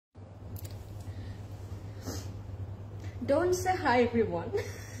Don't say hi everyone.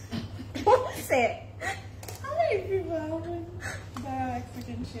 Don't say hi everyone. Back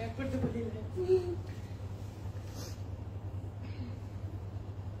second share করতে বলিলে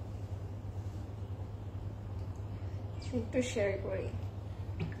একটু share করি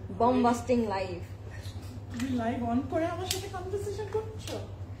বম্বাস্টিং লাইভ তুমি লাইভ অন করে আমার সাথে কনভারসেশন করছো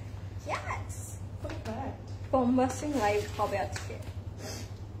ইয়েস পারফেক্ট বম্বাস্টিং লাইভ হবে আজকে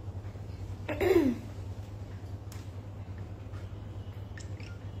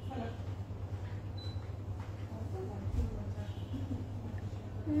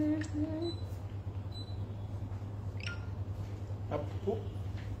আপু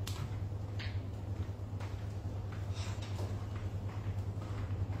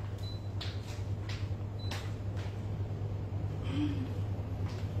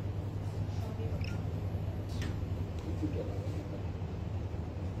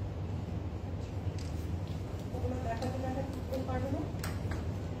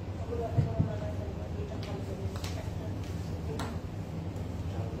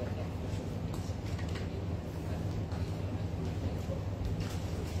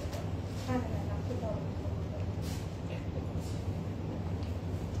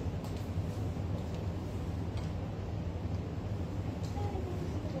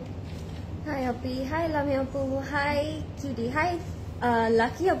Hi Api, hi Lami Apu, hi Cutie, hi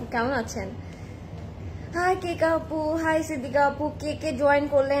Lucky Apu, কেমন আছেন? Hi Keka Apu, hi Siddhika Apu, কে জয়েন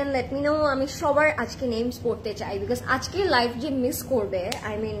করলেন let me know আমি সবার আজকে নেমস পড়তে চাই because আজকে লাইভ যে মিস করবে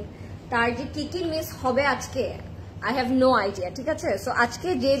I mean তার যে কি মিস হবে আজকে I have no idea ঠিক আছে সো আজকে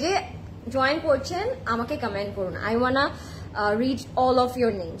যে জয়েন করছেন আমাকে কমেন্ট করুন I wanna read all of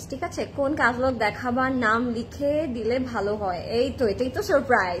your names ঠিক আছে কোন ক্যাটালগ দেখাবার নাম লিখে দিলে ভালো হয় এই তো এটাই তো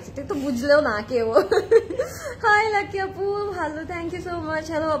সারপ্রাইজ এটা তো বুঝলেও না কেউ হাই লাকি আপু ভালো thank you so much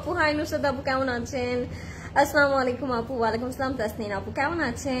hello আপু হাই নুসরাত আপু কেমন আছেন আসসালামু আলাইকুম আপু ওয়ালাইকুম আসসালাম তাসনিন আপু কেমন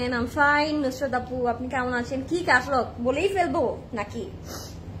আছেন আই এম ফাইন নুসরাত আপু আপনি কেমন আছেন কি ক্যাটালগ বলেই ফেলবো নাকি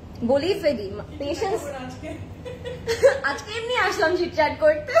বলেই ফেলি পেশেন্স আজকে এমনি আসলাম চিটচ্যাট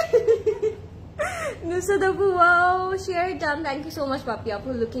করতে Nusrat Apu, wow, share it done. Thank you so much, Papi Apu.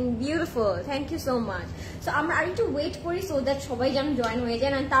 Looking beautiful. Thank you so much. So, I'm ready to wait for you so that সবাই যেন জয়েন হয়ে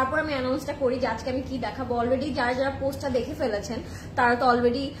যায় and তারপর আমি অ্যানাউন্সটা করি যে আজকে আমি কি দেখাবো অলরেডি যারা পোস্টটা দেখে ফেলেছেন তারা তো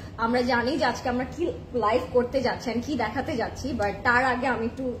অলরেডি আমরা জানি যে আজকে আমরা কি লাইভ করতে যাচ্ছি কি দেখাতে যাচ্ছি বাট তার আগে আমি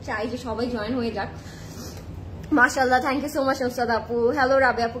একটু চাই যে সবাই জয়েন হয়ে যাক Mashallah, thank you so much, Nusrat Apu. Hello,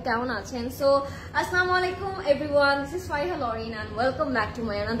 Rabi Apu, kemun achen? So, assalamu alaikum everyone. This is Faiha Lauren and welcome back to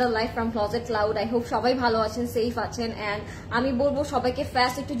my another live from Closet Cloud. I hope সবাই ভালো আছেন, safe আছেন and আমি বলবো সবাইকে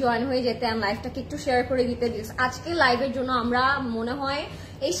fast একটু join হয়ে যেতে and লাইভটাকে একটু শেয়ার করে দিতে দিস। আজকে লাইভের জন্য আমরা মনে হয়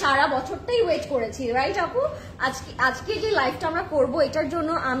এই সারা বছরটাই ওয়েট করেছি রাইট আপু আজকে যে লাইভটা আমরা করব এটার জন্য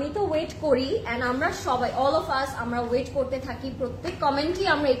আমি তো ওয়েট করি এন্ড আমরা সবাই অল অফ আস আমরা ওয়েট করতে থাকি প্রত্যেক কমেন্টই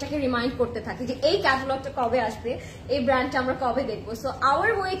আমরা এটাকে রিমাইন্ড করতে থাকি যে এই ক্যাটালগটা কবে আসবে এই ব্র্যান্ডটা আমরা কবে দেখবো so our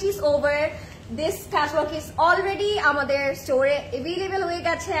wait is over this catalog is already আমাদের স্টোরে available হয়ে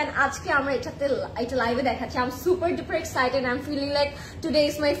গেছে and আজকে আমরা এটা লাইভে দেখাচ্ছি I'm super duper excited I'm feeling like today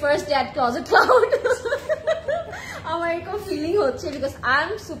is my first day at Closet Cloud আমার এরকম ফিলিং হচ্ছে because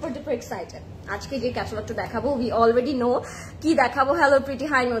I'm super duper excited আজকে যে ক্যাটালগটা দেখাবো we already know কি দেখাবো hello pretty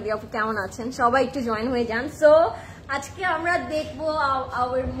hi নদী আপু কেমন আছেন সবাই একটু জয়েন হয়ে যান so আজকে আমরা দেখবো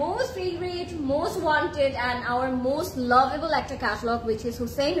our most favorite most wanted and our most lovable একটা catalogue which is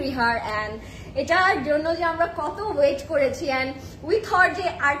Hussain Rehar and এটার জন্য যে আমরা কত ওয়েট করেছি and we thought যে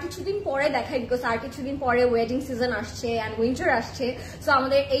আর কিছুদিন পরে দেখাই because আর কিছুদিন পরে ওয়েডিং সিজন আসছে and উইন্টার আসছে সো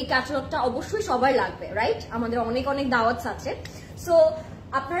আমাদের এই ক্যাটালগটা অবশ্যই সবার লাগবে রাইট আমাদের অনেক অনেক দাওয়াত আছে সো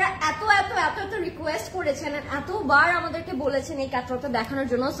আপনারা এত এত এত এত রিকোয়েস্ট করেছেন এতবার আমাদেরকে বলেছেন এই ক্যাটালগটা দেখানোর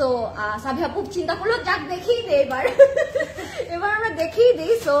জন্য সো সাবি আপু চিন্তা করলো যাক দেখিয়ে দে এবার আমরা দেখিয়ে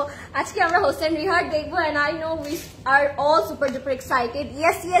দিই সো আজকে আমরা হোসেন রিহার দেখবো and I know we are all super duper excited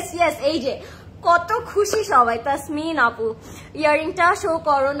yes এই যে কত খুশি সবাই তাসমিন আপু ইয়ারিংটা শো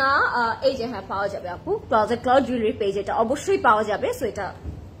করো না এই যে হ্যাঁ পাওয়া যাবে আপু ক্লোজেট ক্লাউড জুয়েলারি পেজ এটা অবশ্যই পাওয়া যাবে সো এটা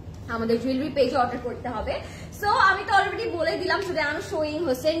আমাদের জুয়েলারি পেজে অর্ডার করতে হবে সো আমি তো অলরেডি বলে দিলাম today I'm showing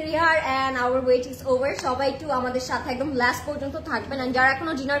Hussain Rehar and our wait is over সবাই একটু আমাদের সাথে একদম লাস্ট পর্যন্ত থাকবেন and যারা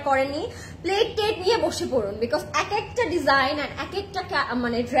এখনো ডিনার করেননি প্লেট টেট নিয়ে বসে পড়ুন বিকজ এক একটা ডিজাইন and এক একটা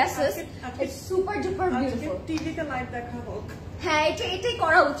মানে dresses it's super duper beautiful টিভিতে লাইভ দেখা হোক হ্যাঁ এটাই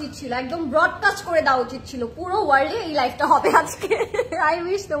করা উচিত ছিল একদম ব্রডকাস্ট করে দেওয়া উচিত ছিল পুরো ওয়ার্ল্ডে এই লাইভটা হবে আজকে আই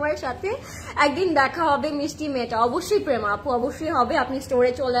উইশ তোমার সাথে একদিন দেখা হবে মিষ্টি মেয়েটা অবশ্যই প্রেমা আপু অবশ্যই হবে আপনি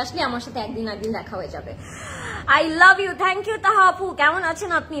স্টোরে চলে আসলে আমার সাথে একদিন দেখা হয়ে যাবে I love you. Thank you তাহা আপু, কেমন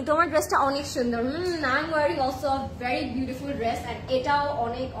আছেন আপনি? তোমার ড্রেসটা অনেক সুন্দর। I'm wearing also a very beautiful dress and এটাও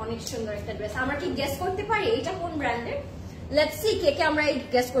অনেক অনেক সুন্দর একটা ড্রেস। আমরা কি গেস করতে পারি এটা কোন ব্র্যান্ডের? Let's see কে আমরা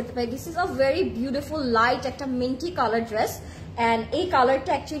গেস করতে পারি। This is a very beautiful light একটা minty color dress and এই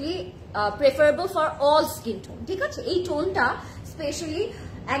কালারটা actually preferable for all skin tone, ঠিক আছে? এই টোনটা স্পেশালি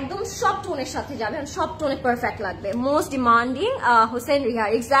একদম সব টোনের সাথে যাবে, সব টোনে পারফেক্ট লাগবে। Most demanding Hussain রিহার,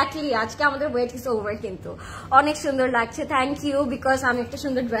 exactly. আজকে আমাদের ওয়েট ইজ ওভার, কিন্তু অনেক সুন্দর লাগছে। থ্যাংক ইউ, বিকজ আমি একটা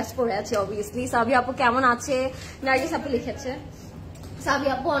সুন্দর ড্রেস পরে আছি অবভিয়াসলি। সাবি আপু কেমন আছে? নার্গিস আপু লিখেছে সাবি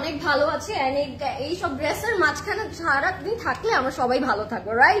আপু অনেক ভালো আছে। এই সব ড্রেসের মাঝখানে সারাদিন থাকলে আমরা সবাই ভালো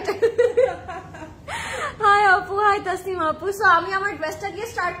থাকবো, রাইট? হাই আপু, হাই তাসনিম আপু। সো আমি আমার ড্রেসটা দিয়ে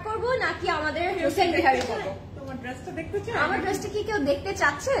স্টার্ট করবো নাকি আমাদের হুসেন রিহারে করবো? আমার ড্রেসটা কি কেউ দেখতে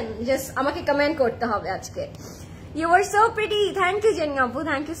চাচ্ছেন? জাস্ট আমাকে কমেন্ট করতে হবে আজকে। You R so pretty, thank you jenny আপু,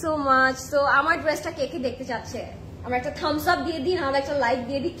 thank you so much. So আমার ড্রেসটা কে কে দেখতে চাচ্ছে? আমরা একটা থামস আপ দিয়ে দিই, নাহলে একটা লাইক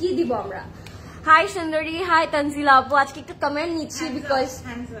দিয়ে দিই, কি দিব আমরা? হাই সুন্দরী, হাই তানজিলা আপু। আজকে একটু কমেন্ট নিচ্ছি বিকজ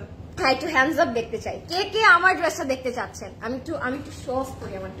একটু হ্যান্ডস আপ দেখতে চাই। কে কে আমার ড্রেসটা দেখতে চাচ্ছেন? আমি একটু শো অফ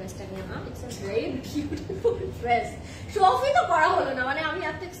করি আমার ড্রেসটা নিয়ে। না, it's a very beautiful dress. Show অফই তো করা হলো না, মানে আমি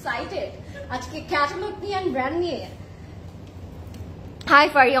এত এক্সাইটেড আজকে ক্যাটালগ নিয়ে এন্ড ব্র্যান্ড নিয়ে। হাই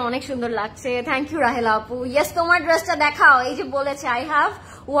ফারিয়া, অনেক সুন্দর লাগছে। থ্যাংক ইউ রাহেলা আপু। ইয়েস, তোমার ড্রেসটা দেখাও। এই যে বলেছে I have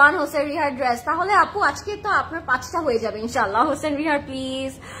one Hossain রিহার dress. তাহলে আপু আজকে তো আপনার 5টা হয়ে যাবে ইনশাআল্লাহ। হোসেন রিহার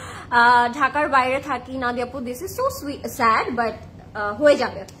প্লিজ। ঢাকার বাইরে থাকি নাদি আপু, this is so sad but হয়ে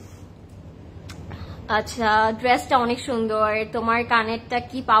যাবে। আচ্ছা, ড্রেসটা অনেক সুন্দর। তোমার কানেরটা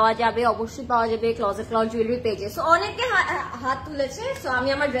কি পাওয়া যাবে? অবশ্যই পাওয়া যাবে ক্লজেট ক্লাউড জুয়েলারি পেজে। সো অনেকে হাত তুলেছে। সো আমি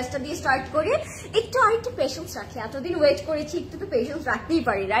আমার ড্রেসটা দিয়ে স্টার্ট করি। একটু পেশেন্স রাখি, এতদিন ওয়েট করেছি, একটু তো পেশেন্স রাখতেই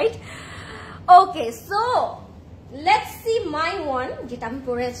পারি, right? Okay, so let's see my one, যেটা আমি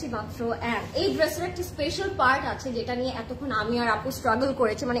পরে আছি মাত্র। এই ড্রেসের একটা স্পেশাল পার্ট আছে যেটা নিয়ে এতক্ষণ আমি আর আপু স্ট্রাগল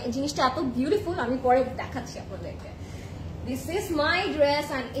করেছি। মানে এই জিনিসটা এত বিউটিফুল, আমি পরে দেখাচ্ছি আপনাদেরকে। This is my dress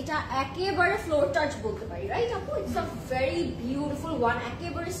and এটা একেবারে ফ্লোর টাচ বলতে পারি, রাইট আপু? It's a very beautiful one.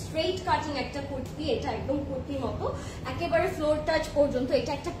 একেবারে স্ট্রেট কাটিং একটা কুর্তি, এটা একদম কুর্তির মতো, একেবারে ফ্লোর টাচ পর্যন্ত।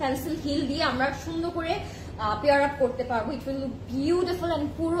 এটা একটা পেন্সিল হিল দিয়ে আমরা সুন্দর করে পেয়ার আপ করতে পারবো। It will look beautiful and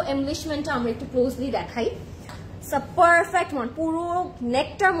পুরো এমব্লিশমেন্টটা আমরা একটু ক্লোজলি দেখাই। It's a perfect one. পুরো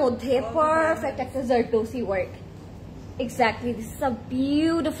নেকটার মধ্যে পারফেক্ট একটা zardozi work. Exactly, this is a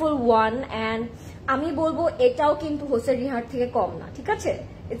beautiful one and আমি বলবো এটাও কিন্তু হোসেন রিহার থেকে কম না, ঠিক আছে?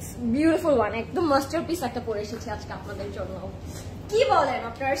 ইটস বিউটিফুল ওয়ান, একদম মাস্টারপিস একটা পরে এসেছি আজকে আপনাদের জন্য। কি বলেন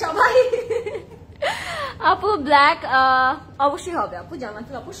আপনারা সবাই? আপু ব্ল্যাক অবশ্যই হবে আপু,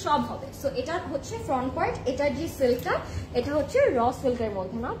 জানাতুল আপু, সব হবে। সো এটা হচ্ছে ফ্রন্ট পার্ট। এটার যে সিল্কটা, এটা হচ্ছে র সিল্কের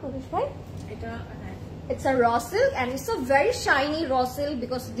মধ্যে, না প্রতীশ ভাই? এটা it's a raw silk and it's a very shiny raw silk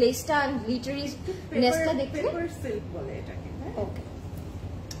because glazed and glittery nesta dekhe paper silk bole etake. Okay,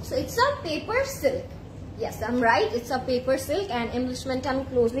 so it's a paper silk. Yes, I'm right, it's a paper silk and embellishment আমি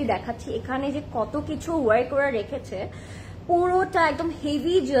closely দেখাচ্ছি। এখানে যে কত কিছু work করে রেখেছে, পুরোটা একদম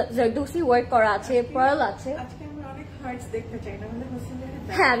হেভি জারদোসি ওয়ার্ক করা আছে, পার্ল আছে। আজকে আমরা অনেক হার্টস দেখতে চাই, না হলে হোসেনের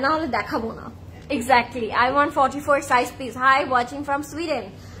হ্যাঁ, না হলে দেখাবো না। Exactly, I want 44 size please. Hi, watching from Sweden.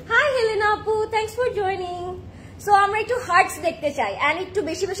 Hi Helena Apu, thanks for joining. So আমরা একটু হার্টস দেখতে চাই and একটু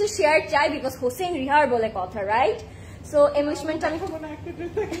বেশি বেশি শেয়ার চাই because হোসেন রিহার বলে কথা, রাইট? সো এমব্লিশমেন্ট আমি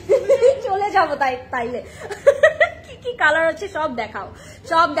চলে যাবো তাইলে। কি কি কালার আছে সব দেখাও,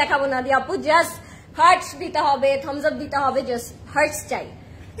 সব দেখাবো না দি আপু, জাস্ট হার্টস দিতে হবে, থামস আপ দিতে হবে, জাস্ট হার্টস চাই।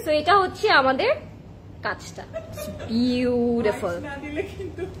 সো এটা হচ্ছে আমাদের কাজটা, বিউটিফুল। না দিলে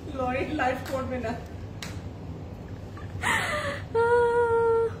কিন্তু লরি লাইভ করবে না।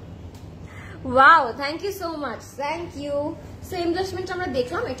 Wow, thank you so much, thank you. So embellishment আমরা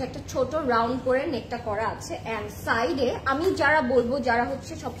দেখলাম, এটা একটা ছোট রাউন্ড করে নেকটা করা আছে এন্ড সাইডে আমি যারা বলবো, যারা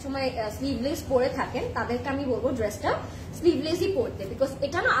হচ্ছে সবসময় স্লিভলেস পরে থাকেন, তাদেরকে আমি বলবো ড্রেসটা স্লিভলেসই পরতে, বিকজ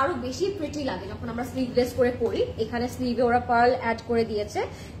এটা না আরো বেশি প্রিটি লাগে যখন আমরা স্লিভলেস করে পরি। এখানে স্লিভে ওরা পার্ল অ্যাড করে দিয়েছে,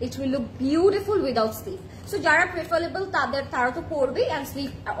 it will look beautiful without sleeve. So যারা প্রেফারেবল তারা তো পরবেই এন্ড স্লিভ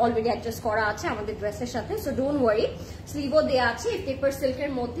অলরেডি অ্যাডজাস্ট করা আছে আমাদের ড্রেসের সাথে। সো ডোন্ট ওয়ারি, স্লিভও দেওয়া আছে পেপার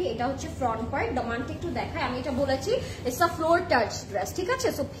সিল্কের মধ্যে। এটা হচ্ছে ফ্রন্ট পার্ট। দামানটা একটু দেখায়, আমি এটা বলেছি it's a floor touch dress, ঠিক আছে?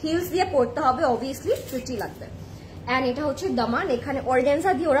 সো হিলস দিয়ে পরতে হবে, অবভিয়াসলি প্রিটি লাগবে। এন্ড এটা হচ্ছে দামান, এখানে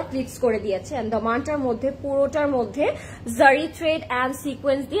অর্গানজা দিয়ে ওরা প্লিটস করে দিয়েছে এন্ড দামানটার মধ্যে পুরোটার মধ্যে জারি থ্রেড এন্ড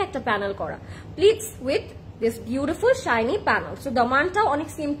সিকোয়েন্স দিয়ে একটা প্যানেল করা, pleats with this beautiful shiny panel. So দামানটাও অনেক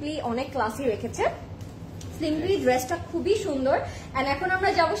সিম্পলি, অনেক ক্লাসি রেখেছে। সিম্পলি ড্রেসটা খুবই সুন্দর। এন্ড এখন আমরা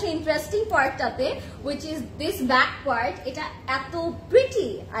যাবো সেই interesting পার্টটাতে, which is this back part. এটা এত প্রিটি,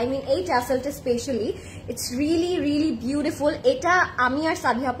 আই মিন এই টাসেলটা specially it's really really beautiful. এটা আমি আর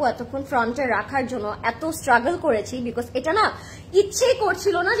সাবি আপু এতক্ষণ ফ্রন্টে রাখার জন্য এত স্ট্রাগল করেছি, বিকজ এটা না ইচ্ছেই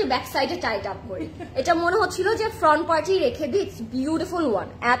করছিল না যে ব্যাক সাইডে টাইট আপ করি। এটা মনে হচ্ছিল যে ফ্রন্ট পার্টি রেখে দিই। ইটস বিউটিফুল ওয়ান,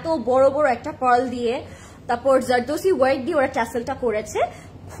 এত বড় বড় একটা পার্ল দিয়ে, তারপর জারদোসি ওয়ার্ক দিয়ে ওরা টাসেলটা করেছে।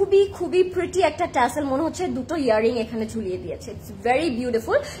 খুবই খুবই প্রিটি একটা টাসেল, মনে হচ্ছে দুটো ইয়ারিং এখানে ঝুলিয়ে দিয়েছে। ইটস ভেরি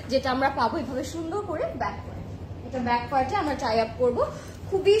বিউটিফুল, যেটা আমরা পাবো এভাবে সুন্দর করে ব্যাক পার্ট। এটা ব্যাক পার্টে আমরা টাই আপ করবো,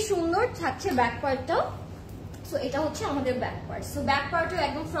 খুবই সুন্দর থাকছে ব্যাক পার্টটাও। সো এটা হচ্ছে আমাদের ব্যাক পার্ট। সো ব্যাক পার্টও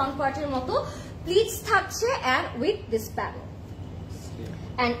একদম ফ্রন্ট পার্টের মতো প্লিটস থাকছে and with this panel.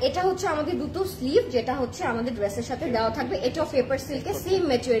 And এটা হচ্ছে আমাদের দুটো স্লিভ, যেটা হচ্ছে আমাদের ড্রেসের সাথে দেওয়া থাকবে। এটাও পেপার সিল্কে সেম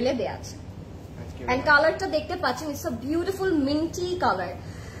মেটেরিয়ালে দেওয়া আছে। এন্ড কালারটা দেখতে পাচ্ছেন, it's a beautiful minty colour.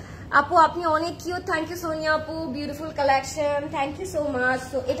 আপু আপনি অনেক কিউট, থ্যাংক ইউ সোনিয়া আপু, beautiful collection, thank you so much.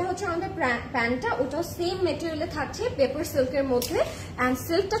 তো এটা হচ্ছে আমাদের প্যান্টটা, ওটাও সেম মেটেরিয়ালে থাকছে পেপার সিল্কের মধ্যে। অ্যান্ড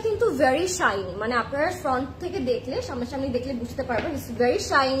সিল্কটা কিন্তু ভেরি শাইনি, মানে আপনারা ফ্রন্ট থেকে দেখলে, সামনাসামনি দেখলে বুঝতে পারবেন it's very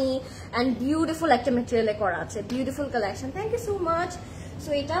shiny and beautiful একটা মেটেরিয়ালে করা আছে। Beautiful collection, thank you so much. So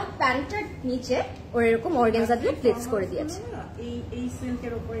এটা প্যান্টটার নিচে ওর এরকম অর্গানজা দিয়ে প্লেটস করে দিয়েছে। এই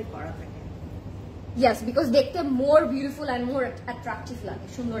সিল্কের উপরে করা থাকে। Yes, because দেখতে more beautiful and more attractive লাগে,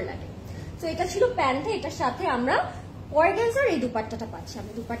 সুন্দর লাগে। তো এটা ছিল প্যান্টটা, এটার সাথে আমরা অর্গানজার এই দুপাট্টাটা পাচ্ছি।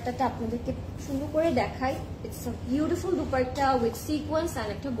 আমি দুপাট্টাটা আপনাদেরকে সুন্দর করে দেখাই। It's a beautiful dupatta with sequence and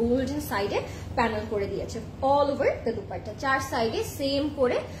একটা গোল্ডেন সাইডে প্যানেল করে দিয়েছে অল ওভার দ্য দুপাট্টা। চার সাইডে সেম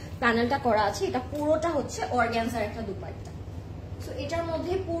করে প্যানেলটা করা আছে। এটা পুরোটা হচ্ছে অর্গানজার একটা দুপাট্টা। সো এটার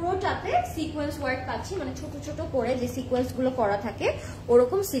মধ্যে পুরোটাতে সিকোয়েন্স ওয়ার্ক পাচ্ছি, মানে ছোট ছোট করে যে সিকোয়েন্স গুলো করা থাকে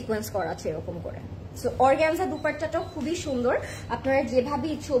ওরকম সিকোয়েন্স করা আছে এরকম করে। সো অর্গানজা দুপাট্টাটাও খুবই সুন্দর, আপনারা যেভাবে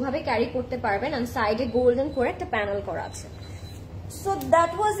ইচ্ছে ওভাবে ক্যারি করতে পারবেন। আর সাইডে গোল্ডেন করে একটা প্যানেল করা আছে। সো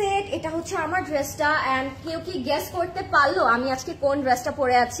দ্যাট ওয়াজ ইট। এটা হচ্ছে আমার ড্রেসটা। এন্ড কেউ কি গেস করতে পারলো আমি আজকে কোন ড্রেসটা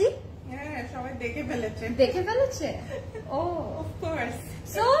পরে আছি? হ্যাঁ, সবাই দেখে ফেলেছে। দেখে ফেলেছে? ও of course.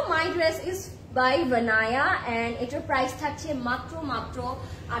 So my dress is by ভানায়া and এটার প্রাইস থাকছে মাত্র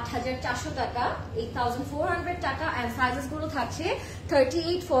 ৮৪০০ টাকা, ৮৪০০ টাকা। এন্ড সাইজেস গুলো থাকছে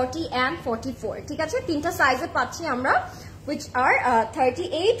 38, 40 and 44। ঠিক আছে, তিনটা সাইজে পাচ্ছি আমরা, which are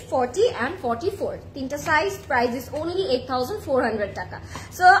 38, 40 and 44. তিনটা সাইজ, প্রাইস ইজ only ৮৪০০ টাকা।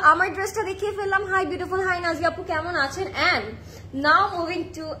 সো আমার ড্রেসটা দেখিয়ে ফেললাম। হাই বিউটিফুল, হাই নাজি আপু, কেমন আছেন? And now moving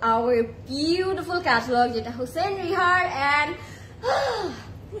to our beautiful catalogue, যেটা হুসেন রিহার। এন্ড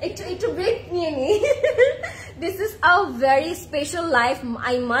একটু ব্রেক নিয়ে নি। This is a very special life,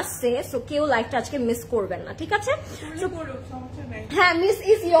 I must say. So কেউ লাইফটা আজকে মিস করবেন না, ঠিক আছে? হ্যাঁ, মিস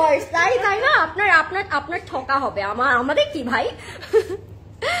ইজ ইয়ার্স, তাই না? আপনার ঠকা হবে, আমাদের কি ভাই?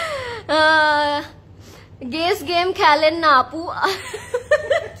 গেস গেম খেলেন না আপু?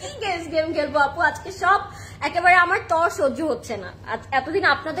 কি গেস গেম খেলবো আপু? আজকে সব একেবারে আমার তর সহ্য হচ্ছে না। এতদিন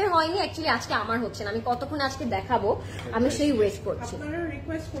আপনাদের হয়নি, অ্যাকচুয়ালি আজকে আমার হচ্ছে না। আমি কতক্ষণ আজকে দেখাবো, আমি সেই ওয়েট করছি।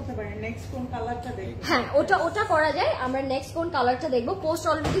 হ্যাঁ, ওটা করা যায়। আমরা নেক্সট কোন কালারটা দেখবো, পোস্ট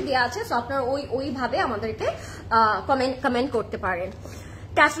অলরেডি দেওয়া আছে। সো আপনারা ওইভাবে আমাদেরকে কমেন্ট করতে পারেন।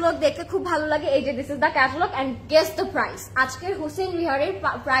 ক্যাটালগ দেখতে খুব ভালো লাগে। এই যে this is the catalogue and guess the price. আজকের হুসেন রিহারের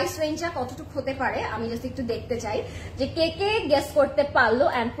প্রাইস রেঞ্জটা কতটুকু হতে পারে আমি জাস্ট একটু দেখতে চাই যে কে কে গেস করতে পারলো।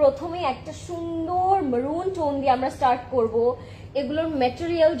 এন্ড প্রথমে একটা সুন্দর মেরুন টোন দিয়ে আমরা স্টার্ট করব। এগুলোর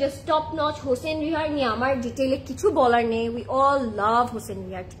material just top notch. Hossain রিহার নিয়ে আমার ডিটেইলে কিছু বলার নেই, উই অল লাভ হোসেন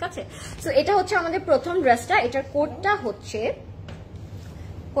রিহার, ঠিক আছে? সো এটা হচ্ছে আমাদের প্রথম ড্রেসটা। এটার কোডটা হচ্ছে,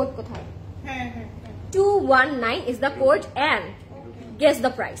 কোড কোথায়? 219 is the code end guess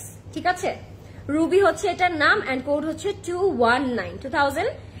the price, ঠিক আছে? রুবি হচ্ছে এটার নাম এন্ড কোড হচ্ছে 219,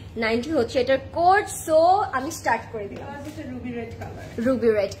 2090 হচ্ছে এটার কোড। সো আমি স্টার্ট করে দিলাম। Ruby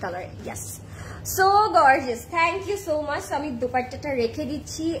red colour, yes. So gorgeous, thank you so much. আমি দুপাট্টাটা রেখে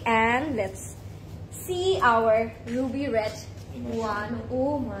দিচ্ছি and let's see our Ruby red one. O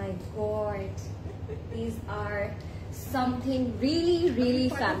my god, this R something really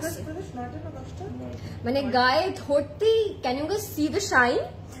fancy. মানে গায়ে ধরতেই, can you guys C the shine?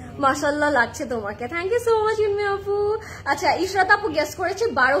 মাশাআল্লাহ লাগছে তোমাকে, thank you so much ইনমি আপু। আচ্ছা, ইশরাত আপু গেস করেছে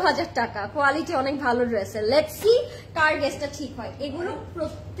 ১২,০০০ টাকা। কোয়ালিটি অনেক ভালো ড্রেসের। লেটস সি কার গেসটা ঠিক হয়। এগুলো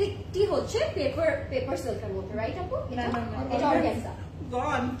প্রত্যেকটি হচ্ছে পেপার সিল্কের মধ্যে, রাইট আপু? এটা অর্গানজা।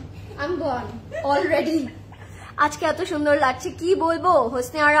 I'm gone already. আজকে এত সুন্দর লাগছে, কি বলবো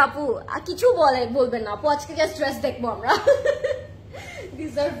হোসনে আর আপু? কিছু বলবেন না আপু, আজকে জাস্ট ড্রেস দেখবো আমরা।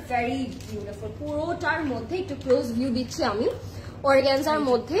 This are very beautiful. পুরোটার মধ্যে একটু ক্লোজ ভিউ দিচ্ছি আমি। অর্গানজার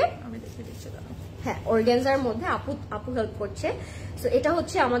মধ্যে, হ্যাঁ অর্গানজার মধ্যে আপু হেল্প করছে। সো এটা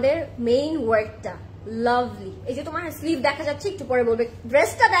হচ্ছে আমাদের মেইন ওয়ার্কটা, লাভলি। এই যে তোমার স্লিভ দেখা যাচ্ছে, একটু পরে বলবে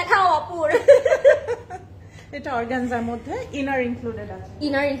ড্রেসটা দেখাও আপুর। এটা অর্গানজার মধ্যে ইনার ইনক্লুডেড আছে,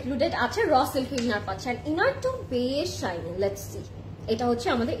 ইনার ইনক্লুডেড আছে, র সিল্ক ইনার পাচ্ছেন। ইনারটা বেশ শাইনি। লেটস সি, এটা হচ্ছে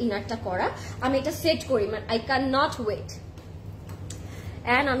আমাদের ইনারটা করা। আমি এটা সেট করি, মানে I can not wait.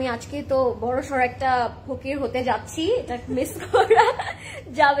 And আমি আজকে তো বড়সড় একটা ফকির হতে যাচ্ছি, এটা মিস করা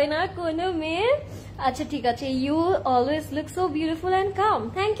যাবে না কোনো মেয়ে। আচ্ছা ঠিক আছে, you always look so beautiful and come,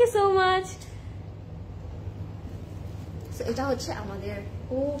 thank you so much. এটা হচ্ছে আমাদের,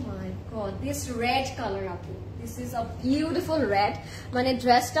 ও মাই গড, দিস রেড কালার আপু, this is a beautiful red. মানে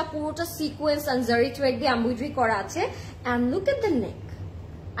ড্রেসটা পুরোটা সিকোয়েন্স এন্ড জারি থ্রেড দিয়ে এমব্রয়ডারি করা আছে। And look at the neck,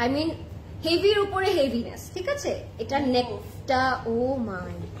 I mean হেভির উপরে হেভিনেস, ঠিক আছে। এটা নেকটা, ও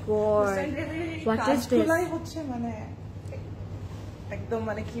মাই গড, হোয়াট ইজ দিস, হচ্ছে মানে একদম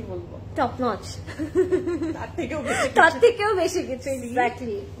মানে কি বলবো, টপ নচ, তার থেকেও বেশি কিছু।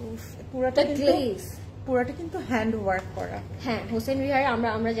 এক্স্যাক্টলি, পুরোটা গ্লেজ, পুরোটা কিন্তু হ্যান্ড ওয়ার্ক করা। হ্যাঁ, হোসেন রিহার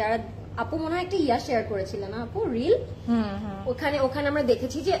আমরা যারা, আপু মনে হয় একটা শেয়ার করেছিল না আপু, রিল, ওখানে আমরা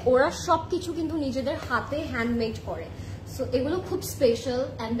দেখেছি যে ওরা সবকিছু কিন্তু নিজেদের হাতে হ্যান্ডমেড করে। সো এগুলো খুব special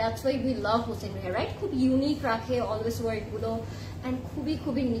and that's why we love Hossain রিহার, right? খুব ইউনিক রাখে অলওয়েজ ওয়ার্ক গুলো এন্ড খুবই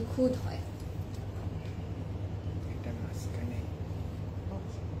খুবই নিখুঁত হয়।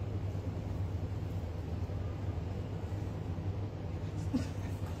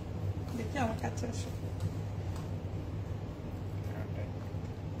 দেখি আমার কাছে আসো,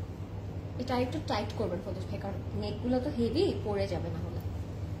 এটা একটু টাইট করবেন ফটোস ভাই, কারণ নেক গুলো তো হেভি, পড়ে যাবে না হলে।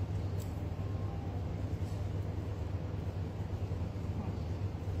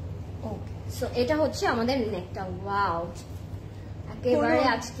 ওকে, সো এটা হচ্ছে আমাদের নেকটা। ওয়াও, একেবারে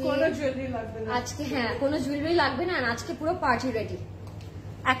আজকে কোনো জুয়েলারি লাগবে না, আজকে হ্যাঁ কোনো জুয়েলারি লাগবে না, আজকে পুরো পার্টি রেডি,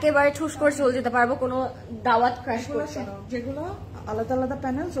 একেবারে ঠুস করে চলে যেতে পারবো, কোনো দাওয়াত ক্র্যাশ করছে। যেগুলো আলাদা আলাদা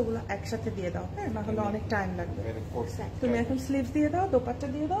প্যানেলস ওগুলো একসাথে দিয়ে দাও, হ্যাঁ, না হলে অনেক টাইম লাগবে। তুমি এখন স্লিভস দিয়ে দাও, দোপাট্টা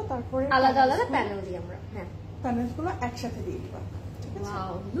দিয়ে দাও, তারপরে আলাদা আলাদা প্যানেল দিই আমরা, হ্যাঁ, প্যানেলস গুলো একসাথে দিয়ে দিবা।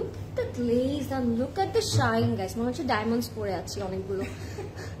 Wow, look at the glaze and look at the shine, guys. মনে হচ্ছে ডায়মন্ডস পরে আছি অনেকগুলো।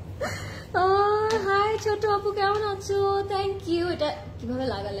 হাই ছোট আপু, কেমন আছো? Thank you. এটা কিভাবে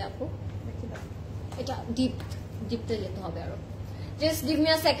লাগালে আপু? এটা ডিপতে যেতে হবে আরো। Just give me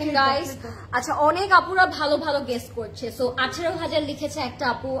a second guys. আচ্ছা, অনেক আপুরা ভালো ভালো গেস করছে। সো 18,000 লিখেছে একটা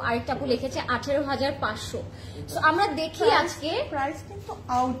আপু, আরেকটা আপু লিখেছে 18,500। সো আমরা দেখি আজকে প্রাইস কিন্তু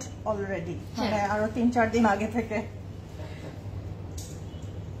আউট অলরেডি, মানে আরো 3-4 দিন আগে থেকে।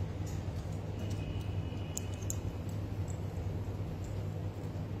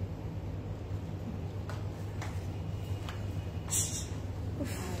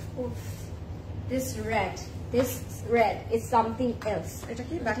 This red is something else. এটা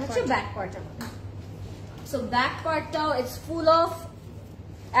কি back part. So back part tao, it's full of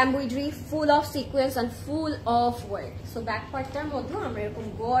embroidery, full of sequence and full of work. So back part tar moddhe amra erokom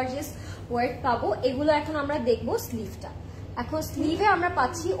gorgeous work pabo. Egulo ekhon amra dekhbo sleeve ta. এখন স্লিভে আমরা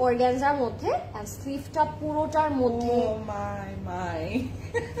পাচ্ছি organza মধ্যে, আর স্লিভটা পুরোটার মধ্যে, ও মাই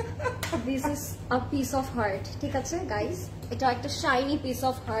this is a piece of heart, ঠিক আছে guys, এটা একটা shiny piece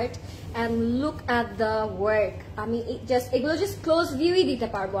of heart and look at the work. আমি এগুলো জাস্ট ক্লোজ ভিউই দিতে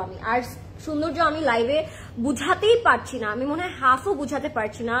পারবো আমি, আর সৌন্দর্য আমি লাইভে বুঝাতেই পারছি না, আমি মনে হয় হাফও বুঝাতে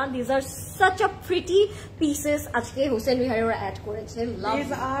পারছি না। This are such a pretty pieces আজকে হোসেন রিহার ওরা অ্যাড করেছে।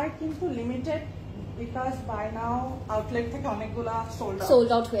 দিস আর কিন্তু limited, because by now outlet থেকে অনেকগুলা সোল্ড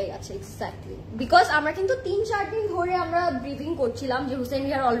আউট হয়ে গেছে। এক্স্যাক্টলি, বিকজ আমরা কিন্তু 3-4 দিন ধরে আমরা ব্রিফিং করছিলাম যে হোসেন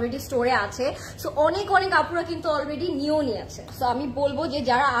রিহার অলরেডি স্টোরে আছে। সো অনেক আপুরা কিন্তু অলরেডি নিয়েও নিয়েছে। সো আমি বলবো যে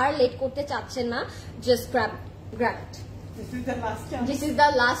যারা আর লেট করতে চাচ্ছেন না, just grab it. This is the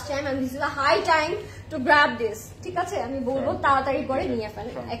last time and this is the high time to grab this. ঠিক আছে, আমি বলবো তাড়াতাড়ি করে নিয়ে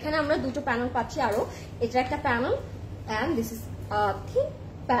ফেলেন। এখানে আমরা দুটো প্যানেল পাচ্ছি আরো, এটা একটা panel and this is thin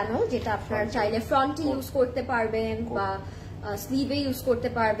panel, যেটা আপনারা চাইলে ফ্রন্টে ইউজ করতে পারবেন বা স্লিভে ইউজ করতে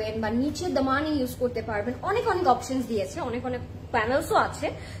পারবেন বা নিচে দামানে ইউজ করতে পারবেন। অনেক অপশনস দিয়েছে, অনেক প্যানেলসও আছে।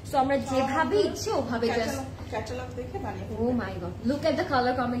 সো আমরা যেভাবে ইচ্ছে ওভাবে জাস্ট ক্যাটালগ দেখে বানিয়ে। ও মাই god, look at the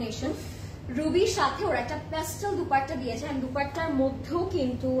colour combination. রুবির সাথে ওরা একটা পেস্টেল দুপাট্টা দিয়েছে, এন্ড দুপাট্টার মধ্যেও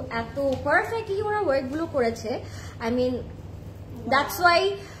কিন্তু এত পারফেক্টলি ওরা ওয়ার্ক গুলো করেছে। আই মিন দ্যাটস ওয়াই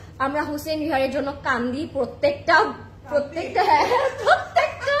আমরা হোসেন রিহারের জন্য কান্দি প্রত্যেকটা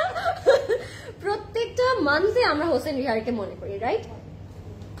মান্থে আমরা হোসেন রিহারকে মনে করি, right?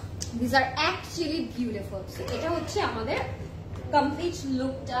 This R actually beautiful. এটা হচ্ছে আমাদের কমপ্লিট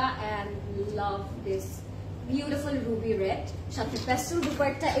লুকটা and love this beautiful Ruby red, সাথে পেস্টেল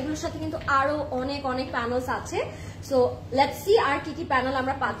দুপাট্টা। এগুলোর সাথে কিন্তু আরো অনেক প্যানেলস আছে। সো লেটস সি আর কি প্যানেল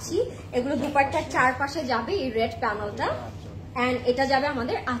আমরা পাচ্ছি। এগুলো দুপাট্টার চারপাশে যাবে এই রেড প্যানেলটা। এন্ড এটা যাবে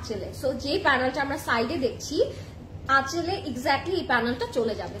আমাদের আঁচলে। সো যে প্যানেলটা আমরা সাইডে দেখছি আঁচলে এক্স্যাক্টলি এই প্যানেলটা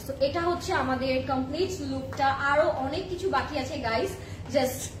চলে যাবে। সো এটা হচ্ছে আমাদের কমপ্লিট লুকটা। আরো অনেক কিছু বাকি আছে guys,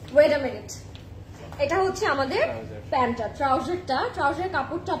 just wait a minute. এটা হচ্ছে আমাদের প্যান্টটা, ট্রাউজারের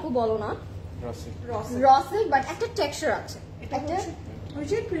কাপড়টা আপু বলো না, রসেল, বাট একটা টেক্সচার আছে, একটা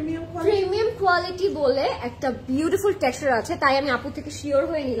প্রিমিয়াম কোয়ালিটি বলে একটা বিউটিফুল টেক্সচার আছে। তাই আমি আপু থেকে শিওর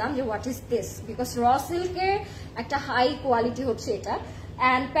হয়ে নিলাম যে হোয়াট ইজ দিস, বিকজ র সিল্কের একটা হাই কোয়ালিটি হচ্ছে এটা।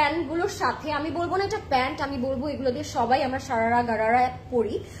 অ্যান্ড প্যান্ট গুলোর সাথে আমি বলবো না এটা প্যান্ট, আমি বলবো এগুলো দিয়ে সবাই আমরা সারারা গারারা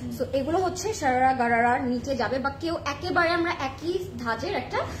পরি। সো এগুলো হচ্ছে সারারা গারারার নিচে যাবে, বা কেউ একেবারে আমরা একই ধাঁচের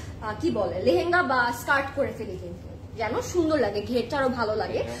একটা কি বলে লেহেঙ্গা বা স্কার্ট করে ফেলি, কিন্তু যেন সুন্দর লাগে, ঘেরটা আরো ভালো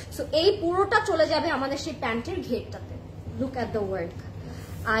লাগে। সো এই পুরোটা চলে যাবে আমাদের সেই প্যান্টের ঘেরটাতে। Look at the work,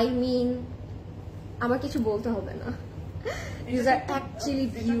 I mean আমার কিছু বলতে হবে না। These are actually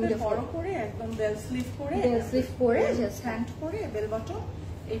beautiful. বড় করে একদম বেল স্লিভ করে জাস্ট হ্যান্ড করে বেল বটম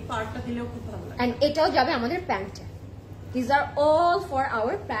এই পার্টটা দিলেও খুব ভালো লাগে। এন্ড এটাও যাবে আমাদের প্যান্টে। These are all for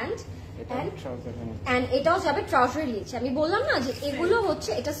our pant. And এটাও যাবে ট্রাউজার নিচে। আমি বললাম না যে এগুলো হচ্ছে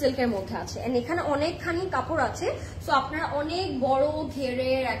এটা সিল্কের মধ্যে আছে, এন্ড এখানে অনেকখানি কাপড় আছে। সো আপনারা অনেক বড়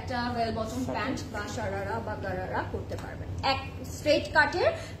ঘেরের একটা ওয়েল বটম প্যান্ট বা শারারা বা গারারা করতে পারবেন, এক স্ট্রেট কাটের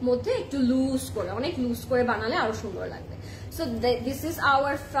মধ্যে একটু লুজ করে, অনেক লুজ করে বানালে আরো সুন্দর লাগবে। So this is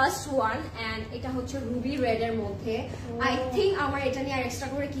our first one, and এটা হচ্ছে রুবি রেড এর মধ্যে। আই থিঙ্ক আমার এটা নিয়ে আর এক্সট্রা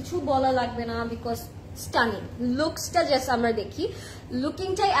করে কিছু বলা লাগবে না, বিকজ স্টানিং লুকসটা জাস্ট আমরা দেখি,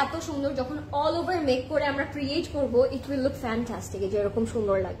 লুকিংটাই এত সুন্দর। যখন অল ওভার মেক করে আমরা ক্রিয়েট করবো, ইট উইল লুক ফ্যান্টাস্টিক। যেরকম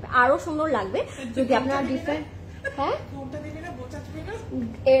সুন্দর লাগবে, আরো সুন্দর লাগবে যদি আপনারা ডিফারেন্ট। হ্যাঁ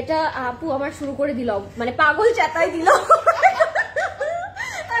এটা আপু আমার শুরু করে দিল, মানে পাগল চেতাই দিল।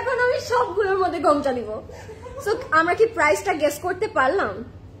 এখন আমি সবগুলোর মধ্যে গমটা দিব। সো আমরা কি প্রাইসটা গেস করতে পারলাম?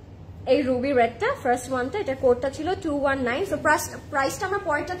 এই রুবি রেডটা ফার্স্ট ওয়ানটা, এটা কোডটা ছিল 219। সো প্রাইসটা আমরা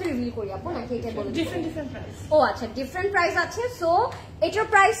পরেরটাতে রিভিল করি আপু, নাকি এটা বলে ডিফারেন্ট প্রাইস? ও আচ্ছা, ডিফারেন্ট প্রাইস আছে। সো এটার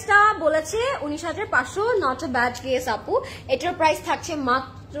প্রাইসটা বলেছে 19,500, নট আ ব্যাড গেস আপু। এটার প্রাইস থাকছে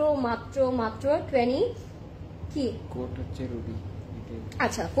মাত্র 20 কি কোড হচ্ছে রুবি।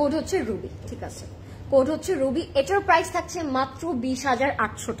 আচ্ছা, কোড হচ্ছে রুবি, ঠিক আছে, কোড হচ্ছে রুবি। এটার প্রাইস থাকছে মাত্র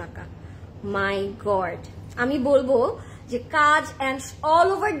 20,800 টাকা। মাই গড, আমি বলবো যে কাজ এন্ড অল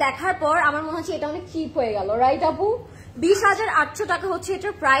ওভার দেখার পর আমার মনে হচ্ছে এটা অনেক চিপ হয়ে গেল, রাইট আপু? 20,800 টাকা হচ্ছে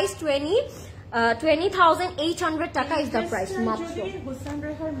এটার প্রাইস। 20,800 টাকা ইজ দ্য প্রাইস মাত্র। যদি হুসাইন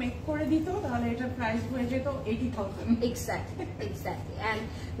রেহার মেক করে দিত তাহলে এটার প্রাইস হয়ে যেত 80,000। এক্স্যাক্টলি। এন্ড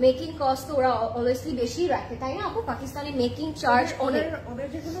মেকিং কস্ট তো ওরা অলওয়েজলি বেশি রাখে, তাই না আপু? পাকিস্তানি মেকিং চার্জ অনেক। ওদের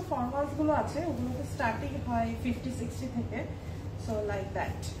যেগুলো ফর্মালস গুলো আছে ওগুলো তো স্টার্টিং হয় 50-60 থেকে। সো লাইক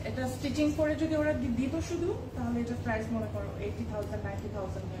দ্যাট, এটা স্টিচিং করে যদি ওরা দিত শুধু, তাহলে এটা প্রাইস মনে করো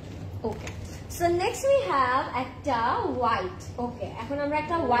 80,000-90,000 হয়ে যেত। ওকে, সো নেক্সট উই হ্যাভ একটা হোয়াইট। ওকে, এখন আমরা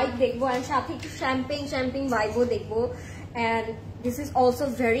একটা হোয়াইট দেখবো, এন্ড সাথে একটু শ্যাম্পেন ভাইবও দেখবো। And this is also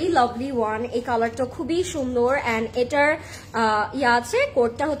very lovely one. এই কালারটা খুবই সুন্দর, এন্ড এটার ইয়া আছে,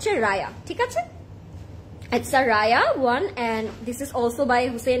 কোডটা হচ্ছে রায়া, ঠিক আছে? It's a Raya one, and this is also by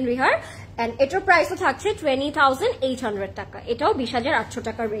Hussain Rehar, and এটার প্রাইসও থাকছে 20,800 টাকা। এটাও 20,800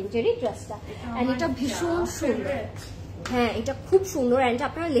 টাকার রেঞ্জেরই ড্রেসটা, এন্ড এটা ভীষণ সুন্দর। হ্যাঁ, এটা খুব সুন্দর, এন্ড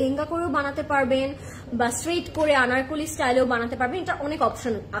আপনারা লেহেঙ্গা করেও বানাতে পারবেন বা স্ট্রেট করে আনারকলি স্টাইলেও বানাতে পারবেন। এটা অনেক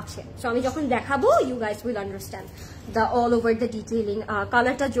অপশন আছে। সো আমি যখন দেখাবো, you guys will understand the all over the detailing.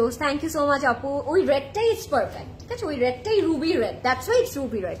 কালারটা জোস, থ্যাংক ইউ সো মাচ আপু। ওই রেডটাই ইটস পারফেক্ট, ঠিক আছে? ওই রেডটাই Ruby red, that's why it's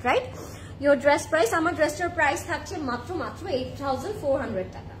Ruby red, right? Your dress price, আমার ড্রেসটার প্রাইস থাকছে মাত্র 8,400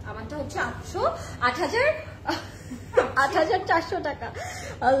 টাকা। আমারটা হচ্ছে 8,400 টাকা।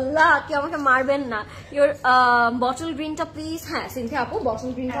 আল্লাহ, কি আমাকে মারবেন না। ইওর বটল গ্রিনটা প্লিজ। হ্যাঁ সিনথিয়া আপু, বটল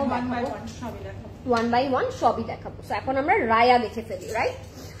গ্রিনটাও দেখাবো, 1 by 1 সবই দেখাবো। সো এখন আমরা রায়া দেখে ফেলি, রাইট?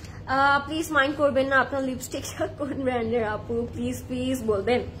 প্লিজ মাইন্ড করবেন না আপনার লিপস্টিকটা কোন ব্র্যান্ডের আপু, প্লিজ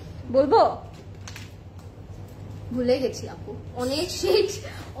বলবেন। বলবো? ভুলে গেছি আপু, অনেক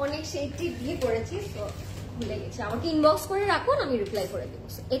শেড দিয়ে করেছি, তো ভুলে গেছি। আমাকে ইনবক্স করে রাখুন, আমি রিপ্লাই করে দেবো।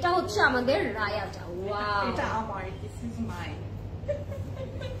 এটা হচ্ছে আমাদের রায়াটা। ওয়াও, এটা আমার, দিস ইজ মাইন।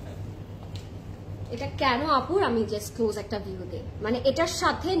 এটা কেন আপুর, আমি জাস্ট ক্লোজ একটা ভিউ দেই। মানে এটার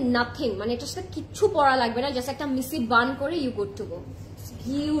সাথে নাথিং, মানে এটার সাথে কিচ্ছু পরা লাগবে না, জাস্ট একটা মিসি বান করে you good to go.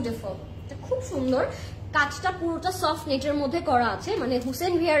 Beautiful, এটা খুব সুন্দর। কাজটা পুরোটা সফট নেটের মধ্যে করা আছে, মানে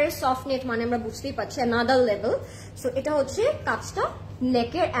হুসেন রিহারের সফট নেট মানে আমরা বুঝতেই পারছি অ্যানাদার লেভেল। সো এটা হচ্ছে কাজটা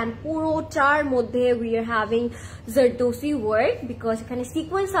নেকের, অ্যান্ড পুরোটার মধ্যে we are having zardozi work, because এখানে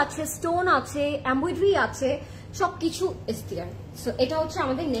সিকোয়েন্স আছে, স্টোন আছে, এমব্রয়ডারি আছে, সবকিছু ইজ দেয়ার। সো এটা হচ্ছে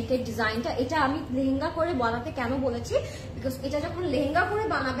আমাদের নেকের ডিজাইনটা। এটা আমি লেহেঙ্গা করে বানাতে কেন বলেছি, বিকজ এটা যখন লেহেঙ্গা করে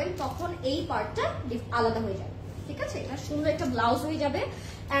বানাবেন তখন এই পার্টটা আলাদা হয়ে যায়। ঠিক আছে, এটা সুন্দর একটা ব্লাউজ হয়ে যাবে।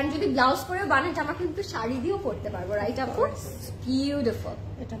 এন্ড যদি ব্লাউজ করে বানাই জামা কিন্তু শাড়ি দিয়েও পরতে পারবো, রাইট আপু? বিউটিফুল,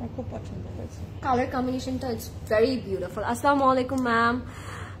 এটা আমার খুব পছন্দ হয়েছে। কালার কম্বিনেশনটা ইটস ভেরি বিউটিফুল। আসসালামু আলাইকুম ম্যাম।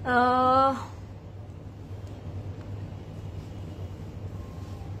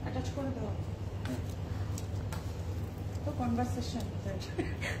 অ্যাটাচ করে দাও তো কনভারসেশন।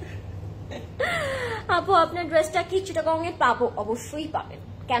 আপু আপনার ড্রেসটা কি চিটাগং এ পাবো? অবশ্যই পাবেন,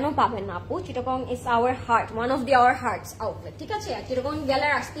 কেন পাবেন না আপু? Chittagong is our heart, one of the hour hertz outlet, ঠিক আছে? চিটাগং গেলে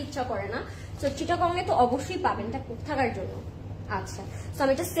আর আসতে ইচ্ছা করে না, সো চিটাগং এ তো অবশ্যই পাবেন। এটা থাকার জন্য আচ্ছা, সো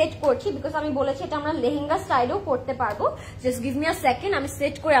আমি এটা সেট করছি বিকজ আমি বলেছি এটা আমরা লেহেঙ্গা স্টাইলেও করতে পারবো। Just give me a second, আমি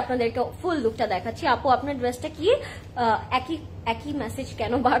সেট করে আপনাদেরকে ফুল লুকটা দেখাচ্ছি। আপু আপনার ড্রেসটা কি? একই মেসেজ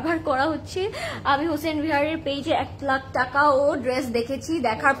কেন বারবার করা হচ্ছে? আমি হোসেন রিহারের পেজে 1 লাখ টাকা ও ড্রেস দেখেছি,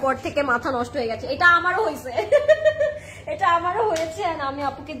 দেখার পর থেকে মাথা নষ্ট হয়ে গেছে। এটা আমারও হয়েছে এটা আমারও হয়েছে, এন্ড আমি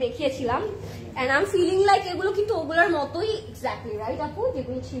আপুকে দেখিয়েছিলাম, and I am feeling like এগুলো কিন্তু ওগুলোর মতোই এক্স্যাক্টলি, রাইট আপু?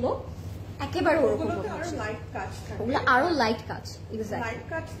 যেগুলো ছিল একেবারে ওরকম ওগুলো আরো লাইট কাজ, এক্স্যাক্টলি লাইট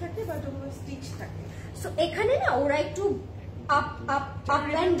কাজ থাকে বাট ওগুলো স্টিচ থাকে। সো এখানে না ওরা একটু up up up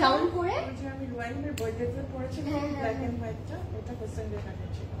and down করে, যে আমি রয়্যালের বইতে পড়েছিলাম ব্ল্যাক এন্ড হোয়াইটটা, ওটা হোসেন রেহারের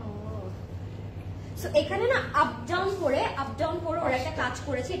ছিল। সো এখানে না আপ ডাউন করে ওরা একটা কাজ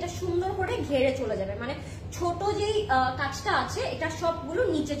করেছে, এটা সুন্দর করে ঘেরে চলে যাবে, মানে ছোট যেই কাজটা আছে এটা সবগুলো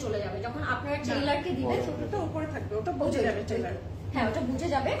নিচে চলে যাবে। যখন আপনারা টেইলারকে দিবেন ছোটটা উপরে থাকবে, ওটা বুঝে যাবে টেইলার। হ্যাঁ ওটা বুঝে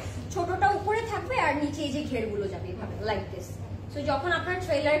যাবে, ছোটটা উপরে থাকবে আর নিচে এই যে ঘেরগুলো যাবে এভাবে লাইক দিস। সো যখন আপনার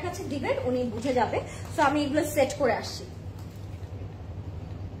ট্রেলারের কাছে দিবেন উনি বুঝে যাবে। সো আমি এগুলো সেট করে আসছি।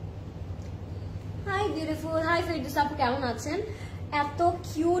 হাই বিউটিফুল, হাই ফেরদৌস আপু, কেমন আছেন? এত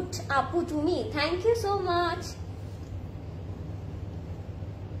কিউট আপু তুমি, থ্যাংক ইউ সো মাচ।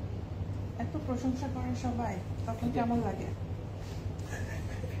 এত প্রশংসা করেন সবাই, তখন কেমন লাগে?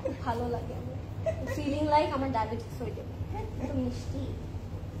 খুব ভালো লাগে, ফিলিং লাইক আমার ডায়াবেটিস হয়ে যাবে। এত মিষ্টি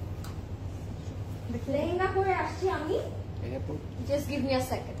লেহেঙ্গা পরে আসছি আমি, just give me a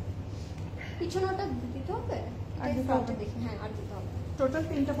second. পিছনটা দিতে হবে, আর দেখি। হ্যাঁ আর দিতে হবে। টোটাল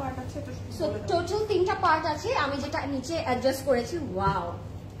 3টা পার্ট আছে, সো টোটাল 3টা পার্ট আছে, আমি যেটা নিচে অ্যাডজাস্ট করেছি। ওয়াও,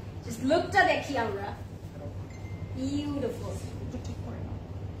 জাস্ট লুকটা দেখি আমরা, বিউটিফুল। ঠিক করে নাও।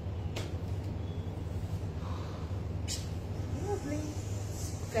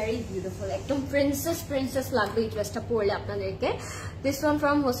 ভেরি বিউটিফুল, একদম প্রিন্সেস লাগবে এই ড্রেসটা পরলে আপনাদেরকে। This one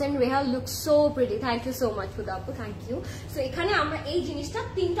from Hossain Rehar, look so pretty. Thank you so much for the আপু, থ্যাংক ইউ। সো এখানে আমরা এই জিনিসটা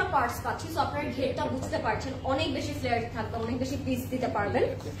 3টা পার্টস পাচ্ছি, সো আপনারা ঘেরটা বুঝতে পারছেন, অনেক বেশি ফ্লেয়ার থাকবে, অনেক বেশি পিস দিতে পারবেন।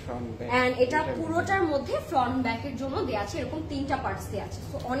 এন্ড এটা পুরোটার মধ্যে ফ্রন্ট ব্যাকের জন্য দেওয়া আছে, এরকম 3টা পার্টস দেওয়া আছে,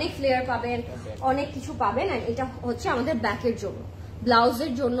 সো অনেক ফ্লেয়ার পাবেন, অনেক কিছু পাবেন। এন্ড এটা হচ্ছে আমাদের ব্যাকের জন্য,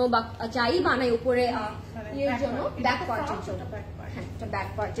 ব্লাউজের জন্য বা যাই বানাই উপরে এর জন্য, ব্যাক পার্টের জন্য। হ্যাঁ, এটা ব্যাক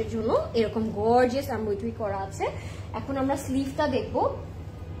পার্টের জন্য এরকম গর্জিয়াস এমব্রয়ডারি করা আছে। এখন আমরা স্লিভটা দেখবো।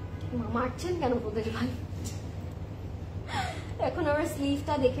 মারছেন কেন প্রদেশ ভাই? এখন আমরা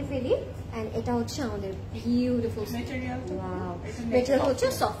স্লিভটা দেখে ফেলি। এন্ড এটা হচ্ছে আমাদের বিউটিফুল মেটেরিয়াল, হচ্ছে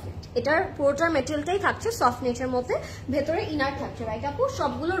সফট নেট। এটার পুরোটার মেটেরিয়ালটাই থাকছে সফট নেটের মধ্যে, ভেতরে ইনার থাকছে, রাইট আপু?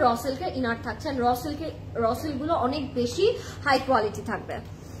 সবগুলো র সিল্কের ইনার থাকছে, র সিল্কগুলো অনেক বেশি হাই কোয়ালিটি থাকবে।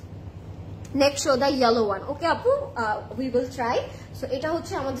 Next show the yellow one. ওকে আপু, উই উইল ট্রাই। সো এটা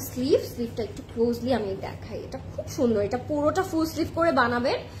হচ্ছে আমাদের স্লিভটা একটু ক্লোজলি আমি দেখাই, এটা খুব সুন্দর, এটা পুরোটা ফুল স্লিভ করে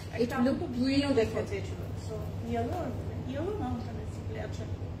বানাবেন। ইট লুক বিউটিফুল।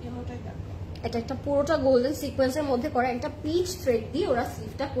 এটা একটা পুরোটা গোল্ডেন সিকোয়েন্সের মধ্যে করা, একটা পিচ থ্রেড দিয়ে ওরা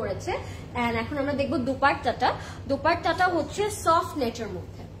স্লিভটা করেছে। এন্ড এখন আমরা দেখবো দোপাট্টাটা হচ্ছে সফট নেটের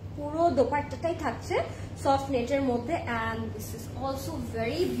মধ্যে, পুরো দোপাট্টাটাই থাকছে সফট নেটের মধ্যে। And this is also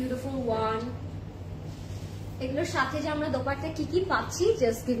very beautiful one. এগুলোর সাথে যে আমরা দোপাট্টা কি কি পাচ্ছি,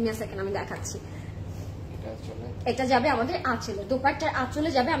 just give me a second, আমি দেখাচ্ছি। এটা যাবে আমাদের আঁচলে, দোপাট্টার আঁচলে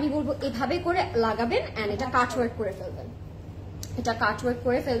যাবে। আমি বলবো এভাবে করে লাগাবেন এন্ড এটা কাটওয়ার্ক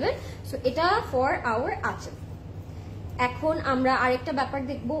করে ফেলবেন, সো এটা ফর আওয়ার আঁচল। এখন আমরা আরেকটা ব্যাপার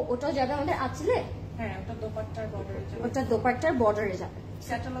দেখবো, ওটাও যাবে আমাদের আঁচলে। হ্যাঁ, ওটা দোপাট্টার বর্ডারে যাবে,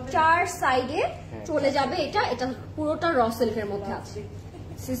 4 সাইডে চলে যাবে। এটা পুরোটা র সিল্কের মধ্যে আছে।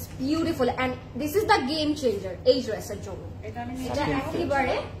 This is beautiful and this is the game changer এই ড্রেসের জন্য। এটা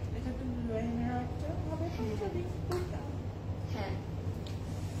একেবারে হ্যাঁ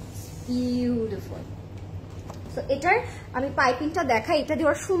বিউটিফুল। সো এটার আমি পাইপিংটা দেখাই, এটা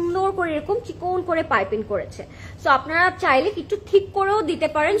দেওয়ার সুন্দর করে এরকম চিকন করে পাইপিং করেছে। সো আপনারা চাইলে একটু ঠিক করেও দিতে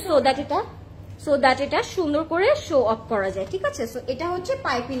পারেন, সো দ্যাট এটা সুন্দর করে শো অফ করা যায়, ঠিক আছে? সো এটা হচ্ছে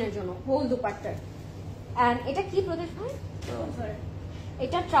পাইপিং এর জন্য হোল দুপাট্টার। এন্ড এটা কি প্রদেশ ভাই?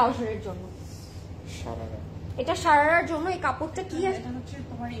 এটা ট্রাউজারের জন্য, এটা সারার জন্য এই কাপড়টা কি এটা হচ্ছে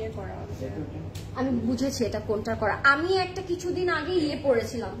তোমার ইয়ে করা আছে, আমি বুঝেছি এটা কোনটা করা। আমি একটা কিছুদিন আগে ইয়ে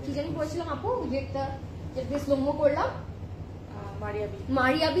পরেছিলাম, কি জানি পরেছিলাম আপু, যে একটা ড্রেস লম্বো করলাম,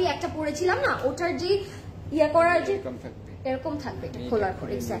 মারিয়াবি একটা পরেছিলাম না, ওটার যে ইয়ে করার যে এরকম থাকবে এটা খোলার পর,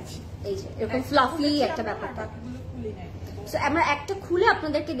 এক্স্যাক্টলি এই যে এরকম ফ্লাফি একটা ব্যাপার থাকে। সো আমরা একটা খুলে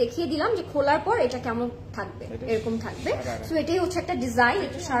আপনাদেরকে দেখিয়ে দিলাম যে খোলার পর এটা কেমন থাকবে, এরকম থাকবে। সো এটাই হচ্ছে একটা ডিজাইন,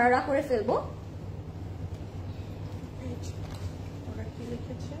 একটু সারারা করে ফেলবো।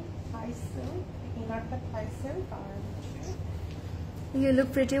 You look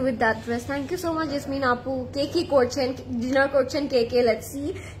pretty with that dress. Thank you so much, Jasmine Apu. কে কি করছেন, ডিনার করছেন কে কে, লেটস সি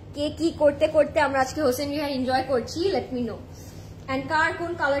কে কি করতে করতে আমরা আজকে হোসেন রিহার এনজয় করছি। Let me no. এন্ড কার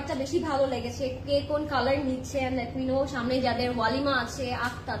কোন কালারটা বেশি ভালো লেগেছে, কে কোন কালার নিচ্ছেন, লেট মি নো। সামনে যাদের ওয়ালিমা আছে,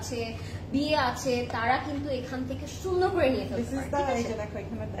 আক্ত আছে, বিয়ে আছে, তারা কিন্তু এখান থেকে সুন্দর করে নিয়ে ফেলতে পারে। এই যে দেখো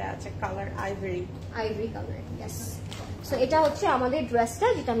এখানে দেয়া আছে colour ivory colour, yes. So এটা হচ্ছে আমাদের ড্রেসটা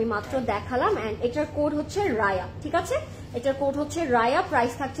যেটা আমি মাত্র দেখালাম, এন্ড এটার কোড হচ্ছে রায়া, ঠিক আছে? এটার কোড হচ্ছে রায়া,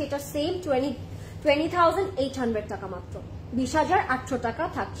 প্রাইস থাকছে এটা সেম 20,800 টাকা, মাত্র 20,800 টাকা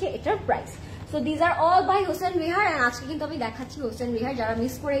থাকছে এটার price. So these are all by Hossain রিহার, and আজকে কিন্তু আমি দেখাচ্ছি হোসেন রিহার, যারা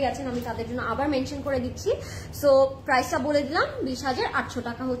মিস করে গেছেন আমি তাদের জন্য আবার মেনশন করে দিচ্ছি। সো প্রাইসটা বলে দিলাম, 20,800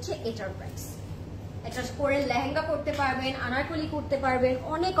 টাকা হচ্ছে এটার প্রাইস। এটা করে লেহেঙ্গা করতে পারবেন, আনারকলি করতে পারবেন,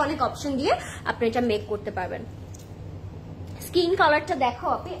 অনেক অনেক অপশন দিয়ে আপনি এটা মেক করতে পারবেন। স্কিন কালারটা দেখো,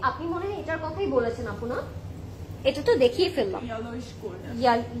 আপনি মনে হয় এটার কথাই বলেছেন আপু না? এটা তো দেখিয়ে ফেললাম,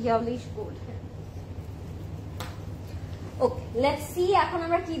 yellowish gold. Okay, let's see এখন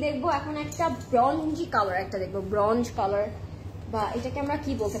আমরা কি দেখবো। এখন একটা ব্রঞ্জি কালার একটা দেখবো, ব্রঞ্জ কালার, বা এটাকে আমরা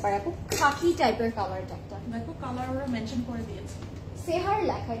কি বলতে পারি আপু, খাকি টাইপের কালারটা একটা। দেখো কালার ওরা মেনশন করে দিয়েছে, সেহার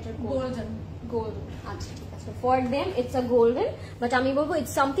লেখা, এটার গোল্ডেন। আচ্ছা ঠিক আছে, for them it's a golden, but আমি বলবো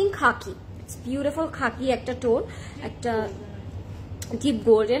it's something Khakee, it's beautiful খাকি একটা টোন, একটা ডিপ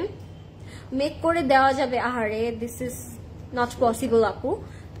গোল্ডেন। মেক করে দেওয়া যাবে, আহারে দিস ইজ নট পসিবল আপু,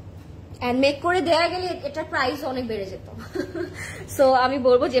 এন্ড মেক করে দেওয়া গেলে এটার প্রাইস অনেক বেড়ে যেত। সো আমি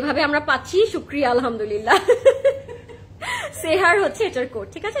বলবো যেভাবে আমরা পাচ্ছি শুক্রিয়া আলহামদুলিল্লাহ। সেহার হচ্ছে এটার কোড,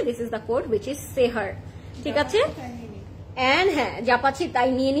 ঠিক আছে? This is the code which is Sehar, ঠিক আছে? এন্ড হ্যাঁ, যা পাচ্ছি তাই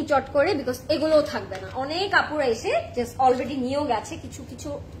নিয়ে নি চট করে, বিকজ এগুলোও থাকবে না। অনেক আপুরা এসে জাস্ট অলরেডি নিয়েও গেছে,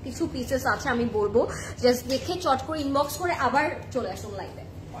 কিছু পিসেস আছে, আমি বলবো জাস্ট দেখে চট করে ইনবক্স করে আবার চলে আসুন লাইভে।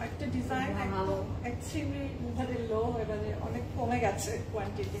 একটা ডিজাইন এক্সট্রিমলি লো, এবারে অনেক কমে গেছে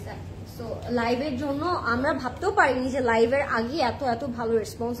কোয়ান্টিটি। সো লাইভের জন্য আমরা ভাবতেও পারিনি যে লাইভের আগে এত ভালো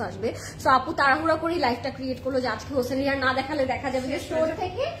রেসপন্স আসবে। সো আপু তাড়াহুড়া করে লাইভটা ক্রিয়েট করলো যে আজকে হোসেন রিহার না দেখালে দেখা যাবে যে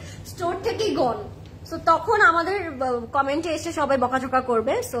স্টোর থেকেই গন। সো তখন আমাদের কমেন্টে এসে সবাই বকাঝকা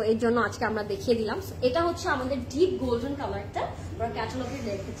করবে, সো এর জন্য আজকে আমরা দেখিয়ে দিলাম। এটা হচ্ছে আমাদের ডিপ গোল্ডেন কালারটা, ওরা ক্যাটালগে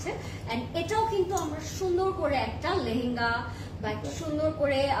রেখেছে, এন্ড এটাও কিন্তু আমরা সুন্দর করে একটা লেহেঙ্গা বা একটা সুন্দর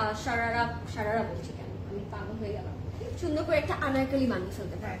করে সারারা বলছি কেন, আমি পাগল হয়ে গেলাম, সুন্দর করে একটা আনারকলি বানিয়ে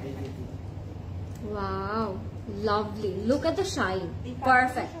ফেলতে পারবে। Wow, lovely, look at the shine,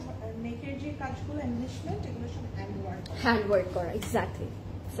 perfect. নেকের যে কাজগুলো এনরিচমেন্ট, এগুলো সব হ্যান্ড ওয়ার্ক করা, এক্স্যাক্টলি।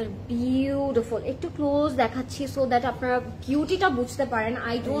 বিউটিফুল, একটু ক্লোজ দেখাচ্ছি সো দ্যাট আপনারা বিউটিটা বুঝতে পারেন।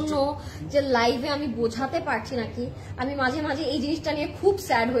 আই ডোন্ট নো যে লাইভে আমি বোঝাতে পারছি নাকি, আমি মাঝে মাঝে এই জিনিসটা নিয়ে খুব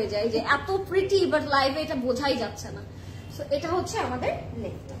স্যাড হয়ে যাই যে এত প্রিটি বাট লাইভে এটা বোঝাই যাচ্ছে না। সো এটা হচ্ছে আমাদের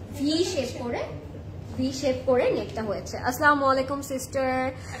নেকটা, ভি শেপ করে নেকটা হয়েছে। আসসালামু আলাইকুম sister,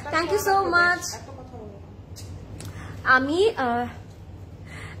 thank you so much.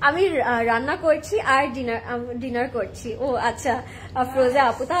 আমি রান্না করছি আর ডিনার করছি। ও আচ্ছা ফ্রোজা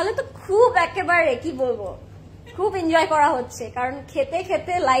আপু, তাহলে তো খুব একেবারে কি বলবো, খুব এনজয় করা হচ্ছে, কারণ খেতে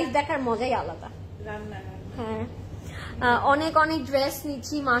খেতে লাইভ দেখার মজাই আলাদা। হ্যাঁ, অনেক ড্রেস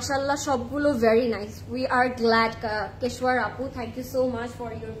নিচ্ছি মাশাআল্লাহ, সবগুলো very nice. We are glad. কেশওয়ার আপু, thank you so much for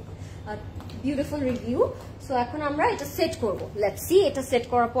your beautiful review. So এখন আমরা এটা সেট করবো, লেটস সি এটা সেট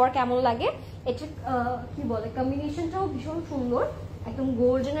করার পর কেমন লাগে। এটা কি বলে, কম্বিনেশনটাও ভীষণ সুন্দর, একদম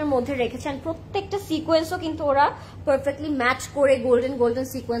গোল্ডেনের মধ্যে রেখেছেন, প্রত্যেকটা সিকোয়েন্সও কিন্তু ওরা পারফেক্টলি ম্যাচ করে গোল্ডেন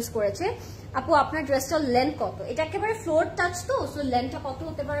সিকোয়েন্স করেছে। আপু আপনার ড্রেসটার লেন্থ কত? এটা একেবারে ফ্লোর টাচ তো, সো লেন্থটা কত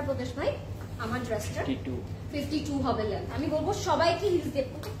হতে পারে প্রদেশ ভাই? আমার ড্রেসটা 52 হবে লেন্থ। আমি বলবো সবাইকে হিলস দেব।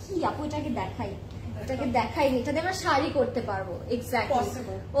 ওটা কি আপু, এটাকে দেখাইনি, এটা দিয়ে আমরা শাড়ি করতে পারবো। এক্স্যাক্টলি,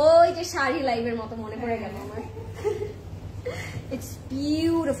 ওই যে শাড়ি লাইভের মতো মনে পড়ে গেল আমার। ইটস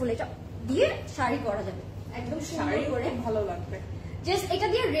বিউটিফুল, এটা দিয়ে শাড়ি করা যাবে একদম শাড়ি করে, ভালো লাগবে। জাস্ট এটা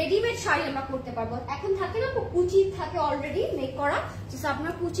দিয়ে রেডিমেড শাড়ি আমরা করতে পারবো। এখন থাকে না কুচি থাকে অলরেডি মেক করা, জাস্ট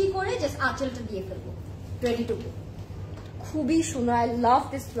আপনার কুচি করে জাস্ট আঁচলটা দিয়ে ফেলবো, রেডি টু গো। খুবই সুন্দর, I love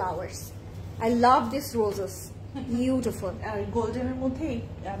this flowers, I love this roses, beautiful. আর গোল্ডেনের মধ্যে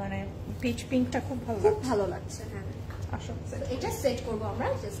মানে পিচ পিঙ্কটা খুব ভালো লাগছে। হ্যাঁ আসলে এটা সেট করব আমরা,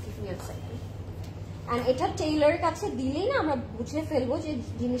 just give me a second. And এটা টেইলারের কাছে দিলেই না আমরা বুঝে ফেলবো যে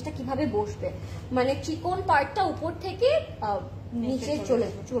জিনিসটা কিভাবে বসবে, মানে চিকন পার্টটা উপর থেকে নিচে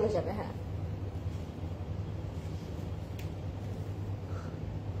চলে যাবে। হ্যাঁ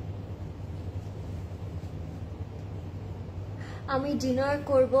আমি ডিনার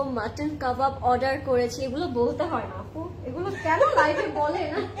করব, মাটন কাবাব অর্ডার করেছি। এগুলো বলতে হয় না আপু, এগুলো কেন লাইভে বলে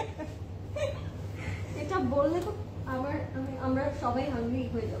না? এটা বললে তো আমরা সবাই হাংরি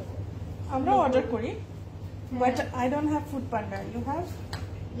হয়ে যাব। আমরা অর্ডার করি, but I don't have food panda. You have?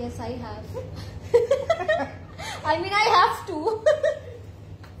 Yes, I have. I mean, I have to.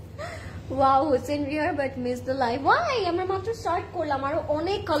 Wow, Hussain Rehar, but missed the live. Why? আমরা মাত্র স্টার্ট করলাম, আরো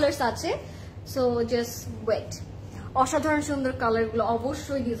অনেক কালার্স আছে, সো জাস্ট ওয়েট। অসাধারণ সুন্দর কালার গুলো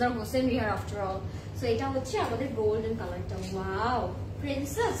অবশ্যই, this R Hussain Rehar after all. So এটা হচ্ছে আমাদের গোল্ডেন কালারটা। ওয়াও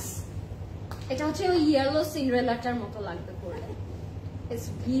প্রিন্সেস, এটা হচ্ছে ওই ইয়েলো সিন্ডারেলাটার মতো লাগবে করলে। It's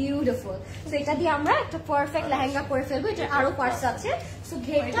beautiful. সো এটা দিয়ে আমরা একটা পারফেক্ট লেহেঙ্গা করে ফেলবো। এটা আরো পার্টস আছে, সো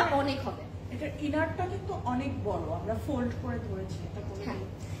ঘেরটা অনেক হবে। এটার ইনারটা কিন্তু অনেক বড়, আমরা ফোল্ড করে ধরেছি এটা করে। হ্যাঁ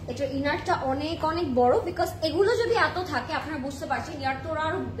এটার ইনারটা অনেক অনেক বড়, বিকজ এগুলো যদি এত থাকে আপনারা বুঝতে পারছেন ইনার তো ওরা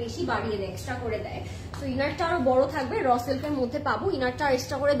আরো বেশি বাড়িয়ে দেয়, এক্সট্রা করে দেয়। তো ইনারটা আরো বড় থাকবে, র সিল্কের মধ্যে পাবো। ইনারটা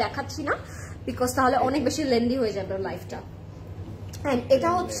এক্সট্রা করে দেখাচ্ছি না, বিকজ তাহলে অনেক বেশি লেন্দি হয়ে যাবে লাইফটা। এন্ড এটা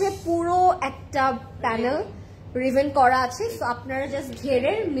হচ্ছে পুরো একটা প্যানেল রিভেন করা আছে, সো আপনারা জাস্ট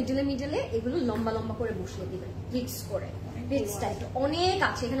ঘেরের মিডলে এগুলো লম্বা লম্বা করে বসিয়ে দিবেন প্লিটস করে। প্লিটস টাইপ অনেক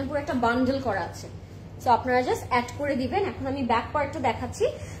আছে এখানে, পুরো একটা বান্ডেল করা আছে, সো আপনারা জাস্ট অ্যাড করে দিবেন। এখন আমি ব্যাক পার্টটা দেখাচ্ছি।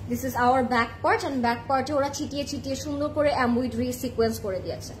 This is our back part, and back পার্টে ওরা ছিটিয়ে সুন্দর করে এমব্রয়ডারি সিকোয়েন্স করে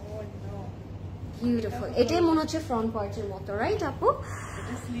দিয়েছে। বিউটিফুল। এটাই মনে হচ্ছে ফ্রন্ট পার্টের মতো, রাইট আপু?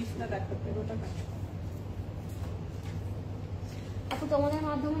 আপু তোমাদের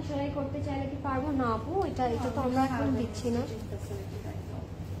মাধ্যমে সেলাই করতে চাইলে কি পারবো? না আপু, এটা তো আমরা এখন দিচ্ছি না,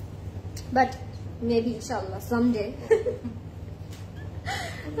 বাট মেবি ইনশাআল্লাহ সামডে।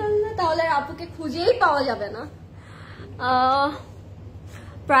 তাহলে আপুকে খুঁজেই পাওয়া যাবে না।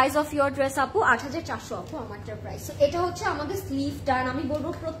 প্রাইস অফ ইয়োর ড্রেস আপু ৮৪০০ আপু আমারটার প্রাইস। এটা হচ্ছে আমাদের স্লিভটা, আমি বলবো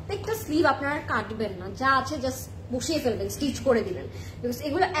প্রত্যেকটা স্লিভ আপনারা কাটবেন না, যা আছে জাস্ট বসিয়ে ফেলবেন, স্টিচ করে দিবেন, বিকজ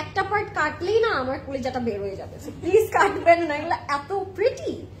এগুলো একটা পার্ট কাটলেই না আমার কলিজাটা বের হয়ে যাবে। প্লিজ কাটবেন না, এগুলো এত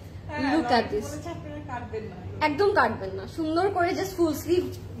প্রিটি। লুক এট দিস, একদম কাটবেন না, সুন্দর করে জাস্ট ফুল স্লিভ,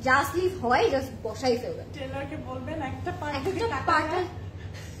 যা স্লিভ হয় জাস্ট বসাই ফেলবেন। টেলারকে বলবেন একটা পার্ট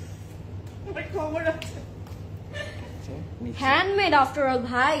খবর আছে, হ্যান্ডমেড আফটার অল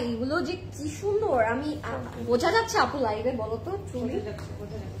ভাই, এগুলো যে কি সুন্দর। আমি বোঝা যাচ্ছে আপু লাইভে? বলো তো।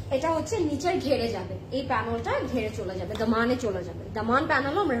 এটা হচ্ছে নিচের ঘেরে যাবে, এই প্যানেলটা ঘেরে চলে যাবে, দামানে চলে যাবে। দামান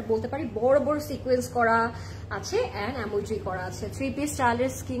প্যানেলও আমরা বলতে পারি বড় বড় সিকোয়েন্স করা আছে এন্ড এমব্রয়ডারি করা আছে। 3 পিস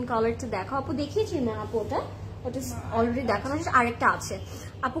স্টাইলের স্কিন কালারটা দেখো আপু, দেখিয়েছি না আপু? ওটা অলরেডি দেখানো হয়েছে, আরেকটা আছে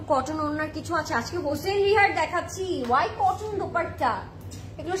আপু কটন ওড়নার কিছু আছে। আজকে Hussain Rehar দেখাচ্ছি, ওয়াই কটন দোপাট্টা,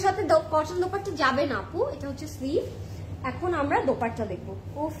 এগুলোর সাথে কটন দোপাট্টা যাবে না আপু। এটা হচ্ছে স্লিভ, এখন আমরা দোপাট্টা দেখবো।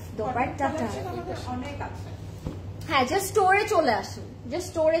 উফ দোপাট্টাটা অনেক আছে। হ্যাঁ জাস্ট স্টোরে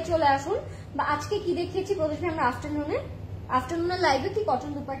চলে আসুন, বা আজকে কি দেখিয়েছি প্রথমে আমরা আফটারনুনের লাইভে কি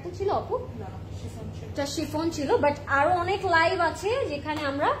কটন দোপাট্টা ছিল আপু? এটা শিফন ছিল, বাট আরো অনেক লাইভ আছে যেখানে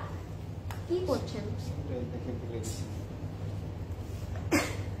আমরা কি করছেন,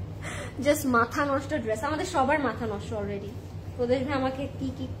 জাস্ট মাথা নষ্ট ড্রেস। আমাদের সবার মাথা নষ্ট অলরেডি, তোদের আমাকে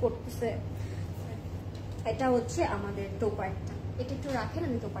কি করতেছে। এটা হচ্ছে আমাদের দোপাট্টা, এটা একটু রাখেন,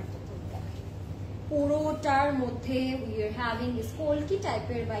 আমি দোপাট্টা পুরোটার মধ্যে উই আর হ্যাভিং দিস কলকি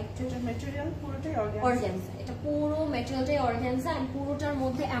টাইপের বা একটু ম্যাটেরিয়াল পুরোটাই অর্গানজা। এটা পুরো ম্যাটেরিয়ালটাই অর্গানজা, এন্ড পুরোটার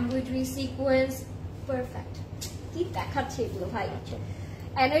মধ্যে এমব্রয়ডারি সিকোয়েন্স, পারফেক্ট। কি দেখাচ্ছে এগুলো ভাই,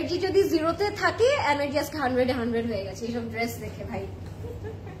 এনার্জি যদি জিরোতে থাকে, এনার্জি আজকে 100 হয়ে গেছে এইসব ড্রেস দেখে ভাই।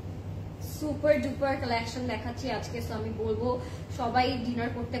 সুপার ডুপার কালেকশন দেখাচ্ছি আজকে, সো আমি বলবো সবাই ডিনার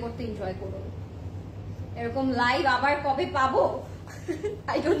করতে করতে এনজয় করুন। এরকম লাইভ আবার কবে পাবো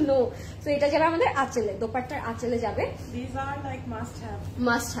I don't know. So এটা যাবে আমাদের আঁচলে, দোপাট্টার আঁচলে যাবে। These are like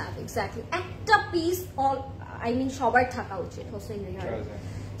must have exactly একটা পিস অল আই মিন সবার থাকা উচিত Hussain Rehar।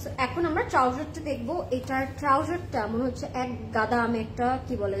 সো এখন আমরা ট্রাউজারটা দেখবো। এটার ট্রাউজারটা মনে হচ্ছে এক গাদা, আমি একটা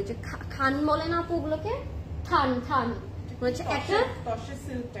কি বলে ওই যে খান বলে না আপু ওগুলোকে, থান মনে হচ্ছে একটা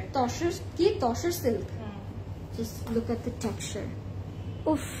tussar silk. Just look at the texture.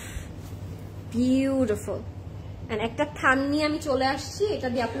 Oof, beautiful. And একটা থান নিয়ে আমি চলে আসছি, এটা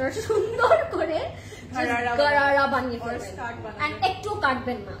দিয়ে আপনারা সুন্দর করে গারারা বানিয়ে ফেলবেন। এন্ড একটু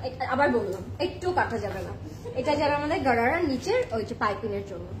কাটবেন না, আবার বললাম একটু কাটা যাবে না। এটা যারা আমাদের গারারার নিচের ওই যে পাইপিংয়ের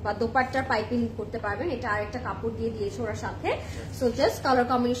জন্য বা দোপাট্টার পাইপিং করতে পারবেন। এটা আরেকটা কাপড় দিয়ে দিয়েছে ওরা সাথে, সো জাস্ট কালার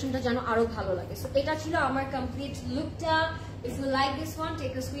কম্বিনেশনটা যেন আরো ভালো লাগে। সো এটা ছিল আমার কমপ্লিট লুকটা। If you like this one,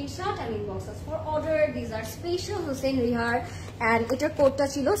 take a screenshot and inbox us for order. These are special Hussain Rehar and এটার কোডটা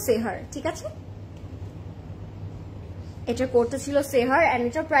ছিল সেহার, ঠিক আছে? এটার কোডটা ছিল সেহার and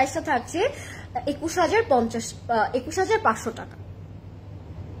এটার প্রাইসটা থাকছে 21,500 টাকা,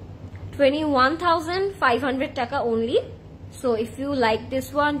 21,500 টাকা only. So if you like this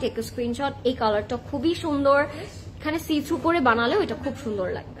one, take a screenshot. এই কালারটা খুবই সুন্দর, এখানে সি থ্রু করে বানালেও এটা খুব সুন্দর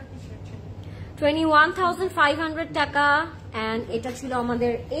লাগবে। 21,500 টাকা এন্ড এটা ছিল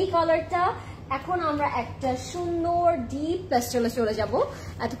আমাদের এই কালারটা। এখন আমরা একটা সুন্দর ডিপ পেস্টেলে চলে যাব।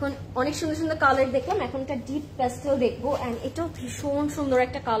 এতক্ষণ অনেক সুন্দর সুন্দর কালার দেখলাম, এখন একটা ডিপ পেস্টেল দেখবো। এন্ড এটাও ভীষণ সুন্দর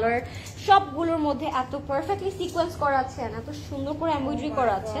একটা কালার, সবগুলোর মধ্যে এত পারফেক্টলি সিকোয়েন্স করা আছে এন্ড এত সুন্দর করে এমব্রয়ডারি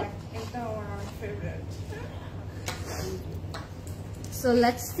করা আছে। So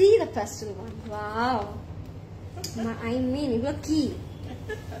let's see the pastel one. Wow, I mean এগুলো কি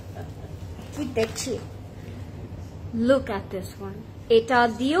দেখছি। Look at this one. এটা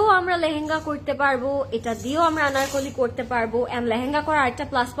দিয়েও আমরা লেহেঙ্গা করতে পারবো, এটা দিয়েও আমরা আনারকলি করতে পারবো। এন্ড লেহেঙ্গা করার আরেকটা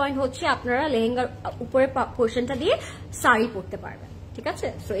প্লাস পয়েন্ট হচ্ছে আপনারা লেহেঙ্গার উপরের পোরশনটা দিয়ে শাড়ি পরতে পারবেন, ঠিক আছে?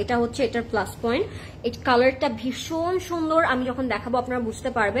 সো এটা হচ্ছে এটার প্লাস পয়েন্ট। এই কালারটা ভীষণ সুন্দর, আমি যখন দেখাবো আপনারা বুঝতে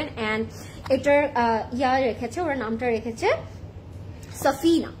পারবেন। এন্ড এটার রেখেছে, ওরা নামটা রেখেছে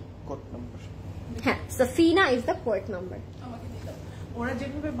সাফিনা। হ্যাঁ, Safina is the code number. ওরা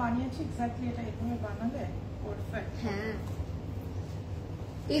যেভাবে বানিয়েছে এক্স্যাক্টলি এটা এভাবে বানালে পারফেক্ট। হ্যাঁ,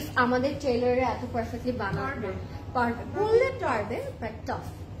 ইফ আমাদের টেইলররা এত পারফেক্টলি বানাবে পারবে, বললে পারবে, বাট টাফ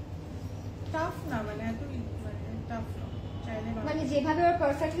না, মানে এত টাফ না, মানে যেভাবে ওরা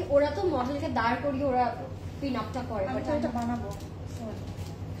পারফেক্টলি, ওরা তো মডেলকে দাঁড় করিয়ে ওরা পিন আপটা করে। বাট এটা বানাবো,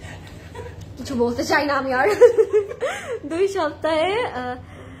 কিছু বলতে চাই না আমি আর। 2 সপ্তাহে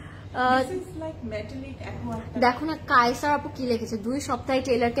দেখো না কায়সার আপু কি লিখেছে, 2 সপ্তাহে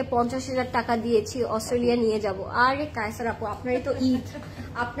টেইলারকে 50,000 টাকা দিয়েছি, অস্ট্রেলিয়া নিয়ে যাব। আরে কায়সার আপু, আপনারই তো ঈদ।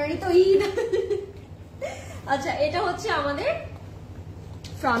 আচ্ছা, এটা হচ্ছে আমাদের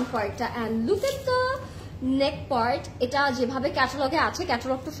ফ্রন্ট পার্টটা and look at the neck part. এটা যেভাবে ক্যাটালগে আছে,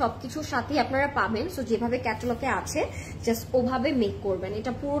 ক্যাটালগ তো সবকিছুর সাথেই আপনারা পাবেন, সো যেভাবে ক্যাটালগে আছে জাস্ট ওভাবে মেক করবেন।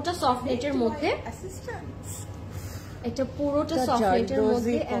 এটা পুরোটা সফট নেটের মধ্যে, এটা পুরোটা সফট নেটের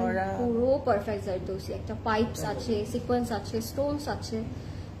মধ্যে পুরো পারফেক্ট জারদোসি। একটা পাইপস আছে, সিকোয়েন্স আছে, স্টোনস আছে,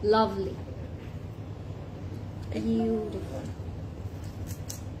 লাভলি, বিউটিফুল।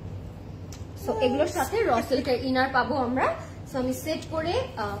 সো এগুলোর সাথে র সিল্কের ইনার পাবো আমরা। সো আমি সেট করে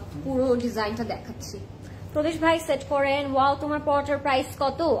পুরো ডিজাইনটা দেখাচ্ছি। প্রদেশ ভাই সেট করেন। ওয়াও, তোমার পরটার প্রাইস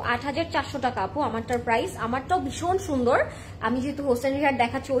কত? 8,400 টাকা আপু আমারটার প্রাইস। আমারটাও ভীষণ সুন্দর। আমি যেহেতু হোসেন রিহার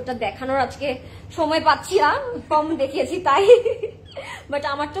দেখাচ্ছি, ওটা দেখানোর আজকে সময় পাচ্ছি না, কম দেখিয়েছি তাই, বাট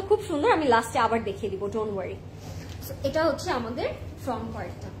আমারটা খুব সুন্দর। আমি লাস্টে আবার দেখিয়ে দিব, ডোন্ট ওয়ারি। এটা হচ্ছে আমাদের ফ্রন্ট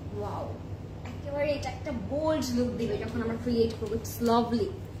পার্টটা। ওয়াও, একেবারে এটা একটা বোল্ড লুক দিবে যখন আমরা ক্রিয়েট করবো। ইটস লাভলি,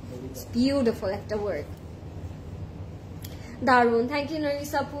 ইটস বিউটিফুল একটা ওয়ার্ক, দারুন। থ্যাংক ইউ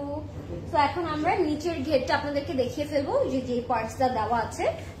নারিস আপু। তো এখন আমরা নিচের ঘেরটা আপনাদেরকে দেখিয়ে ফেলবো, যে পার্টসটা দেওয়া আছে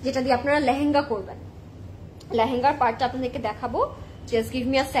যেটা দিয়ে আপনারা লেহেঙ্গা করবেন। লেহেঙ্গার পার্টটা আপনাদেরকে দেখাবো, just give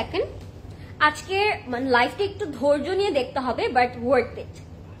me a second. আজকে মানে লাইফটা একটু ধৈর্য নিয়ে দেখতে হবে, বাট ওয়ার্থ ইট,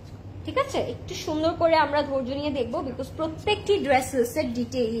 ঠিক আছে? একটু সুন্দর করে আমরা ধৈর্য নিয়ে দেখবো, বিকজ প্রত্যেকটি ড্রেসেসের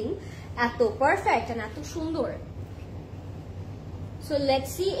ডিটেইলিং এত পারফেক্ট এন্ড এত সুন্দর। সো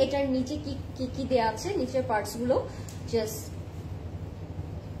লেটস সি এটার নিচে কি দেয়া আছে, নিচের পার্টস গুলো। Just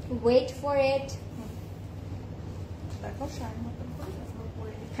wait for it.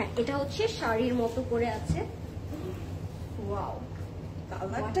 হ্যাঁ, এটা হচ্ছে শাড়ির মতো করে আছে। ওয়াও,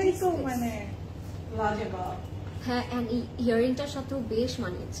 কালারটাই তো মানে লাজবাব। হ্যাঁ, এন্ড ইয়ারিংটার সাথেও বেশ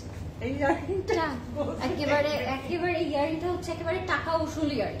মানিয়েছে। এই ইয়ারিংটা একেবারে ইয়ারিংটা হচ্ছে একেবারে টাকা উসুল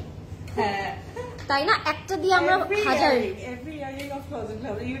ইয়ারিং। হ্যাঁ, তাই না? একটা দিয়ে আমরা হাজার। every earring of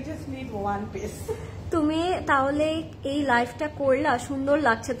 1,000, you just need one piece. তুমি তাহলে এই লাইফটা করলা, সুন্দর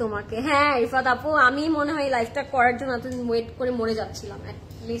লাগছে তোমাকে। হ্যাঁ ইরফাত আপু, আমি মনে হয় এই লাইফটা করার জন্য এতদিন ওয়েট করে মরে যাচ্ছিলাম,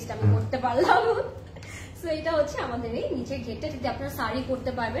 লিস্ট আমি করতে পারলাম। সো এটা হচ্ছে আমাদের এই নিচের ঘেরটা, যদি আপনারা শাড়ি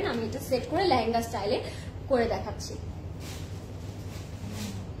করতে পারবেন। আমি এটা সেট করে লেহেঙ্গা স্টাইলে করে দেখাচ্ছি।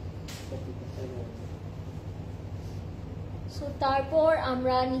 সো তারপর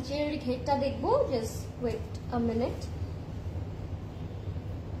আমরা নিচের ঘেরটা দেখবো। Just wait a minute.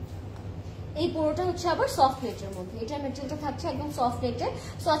 এই পুরোটা হচ্ছে আবার সফট নেটের মধ্যে, এটা মেটেরিয়ালটা থাকছে একদম সফট নেটে।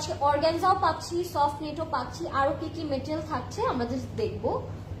 সো আজকে অর্গানজাও পাচ্ছি, সফট নেটও পাচ্ছি, আরো কি কি মেটেরিয়াল থাকছে আমরা জাস্ট দেখবো।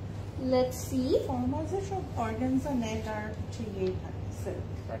 Let's see. ফর্মালসে সব অর্গানজা নেট আর হচ্ছে ইয়ে থাকে সিল্ক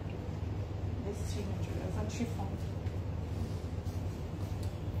থাকে, this three materials R chiffon.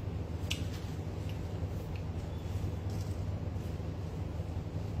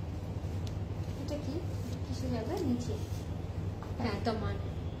 এটা কি কিসে যাবে নিচে? হ্যাঁ দামান,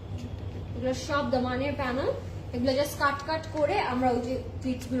 এগুলো সব দামানের প্যানেল, এগুলো জাস্ট কাট করে আমরা ওই যে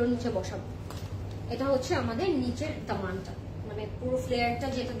প্লিটস গুলো নিচে বসাবো। এটা হচ্ছে আমাদের নিচের দামানটা, মানে পুরো ফ্লেয়ারটা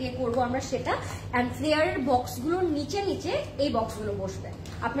যেটা দিয়ে করবো আমরা সেটা। এন্ড ফ্লেয়ারের বক্স গুলোর নিচে নিচে এই বক্স গুলো বসবে,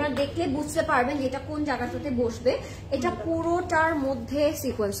 আপনারা দেখলে বুঝতে পারবেন যে এটা কোন জায়গাটাতে বসবে। এটা পুরোটার মধ্যে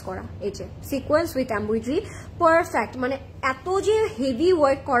সিকোয়েন্স করা, এই যে সিকোয়েন্স উইথ এমব্রয়ডারি, পারফেক্ট। মানে এত যে হেভি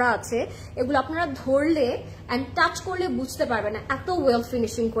ওয়ার্ক করা আছে, এগুলো আপনারা ধরলে এন্ড টাচ করলে বুঝতে পারবেন না, এত ওয়েল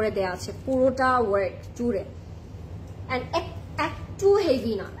ফিনিশিং করে দেওয়া আছে পুরোটা ওয়ার্ক জুড়ে। এন্ড একটু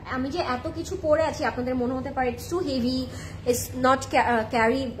হেভি না, আমি যে এত কিছু পরে আছি আপনাদের মনে হতে পারে it's two heavy, it's not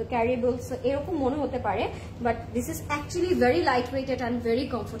carriable, এরকম মনে হতে পারে, but this is actually very light weighted and very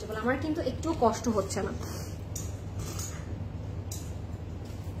comfortable. আমার কিন্তু একটু কষ্ট হচ্ছে না।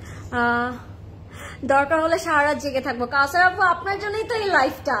 দরকার হলে সারা রাত জেগে থাকবো। কাউসার আপু আপনার জন্যই তো এই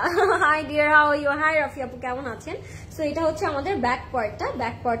লাইফটা। High deer, how are you? High Rafi আপু, কেমন আছেন? সো এটা হচ্ছে আমাদের ব্যাক পার্টটা।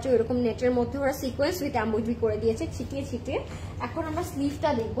 ব্যাক পার্টে এরকম নেটের মধ্যে ওরা সিকোয়েন্স উইথ এমব্রয়ডারি করে দিয়েছে ছিটিয়ে ছিটিয়ে। এখন আমরা স্লিভটা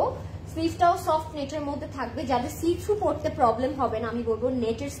দেখবো। স্লিভটাও সফট নেটের মধ্যে থাকবে, যাদের সি থ্রু পড়তে প্রবলেম হবে না আমি বলবো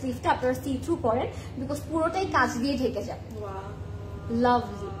নেটের স্লিভটা আপনারা সি থ্রু পরেন, বিকজ পুরোটাই কাজ দিয়ে ঢেকে যাবে।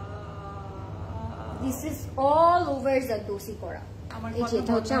 Lovely, this is all over zardozi করা। এই যে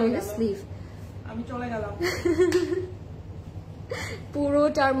এটা হচ্ছে আমাদের স্লিভ, আমি চলে গেলাম।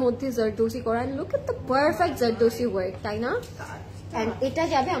 পুরোটার মধ্যে জারদোসি করা। Look at the perfect zardozi work, তাই না? এন্ড এটা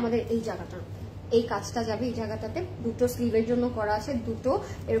যাবে আমাদের এই জায়গাটা, এই কাজটা যাবে এই জায়গাটাতে। দুটো স্লিভের জন্য করা আছে, দুটো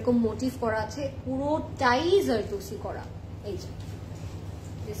এরকম মোটিভ করা আছে, পুরোটাই জারদোসি করা। এই যে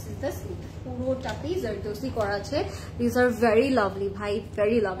this is the sleeve, পুরোটাতেই zardozi করা আছে। দিস আর ভেরি লাভলি ভাই,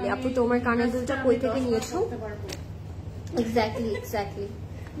 ভেরি লাভলি। আপু তোমার কানের দুলটা কই থেকে নিয়েছো? এক্স্যাক্টলি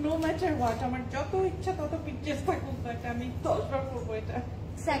নো ম্যাটার হোয়াট, আমার যত ইচ্ছা তত পিকচার্স থাকুক, আমি 10 বার করবো এটা।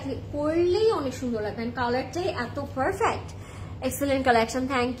 এক্স্যাক্টলি, পরলেই অনেক সুন্দর লাগবে। কালারটাই এত perfect, excellent collection,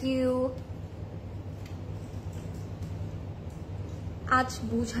 thank you. আজ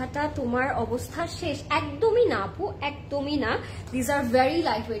বুঝাটা তোমার অবস্থা শেষ? একদমই না আপু, একদমই না। This are very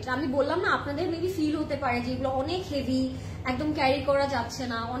light weight. আমি বললাম না, আপনাদের মেবি ফিল হতে পারে যে এগুলো অনেক হেভি, একদম ক্যারি করা যাচ্ছে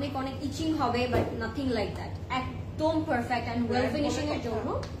না, অনেক অনেক ইচিং হবে, বাট নাথিং লাইক দ্যাট। একদম পারফেক্ট অ্যান্ড ওয়েল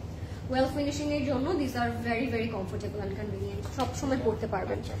ফিনিশিং এর জন্য this are very very comfortable and convenient. সবসময় পড়তে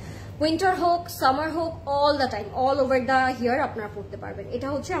পারবেন, উইন্টার হোক সামার হোক, all the time, all over the year আপনারা পড়তে পারবেন। এটা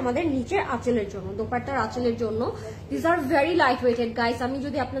হচ্ছে আমাদের নিচের আঁচলের জন্য, দোপাট্টার আঁচলের জন্য। This are very light weighted guys. আমি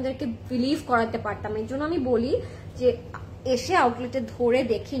যদি আপনাদেরকে বিলিভ করাতে পারতাম, এর জন্য আমি বলি যে এসে আউটলেটে ধরে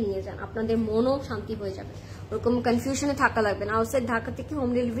দেখে নিয়ে যান, আপনাদের মনও শান্তি হয়ে যাবে, ওরকম কনফিউশনে থাকা লাগবে না। আউটসাইড ঢাকা থেকে হোম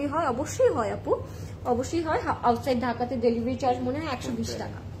ডেলিভারি হয়? অবশ্যই হয় আপু, অবশ্যই হয়। আউটসাইড ঢাকাতে ডেলিভারি চার্জ মনে হয় 120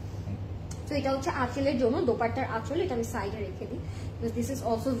 টাকা। তো এটা হচ্ছে আঁচলের জন্য, দোপাট্টার আঁচল, এটা আমি সাইডে রেখে দিই, this is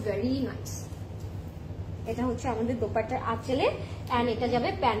also very nice. এটা হচ্ছে আমাদের দোপাট্টার আঁচলে, এন্ড এটা যাবে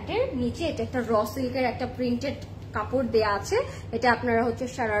প্যান্টের নিচে। এটা একটা র সিল্কের একটা প্রিন্টেড কাপড় দেয়া আছে, এটা আপনারা হচ্ছে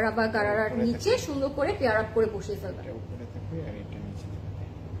সারারা বা গারারার নিচে সুন্দর করে পেয়ার আপ করে বসিয়ে ফেলবেন।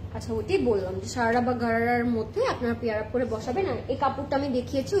 আচ্ছা, ওটাই বললাম যে সারারা বা গারারার মধ্যে আপনারা পেয়ার আপ করে বসাবেন। আর এই কাপড়টা আমি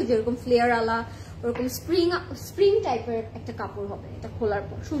দেখিয়েছি, ওই যেরকম ফ্লেয়ার আলা, ওরকম স্প্রিং টাইপের একটা কাপড় হবে, এটা খোলার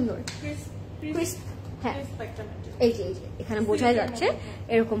পর সুন্দর ক্রিস্প। হ্যাঁ, এই যে এখানে বোঝাই যাচ্ছে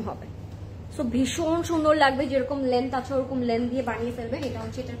এরকম হবে। সো ভীষণ সুন্দর লাগবে, যেরকম লেন্থ আছে ওরকম লেন্থ দিয়ে বানিয়ে ফেলবেন। এটা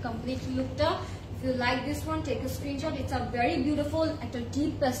হচ্ছে এটার কমপ্লিট লুকটা। If you like this one, take a screenshot. It's a very beautiful, একটা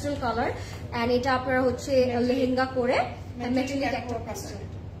deep pastel color, and এটা আপনারা হচ্ছে লেহেঙ্গা করে মেটালিক একটা pastel,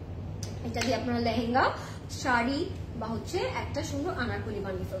 এটা দিয়ে আপনারা লেহেঙ্গা, শাড়ি বা হচ্ছে একটা সুন্দর আনারকলি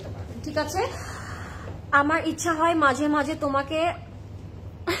বানিয়ে ফেলতে পারবেন। ঠিক আছে, আমার ইচ্ছা হয় মাঝে মাঝে তোমাকে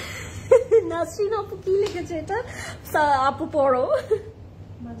নাসরিন আপু কি লিখেছে এটা? আপু পড়ো।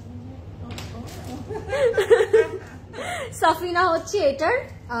 সাফিনা হচ্ছে এটার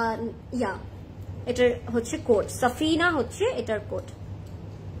এটার হচ্ছে কোড, সাফিনা হচ্ছে এটার কোড।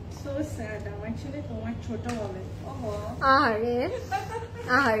 সো স্যাড, অ্যাকচুয়ালি তোমার ছোট বলে। আহারে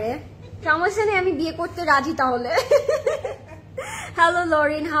আহারে, সমস্যা নেই, আমি বিয়ে করতে রাজি তাহলে। Hello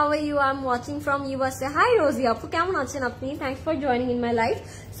লরিন, how are you? I am watching from USA. High রোজি আপু, কেমন আছেন আপনি? Thanks for joining in my life.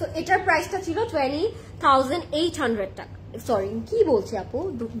 So এটার প্রাইসটা ছিল 20,800 টাকা। সরি, কি বলছি আপু,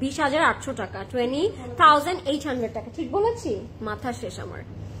 20,800 টাকা, 20,800 টাকা। ঠিক বলেছি? মাথা শেষ আমার।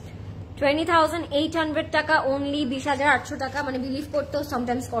 20,800 টাকা only, 20,800 টাকা, মানে বিলিভ করতেও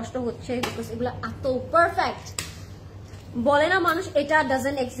সামটাইমস কষ্ট হচ্ছে বিকজ এগুলো এত পারফেক্ট। বলে না মানুষ এটা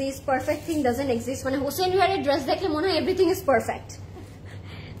doesn't exist, perfect thing doesn't exist, মানে হোসেন রিহারের ড্রেস দেখলে মনে হয় এভরিথিং ইজ পারফেক্ট।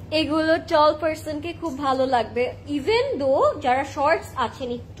 এগুলো টল পারসনকে খুব ভালো লাগবে, ইভেন দো যারা শর্টস আছেন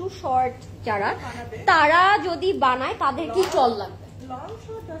একটু শর্ট যারা, তারা যদি বানায় তাদের কি টল লাগবে।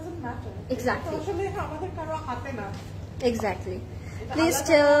 Exactly exactly. Please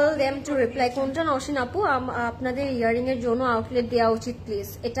tell them to reply. কোনটা নওশিন আপু আপনাদের ইয়ারিং এর জন্য আউটলেট দেওয়া উচিত প্লিজ?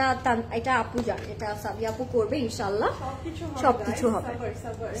 এটা আপু জানে, এটা সাবি আপু করবে ইনশাআল্লাহ, সবকিছু হবে,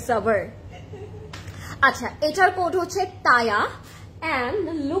 সাবার। আচ্ছা, এটার কোড হচ্ছে Taya, and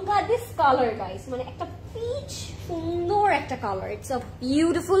look at this color guys, মানে একটা পিচ, সুন্দর একটা colour, it's a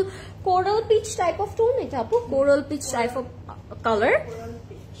beautiful coral pitch type of tone, এটা আপু coral pitch type of colour.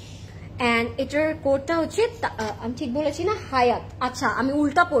 And এটার কোডটা হচ্ছে, আমি ঠিক বলেছি না, হায়াত। আচ্ছা আমি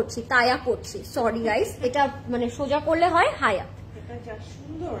উল্টা পড়ছি, তায়া পড়ছি, সরি গাইস, এটা মানে সোজা করলে হয় হায়াত।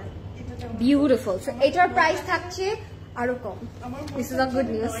 বিউটিফুল। সো এটার প্রাইস থাকছে আরো কম। This is a good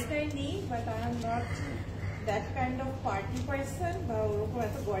news. that kind of party person বা ওরকম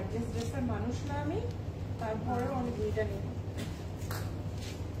এত গর্জিয়াস ড্রেসের মানুষ না আমি, তারপরে অনেক দুইটা নিব।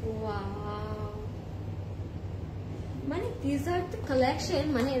 ওয়াও, মানে দিস আর দ্য কালেকশন,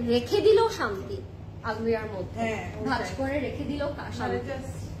 মানে রেখে দিলেও শান্তি আলমিরার মধ্যে, ভাঁজ করে রেখে দিলেও শান্তি।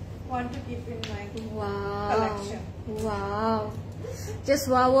 Just want to keep in my collection. Wow, just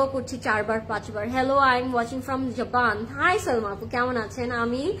wow করছি 4 বার 5 বার। Hello, I am watching from Japan. High Salma আপু, কেমন আছেন?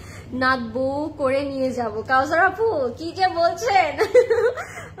 আমি নাদবো করে নিয়ে যাব। কাউসার আপু কি যে বলছেন।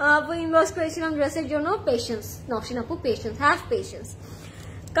 আপু ইনবক্স করেছিলাম ড্রেসের জন্য, পেশেন্স। নওশিন আপু পেশেন্স, হ্যাভ পেশেন্স।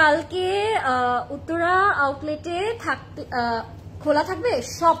 কালকে উত্তরা আউটলেটে খোলা থাকবে,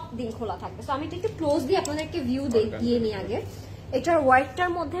 সব দিন খোলা থাকবে। তো আমি একটু ক্লোজ দিয়ে আপনাদেরকে ভিউ দিয়ে নিই আগে। এটার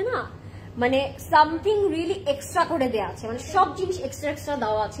ওয়ার্কটার মধ্যে না মানে সামথিং রিয়েলি এক্সট্রা করে দেওয়া আছে, মানে সব জিনিস এক্সট্রা এক্সট্রা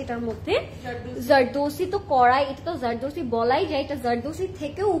দেওয়া আছে এটার মধ্যে। জারদোসি তো করাই, এটা তো জারদোসি বলাই যায়, এটা জারদোসি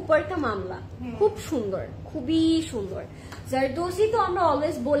থেকেও উপরটা মামলা, খুব সুন্দর, খুবই সুন্দর। জারদোসি তো আমরা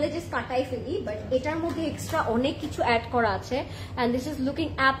অলওয়েজ বলে যে কাটাই ফেলি, বাট এটার মধ্যে এক্সট্রা অনেক কিছু অ্যাড করা আছে and this is looking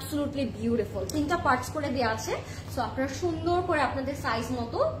absolutely beautiful. 3টা পার্টস করে দেওয়া আছে, সো আপনারা সুন্দর করে আপনাদের সাইজ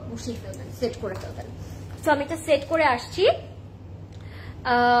মতো বসিয়ে ফেলবেন, সেট করে ফেলবেন। সো আমি এটা সেট করে আসছি।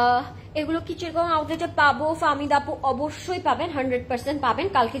 এগুলো কি চিরকম আউটলেটে পাবো? ফামিদ আপু অবশ্যই পাবেন, 100% পাবেন।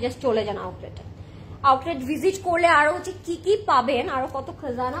 কালকে জাস্ট চলে যান আউটলেটে। আউটলেট ভিজিট করলে আরো হচ্ছে কি কি পাবেন, আরো কত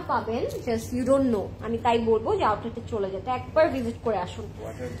খাজানা পাবেন, জাস্ট ইউ ডোন্ট নো। আমি তাই বলবো যে আউটলেটে চলে যেতে, একবার ভিজিট করে আসুন।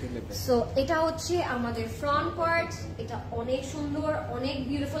 সো এটা হচ্ছে আমাদের ফ্রন্ট পার্ট, এটা অনেক সুন্দর, অনেক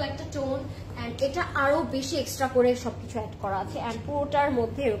বিউটিফুল একটা টোন, এন্ড এটা আরো বেশি এক্সট্রা করে সবকিছু অ্যাড করা আছে, এন্ড পুরোটার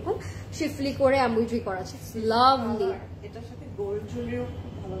মধ্যে এরকম শিফলি করে এমব্রয়ডারি করা আছে, লাভলি। এটার সাথে গোল্ড জুয়েলারিও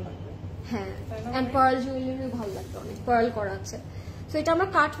খুব ভালো লাগবে। হ্যাঁ, এন্ড পার্ল জুয়েলারিও ভালো লাগবে, অনেক পার্ল করা আছে। তো এটা আমরা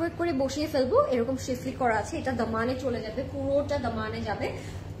কাট ওয়ার্ক করে বসিয়ে ফেলবো, এরকম শিফলি করা আছে, এটা দামানে চলে যাবে, পুরোটা দামানে যাবে,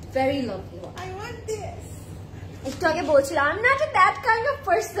 very lovely. I want this. একটু আগে বলছিলাম I am not that kind of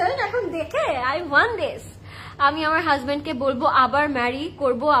person, এখন দেখে আই ওয়ান্ট দিস। আমি আমার হাজবেন্ডকে বলবো আবার ম্যারি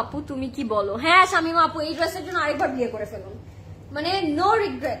করবো, আপু তুমি কি বলো? হ্যাঁ শামিমা আপু, এই ড্রেসের জন্য আরেকবার বিয়ে করে ফেলুন, মানে নো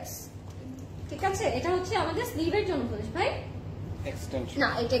রিগ্রেটস। ঠিক আছে, এটা হচ্ছে আমাদের স্লিভের জন্য ভাই, না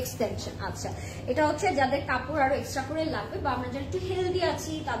এটা এক্সটেনশন। আচ্ছা, এটা হচ্ছে যাদের কাপড় আরো এক্সট্রা করে লাগবে, বা আমরা যারা একটু হেলদি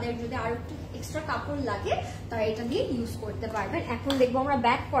আছি তাদের যদি আরো একটু এক্সট্রা কাপড় লাগে তারা এটা দিয়ে ইউজ করতে পারবেন। এখন দেখবো আমরা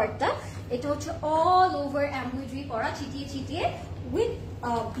ব্যাক পার্টটা, এটা হচ্ছে অল ওভার এমব্রয়ডারি করা, চিটিয়ে চিটিয়ে উইথ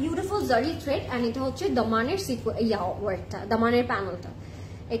বিউটিফুল জারি থ্রেড, এন্ড এটা হচ্ছে দামানের ওয়ার্কটা, দামানের প্যানেলটা,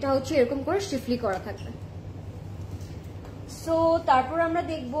 এটা হচ্ছে এরকম করে শিফলি করা থাকবে। সো তারপর আমরা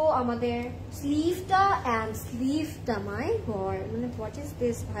দেখবো আমাদের স্লিভটা, এন্ড স্লিভটা মাই গড, মানে হোয়াট ইজ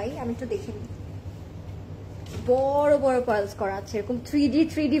দিস ভাই, আমি একটু দেখে নিই। বড় বড় পার্লস করা আছে, এরকম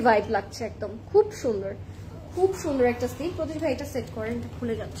 3D ভাইব লাগছে একদম, খুব সুন্দর, খুব সুন্দর একটা স্লিভ। প্রতিটি ভাই এটা সেট করেন, এটা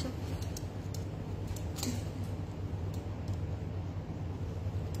খুলে যাচ্ছে।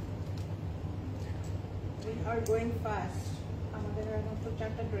 We are going fast. আমাদের এখন তো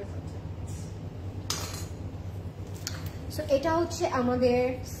 4টা ড্রেস আছে। সো এটা হচ্ছে আমাদের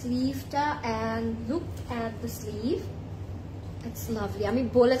স্লিভটা, and look at the sleeve, it's lovely. আমি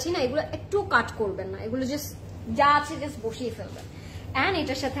বলেছি না এগুলো একটু কাট করবেন না, এগুলো জাস্ট যা আছে জাস্ট বসিয়ে ফেলবেন। এন্ড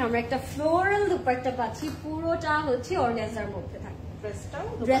এটার সাথে আমরা একটা ফ্লোরাল দুপাট্টা পাচ্ছি, পুরোটা হচ্ছে অর্গানজার মধ্যে থাকে,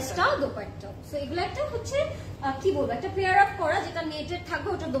 ড্রেসটাও দুপাট্টাও। সো এগুলো একটা হচ্ছে কি বলবো, একটা পেয়ার আপ করা, যেটা নেটের থাকবে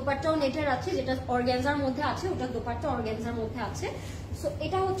ওটা দুপাট্টাও নেটের আছে, যেটা অর্গানজার মধ্যে আছে ওটা দুপাট্টা অর্গানজার মধ্যে আছে। সো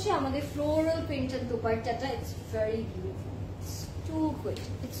এটা হচ্ছে আমাদের floral printed দুপাট্টাটা, it's very beautiful, it's two good,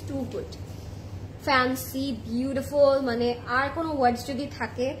 it's two good. Fancy beautiful, মানে আর কোনো ওয়ার্ডস যদি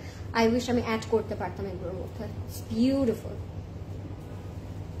থাকে আই উইশ আমি অ্যাড করতে পারতাম এগুলোর মধ্যে। বিউটিফুল,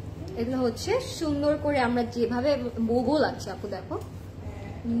 এগুলো হচ্ছে সুন্দর করে আমরা যেভাবে মোগো লাগছে আপু, দেখো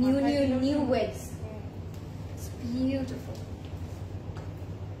new new new ওয়েডস, beautiful,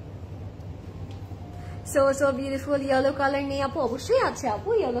 so beautiful. Yellow colour নেই আপু? অবশ্যই আছে আপু,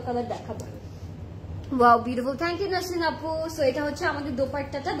 ইয়েলো কালার দেখাবো। Wow beautiful, thank you Nasrin আপু। সো এটা হচ্ছে আমাদের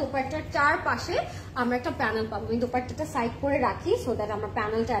দোপাট্টাটা, দোপাট্টার চারপাশে আমরা একটা প্যানেল পাবো। আমি দোপাট্টাটা সাইড করে রাখি সো দ্যাট আমরা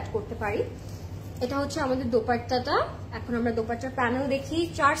প্যানেলটা অ্যাড করতে পারি। এটা হচ্ছে আমাদের দোপাট্টাটা। এখন আমরা দোপাট্টার প্যানেল দেখি,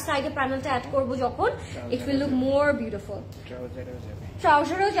 চার সাইডে প্যানেলটা অ্যাড করবো যখন, it will look more beautiful.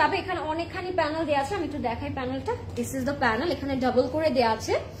 ট্রাউজারও যাবে, এখানে অনেকখানি প্যানেল দেওয়া আছে, আমি একটু দেখাই প্যানেলটা। দিস ইজ দ্য প্যানেল, এখানে ডাবল করে দেওয়া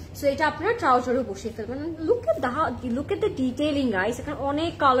আছে, সো এটা আপনারা ট্রাউজারও বসিয়ে ফেলবেন। Look at the detailing guys, এখানে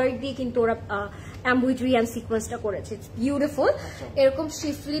অনেক কালার দিয়ে কিন্তু ওরা এমব্রয়ডারি এন্ড সিকোয়েন্সটা করেছে, ইটস বিউটিফুল। এরকম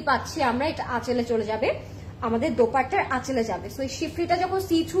শিফলি পাচ্ছি আমরা, এটা আঁচলে চলে যাবে, আমাদের দোপাট্টার আঁচলে যাবে। সো এই শিফলিটা যখন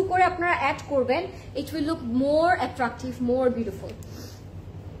সি থ্রু করে আপনারা অ্যাড করবেন, it will look more attractive, more beautiful.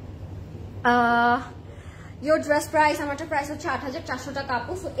 Your dress price, আমারটা প্রাইস হচ্ছে ৮,৪০০ টাকা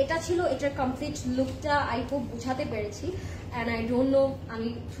আপু। সো এটা ছিল এটার কমপ্লিট লুকটা, আই হোপ বুঝাতে পেরেছি। অ্যান্ড আই ডোন্ট নো আমি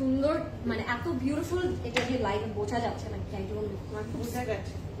সুন্দর, মানে এত বিউটিফুল এটা দিয়ে লাইভ বোঝা যাচ্ছে নাকি, আই ডোন্ট নো, আমার বোঝা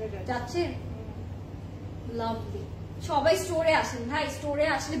যাচ্ছে। লাভলি, সবাই স্টোরে আসেন ভাই, স্টোরে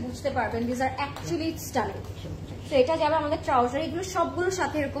আসলে বুঝতে পারবেন, দিস আর অ্যাকচুয়ালি স্টানিং। তো এটা যাবে আমাদের ট্রাউজার, এগুলো সবগুলোর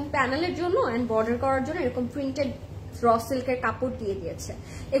সাথে এরকম প্যানেলের জন্য এন্ড বর্ডার করার জন্য এরকম প্রিন্টেড র সিল্কের কাপড় দিয়ে দিয়েছে।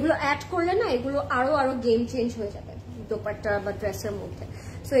 এগুলো অ্যাড করলে না এগুলো আরো আরো গেম চেঞ্জ হয়ে যাবে দোপাট্টা বা ড্রেসের মধ্যে।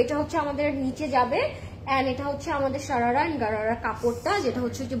 সো এটা হচ্ছে আমাদের নিচে যাবে, এন্ড এটা হচ্ছে আমাদের সারারা এন্ড গারারা কাপড়টা, যেটা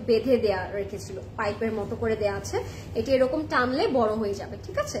হচ্ছে যে বেঁধে দেয়া রেখেছিল, পাইপের মতো করে দেয়া আছে। এটা এরকম টানলে বড় হয়ে যাবে,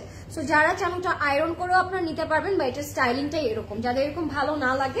 ঠিক আছে। সো যারা চান ওটা আয়রন করেও আপনারা নিতে পারবেন, বা এটা স্টাইলিংটাই এরকম, যাদের এরকম ভালো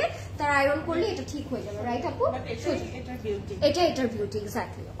না লাগে তারা আয়রন করলে এটা ঠিক হয়ে যাবে, রাইট আপু? এটা এটার বিউটি,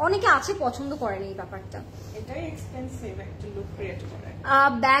 এক্স্যাক্টলি। অনেকে আছে পছন্দ করেন এই ব্যাপারটা, এটাই এক্সপেন্সিভ একটা লুক ক্রিয়েট করে।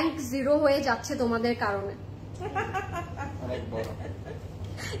 ব্যাংক জিরো হয়ে যাচ্ছে তোমাদের কারণে।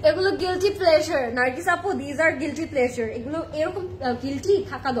 এগুলো গিলটি প্লেজার নার্গিস আপু, দিজ আর গিলটি প্লেজার, এগুলো এরকম গিলটি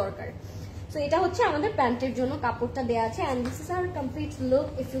থাকা দরকার। সো এটা হচ্ছে আমাদের প্যান্টের জন্য কাপড়টা দেওয়া আছে, and this is our complete look.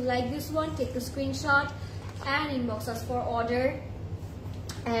 If you like this one, take the screenshot and inbox us for order.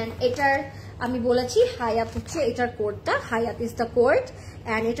 And এটার আমি বলেছি হায়াত হচ্ছে এটার কোডটা, হায়াত ইজ দ্য কোড,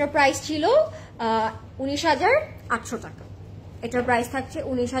 এন্ড এটার প্রাইস ছিল 19,800 টাকা। এটার প্রাইস থাকছে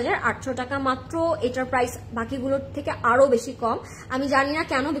 19,800 টাকা মাত্র। এটার প্রাইস বাকিগুলোর থেকে আরো বেশি কম, আমি জানি না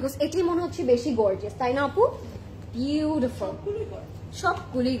কেন, বিকজ এটি মনে হচ্ছে বেশি গর্জিয়াস, তাই না আপু? বিউটিফুল,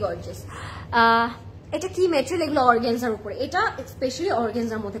 সবগুলি গর্জিয়াস। এটা কি মেটেরিয়াল? এগুলো অর্গানজার উপরে, এটা স্পেশালি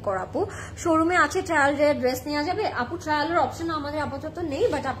অর্গানজার মধ্যে করা আপু। শোরুমে আছে ট্রায়াল ড্রেস নেওয়া যাবে আপু, ট্রায়ালের অপশন আমাদের আপাতত নেই,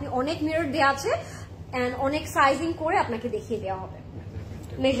 বাট আপনি অনেক মিরর দেওয়া আছে এন্ড অনেক সাইজিং করে আপনাকে দেখিয়ে দেওয়া হবে।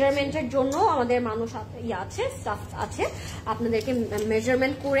 মেজারমেন্টের জন্য আমাদের মানুষ আছে, স্টাফ আছে, আপনাদেরকে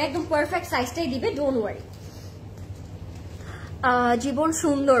মেজারমেন্ট করে একদম পারফেক্ট সাইজটাই দিবে, ডোন্ট ওয়ারি। জীবন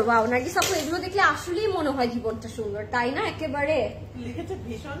সুন্দর, ওয়াও নার্গিস আপু, এগুলো দেখলে আসলেই মনে হয় জীবনটা সুন্দর, তাই না? একেবারে লিখেছে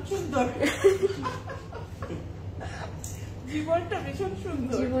ভীষণ সুন্দর, জীবনটা ভীষণ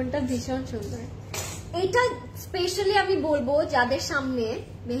সুন্দর, জীবনটা ভীষণ সুন্দর। এইটা স্পেশালি আমি বলবো যাদের সামনে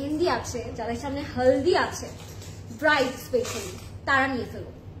মেহেন্দি আছে, যাদের সামনে হলদি আছে, ব্রাইড স্পেশালি, তারা নিয়ে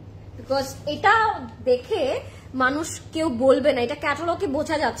ফেলো, বিকজ এটা দেখে মানুষ কেউ বলবে না, এটা ক্যাটালগে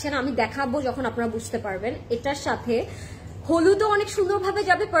বোঝা যাচ্ছে না, আমি দেখাবো যখন আপনারা বুঝতে পারবেন। এটার সাথে হলুদও অনেক সুন্দরভাবে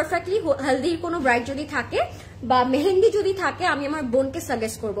যাবে পারফেক্টলি। হলদির কোনো ব্রাইড যদি থাকে বা মেহেন্দি যদি থাকে, আমি আমার বোনকে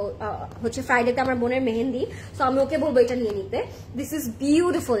সাজেস্ট করবো, হচ্ছে ফ্রাইডেতে আমার বোনের মেহেন্দি, তো আমি ওকে বলবো এটা নিয়ে নিতে। This is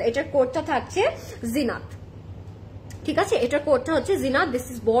beautiful. এটার কোডটা থাকছে জিনাত, ঠিক আছে? এটার কোডটা হচ্ছে জিনাত, দিস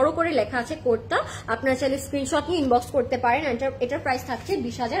ইজ বড় করে লেখা আছে কোডটা, আপনারা চাইলে স্ক্রিনশট নিয়ে ইনবক্স করতে পারেন। এটার প্রাইস থাকছে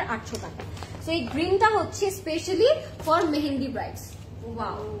 20,800 টাকা। সো এই গ্রিনটা হচ্ছে specially for mehndi brides.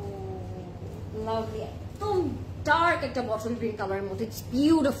 Wow, lovely, একদম ডার্ক একটা বটল গ্রিন কালারের মধ্যে, it's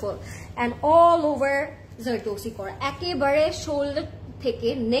beautiful and all over zardozi করা, একেবারে শোল্ডার থেকে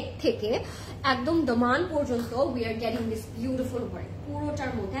নেক থেকে একদম দমান পর্যন্ত we are getting this beautiful work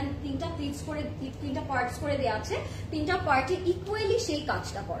পুরোটার মধ্যে। তিনটা প্লিটস করে, তিনটা পার্টস করে দেওয়া আছে, তিনটা পার্টে ইকুয়ালি সেই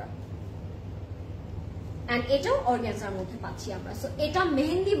কাজটা করা, এন্ড এটাও অর্গানজার মধ্যে পাচ্ছি আমরা। সো এটা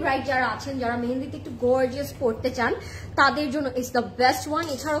মেহেন্দি ব্রাইড যারা আছেন, যারা মেহেন্দিতে একটু গর্জিয়াস পড়তে চান, তাদের জন্য ইটস দ্য বেস্ট ওয়ান।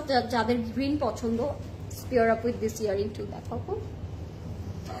 এছাড়াও যাদের গ্রিন পছন্দ, pair up with this earring two, দেখো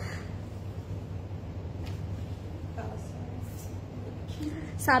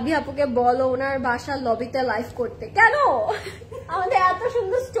সাবি আপুকে বলো ওনার বাসার লবিতে লাইভ করতে। কেন? আমাদের এত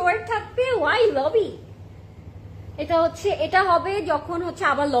সুন্দর স্টোর থাকতে ওয়াই লবি? এটা হবে যখন হচ্ছে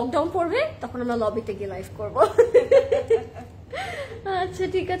আবার লকডাউন পড়বে, তখন আমরা লবিতে গিয়ে লাইভ করব। আচ্ছা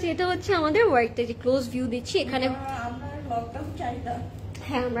ঠিক আছে, এটা হচ্ছে আমাদের ওয়ার্কটা, যে ক্লোজ ভিউ দিচ্ছি এখানে। আমরা লকডাউন চাই না।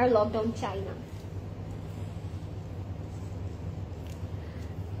 হ্যাঁ, আমরা লকডাউন চাই না।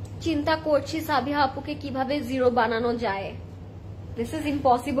 চিন্তা করছি সাবিহা আপুকে কিভাবে জিরো বানানো যায়। দিস ইজ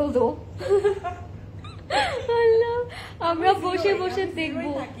ইম্পসিবল দো। আমরা বসে বসে দেখবো।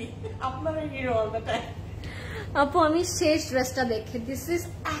 আপু আমি শেষ ড্রেসটা দেখে, this is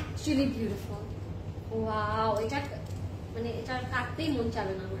actually beautiful. Wow, এটা মানে এটা কাটতেই মন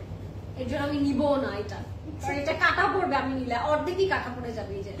চাবে না আমার, এর জন্য আমি নিবো না এটা। এটা কাটা পড়বে, আমি নিলে অর্ধেকই কাটা পড়ে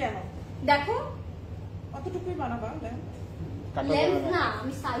যাবে। এই যে দেখো অতটুকুই বানাবা লেন্থ না,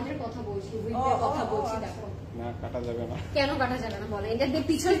 আমি সাইডের কথা বলছি, উইথের কথা বলছি। দেখো না, কাটা যাবে না। কেন কাটা যাবে না বলে? এটা দিয়ে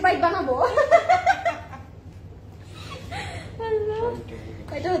পিছন পাইপ বানাবো।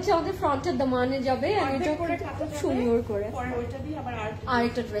 এটা হচ্ছে আমাদের ফ্রন্টের দামানে যাবে, আর এটা খুব সুন্দর করে ওইটা দিয়ে আবার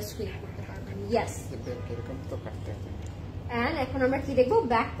আরেকটা ড্রেস ফিট করতে পারবেন। ইয়েস, এরকম তো কাটতে হবে। এন্ড এখন আমরা কি দেখবো?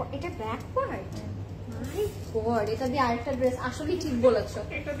 Back part. এটা ব্যাক পার্ট, মাই গড, এটা দিয়ে আরেকটা ড্রেস। আসলে ঠিক বলেছো,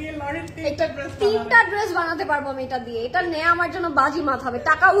 এটা দিয়ে লরির তিনটা ড্রেস বানাতে পারবো আমি এটা দিয়ে। এটা নেয় আমার জন্য বাজি মাত হবে,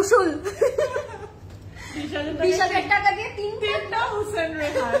 টাকা উসুল। 20,000 টাকা দিয়ে তিনটা হুসেন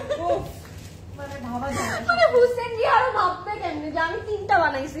রেহার। মানে হুসেন রিহারও ভাববে কেমনে যে আমি তিনটা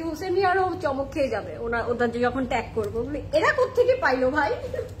বানাইছি। হুসেন রিহারও চমক খেয়ে যাবে ওটা যখন ট্যাগ করবো, এরা কোত্থেকে পাইলো ভাই।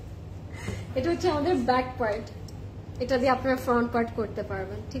 এটা হচ্ছে আমাদের ব্যাক পার্ট, এটা দিয়ে আপনারা ফ্রন্ট পার্ট করতে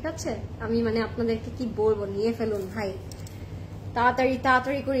পারবেন। ঠিক আছে, আমি মানে আপনাদেরকে কি বলবো, নিয়ে ফেলুন ভাই, তাড়াতাড়ি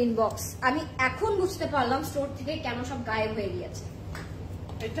তাড়াতাড়ি করে ইনবক্স। আমি এখন বুঝতে পারলাম স্টোর থেকে কেন সব গায়েব হয়ে গিয়েছে।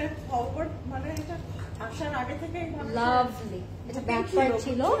 এটা ফরওয়ার্ড মানে এটা আসার আগে থেকে লাভলি, এটা ব্যাক পার্ট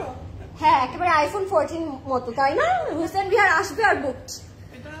ছিল। হ্যাঁ, একেবারে আইফোন 14 মতো, তাই না? হুসেন রিহার আসবে আর বুকড।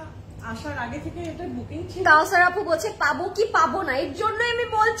 এটা আসার আগে থেকে এটা বুকিং ছিল। কাউসার আপু বলছে পাবো কি পাবো না, এর জন্য আমি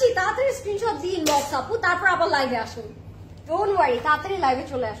বলছি তাড়াতাড়ি স্ক্রিনশট দিয়ে ইনবক্স আপু, তারপর আবার লাইভে আসুন। ডোন্ট ওয়ারি, তাড়াতাড়ি লাইভে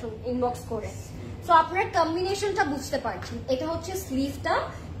চলে আসুন ইনবক্স করে। সো আপনার কম্বিনেশনটা বুঝতে পারছেন। এটা হচ্ছে স্লিভটা,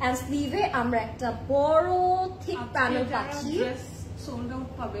 এন্ড স্লিভে আমরা একটা বড় থিক প্যানেল পাচ্ছি। সোল্ড আউট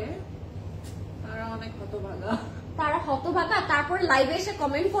পাবে, তারা অনেক হতভাগা। তারা হতভাগা, তারপর লাইভে এসে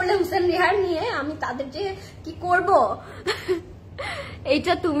কমেন্ট করলে হুসেন রিহার নিয়ে, আমি তাদের যে কি করব।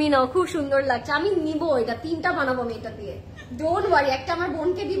 এটা তুমি নাও, খুব সুন্দর লাগছে, আমি নিবো। এটা তিনটা বানাবো আমি এটা দিয়ে, ডোন্ট ওয়ারি। একটা আমার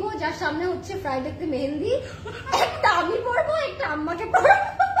বোনকে দিব, যার সামনে হচ্ছে ফ্রাইডেতে মেহেন্দি। একটা আমি পরবো, একটা আম্মাকে পরবো।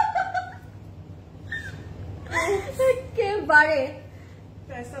 একেবারে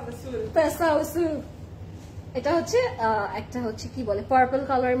পেশা উসুল। এটা হচ্ছে একটা হচ্ছে কি বলে, পার্পল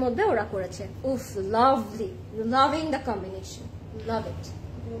কালারের মধ্যে ওরা করেছে। উফ, লাভলি, লাভিং দ্য কম্বিনেশন, লাভ ইট।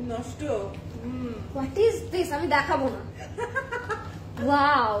 নষ্ট, হোয়াট ইজ দিস? আমি দেখাবো না।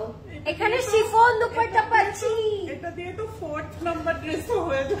 ওয়াও, এখানে শিফন দুপাট্টা পাচ্ছি। এটা দিয়ে তো 4th নাম্বার ড্রেস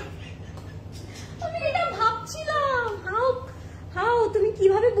হয়ে যাবে। আমি এটা ভাবছিলাম, হাউ তুমি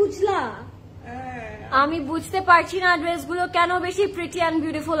কিভাবে বুঝলা? আমি বুঝতে পারছি না ড্রেসগুলো কেন বেশি প্রিটি এন্ড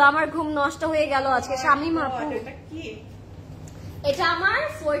বিউটিফুল। আমার ঘুম নষ্ট হয়ে গেল আজকে। শামিম আপু, এটা আমার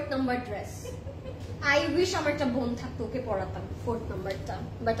 4th number dress. I wish আমার একটা বোন থাকতো, ওকে পড়াতাম 4th নাম্বারটা,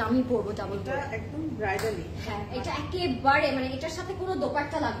 বাট আমি পরবো ডাবল। একদম ব্রাইডালি। হ্যাঁ, এটা একেবারে মানে এটার সাথে কোনো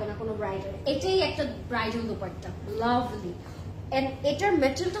দোপাট্টা লাগবে না, কোনো ব্রাইডাল। এটাই একটা ব্রাইডাল দোপাট্টা, লাভলি। এন্ড এটার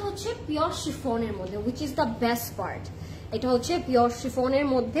মেটেরিয়ালটা হচ্ছে পিওর শিফনের মধ্যে, which is the best part. এটা হচ্ছে পিওর শিফনের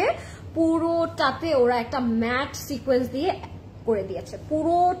মধ্যে, পুরোটাতে ওরা একটা ম্যাট সিকোয়েন্স দিয়ে করে দিয়েছে,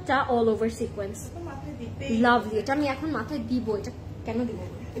 পুরোটা অল ওভার সিকোয়েন্স, লাভলি। এটা আমি এখন মাথায় দিব। এটা কেন দিব?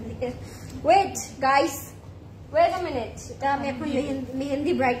 Wait guys, wait a minute. এটা আমি এখন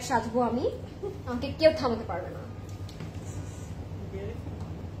মেহেন্দি ব্রাইড সাজবো আমি, আমাকে কেউ থামাতে পারবে না।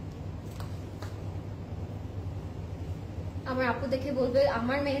 আমার আপু দেখে বলবে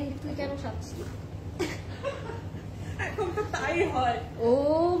আমার মেহেন্দি তুই কেন সাজছিস? এখন তো তাই হয়।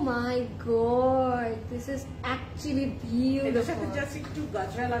 Oh my god, this is actually beautiful. Just একটু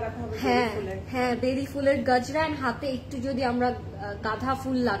গজরা লাগাতে হবে। হ্যাঁ, বেলি ফুলের গজরা, এন্ড হাতে একটু যদি আমরা গাঁদা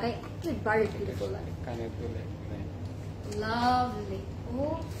ফুল লাগাই, একেবারে বিউটিফুল লাগে। কানের দুলে লাভলি।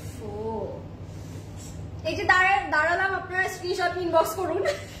 ওফো, এই যে দাঁড়ালাম, আপনারা স্ক্রিনশট ইনবক্স করুন।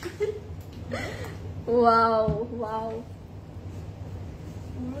 ওয়াও ওয়াও,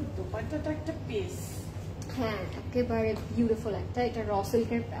 পুরো দোপাট্টাটা একটা পিস। হ্যাঁ, একেবারে বিউটিফুল একটা। এটা র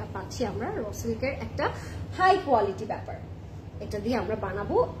সিল্কের পাচ্ছি আমরা, র সিল্কের একটা হাই কোয়ালিটি ব্যাপার। এটা দিয়ে আমরা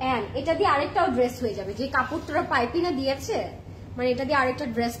বানাবো, এন্ড এটা দিয়ে আরেকটাও ড্রেস হয়ে যাবে। যে কাপড়টা পাইপিনা দিয়েছে, মানে এটা দিয়ে আরেকটা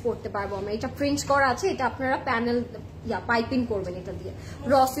ড্রেস পরতে পারবো আমরা। এটা প্রিন্ট করা আছে, এটা আপনারা প্যানেল পাইপিং করবেন এটা দিয়ে।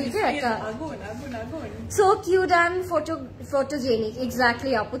 র সিল্কের একটা so cute and photogenic.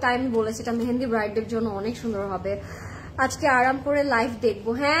 Exactly আপু, তাই আমি বলেছি এটা মেহেন্দি ব্রাইডের জন্য অনেক সুন্দর হবে। আজকে আরাম করে লাইভ দেখবো।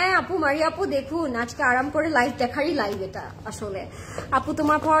 হ্যাঁ আপু, মারিয়া আপু দেখুন আজকে আরাম করে লাইভ দেখারই লাইভ এটা আসলে। আপু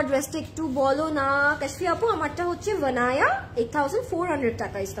তোমার পরা ড্রেসটা একটু বলো না। কাশফি আপু আমারটা হচ্ছে ভানায়া, 8400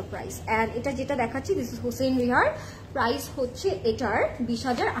 টাকা ইজ দ্য প্রাইস। অ্যান্ড এটা যেটা দেখাচ্ছি দিস ইজ হুসেইন রিহার, প্রাইস হচ্ছে এটার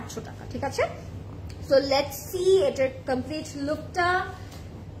 20,800 টাকা। ঠিক আছে, সো লেটস সি এটার কমপ্লিট লুকটা।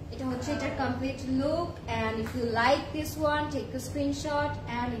 এটা হচ্ছে এটার complete look. And if you like this one, take a screenshot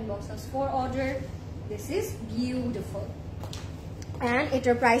and inbox us for order. This is beautiful. And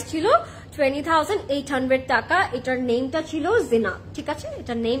এটার প্রাইস ছিল 20,800 টাকা। এটার নেমটা ছিল জিনাত। ঠিক আছে,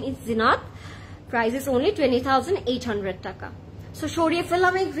 এটার name is Zinat, price is only 20,800 টাকা। সো সরিয়ে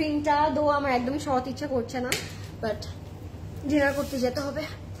ফেললাম এই গ্রিনটা, দো আমার একদমই সরাতে ইচ্ছা করছে না, বাট ডিনার করতে যেতে হবে।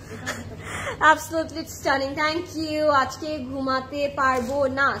 Absolutely stunning, thank you. আজকে ঘুমাতে পারবো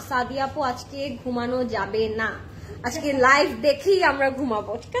না সাদিয়া আপু, আজকে ঘুমানো যাবে না, আজকে লাইভ দেখেই আমরা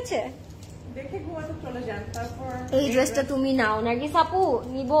ঘুমাবো। ঠিক আছে, দেখে ঘুমাতে চলে যান। তারপর এই ড্রেসটা তুমি নাও নার্গিস আপু,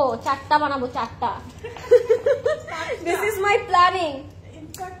 নিবো 4টা বানাবো 4টা। This is my planning.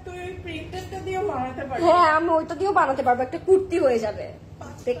 In fact তুই প্রিন্টেডটা দিয়েও বানাতে পারবি। হ্যাঁ আমি ওইটা দিয়েও বানাতে পারবো, একটা কুর্তি হয়ে যাবে।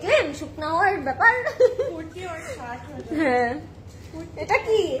 দেখলেন শুকনা হওয়ার ব্যাপার। কুর্তি আর শার্ট হয়ে যাবে। হ্যাঁ এটা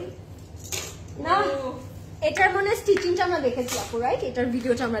কি না, এটার মানে স্টিচিংটা আমরা দেখেছি আপু, রাইট? এটার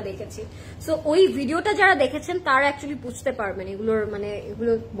ভিডিওটা আমরা দেখেছি। সো ওই ভিডিওটা যারা দেখেছেন তারা অ্যাকচুয়ালি বুঝতে পারবেন এগুলোর মানে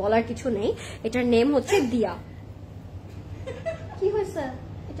এগুলো বলার কিছু নেই। এটার নেম হচ্ছে দিয়া। কি হয়েছে?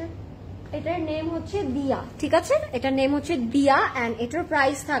 এটার নেম হচ্ছে দিয়া। ঠিক আছে, এটার নেম হচ্ছে দিয়া। অ্যান্ড এটার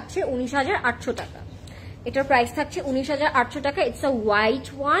প্রাইস থাকছে 19,800 টাকা। এটার প্রাইস থাকছে 19,800 টাকা। It's a white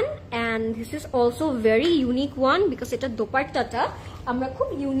one and this is also very unique one because এটার দোপাট্টাটা আমরা খুব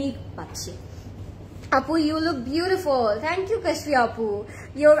ইউনিক পাচ্ছি। Apu, you look beautiful. Thank you, Kashfi Apu.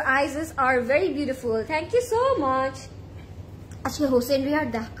 Your eyes are very beautiful. Thank you so much. আজকে হোসেন রিহার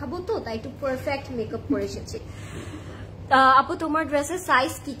দেখাবো তো, তাই একটু পারফেক্ট মেকআপ করে এসেছি। আপু তোমার ড্রেসের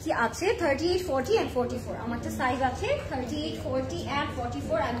সাইজ কি কি আছে? 38, 40 and 44. আমারটা সাইজ আছে 38, 40 and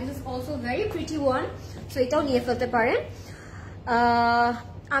 44 and this is also very pretty one. So এটাও নিয়ে ফেলতে পারেন।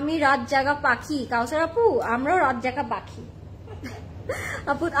 আমি রাত জাগা পাখি, কাউসার আপু আমরাও রাত জাগা পাখি।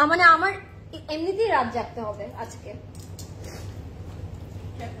 আপু মানে আমার এমনিতেই রাত জাগতে হবে আজকে।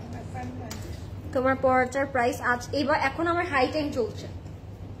 তোমার পরাটার প্রাইস আজ এবার এখন আমার হাই টাইম চলছে,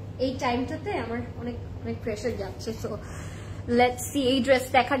 এই টাইমটাতে আমার অনেক অনেক প্রেসার যাচ্ছে। সো লেটস সি, এই ড্রেস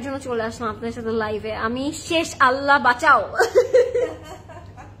দেখার জন্য চলে আসলাম আপনার সাথে লাইভে। আমি শেষ, আল্লাহ বাঁচাও।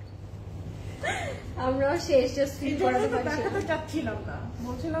 আমরাও শেষ, জাস্ট ফিল করতে দেখাতে চাচ্ছিলাম না,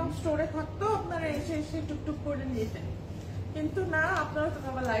 বলছিলাম স্টোরে থাকতো আপনারা এসে এসে টুকটুক করে নিতেন, কিন্তু না আপনারা তো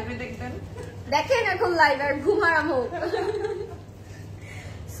আবার লাইভে দেখবেন। দেখেন এখন লাইভ আর ঘুম আরাম হোক।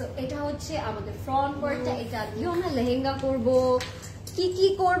 সো এটা হচ্ছে আমাদের ফ্রন্ট পার্টটা, এটা দিয়েও আমরা লেহেঙ্গা করব, কি কি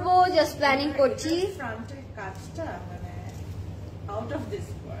করব জাস্ট প্ল্যানিং করছি। ফ্রন্টের কাজটা মানে out of this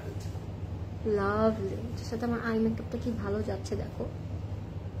world, lovely. এটার সাথে আমার আই মেকআপটা কি ভালো যাচ্ছে দেখো।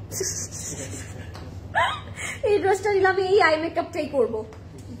 এই ড্রেসটা নিলাম, এই আই মেকআপটাই করব,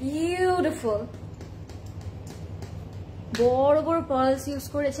 বিউটিফুল। বড় বড় পার্লস ইউজ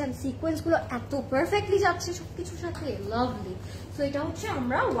করেছেন, সিকোয়েন্স গুলো এত পারফেক্টলি যাচ্ছে সবকিছুর সাথে, লাভলি। সো এটা হচ্ছে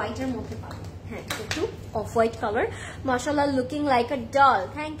আমরা হোয়াইটের মধ্যে পাবো। হ্যাঁ একটু অফ হোয়াইট কালার, মাশাআল্লাহ looking like a doll.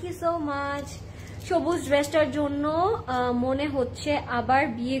 Thank you so much. সবুজ ড্রেসটার জন্য মনে হচ্ছে আবার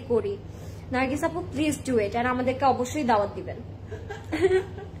বিয়ে করি। নার্গিস আপু প্লিজ ডু ইট, আর আমাদেরকে অবশ্যই দাওয়াত দিবেন।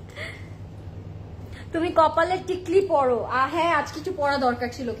 তুমি কপালে টিকলি পরো। হ্যাঁ আজ কিছু পরা দরকার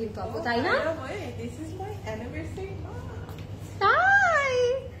ছিল কিন্তু আপু, তাই না? তাই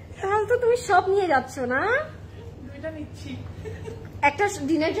তাহলে তো তুমি সব নিয়ে যাচ্ছ না? দুইটা নিচ্ছি, একটা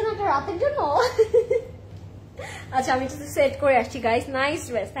দিনের জন্য একটা রাতের জন্য। আচ্ছা আমি সেট করে আসছি guys. Nice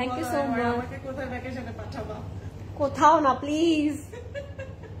dress, thank you so much. আমাকে কোথায় ভ্যাকেশনে পাঠাবা? কোথাও না প্লিজ।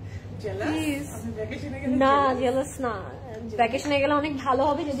 জেলাস? আমি ভ্যাকেশনে গেলে না জেলাস না, ভ্যাকেশনে গেলে অনেক ভালো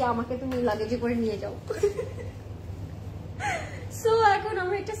হবে যদি আমাকে তুমি লাগেজে করে নিয়ে যাও। সো এখন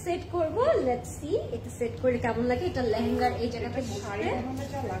আমরা এটা সেট করব, লেটস সি এটা সেট করে কেমন লাগে। এটা লেহেঙ্গার এই জায়গাতে বসবে,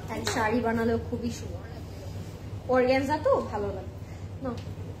 এন্ড শাড়ি বানালেও খুবই সুন্দর লাগবে, অর্গানজা তো ভালো লাগে না।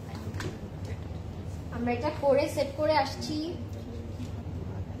 আমরা এটা করে সেট করে আসছি।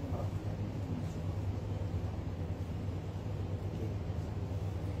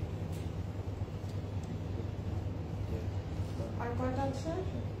 আর কয়টা আছে?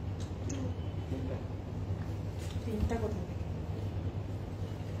 তিনটা কোথায়?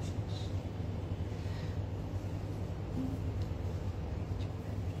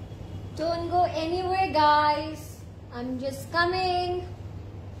 Don't go anywhere, guys. I'm just coming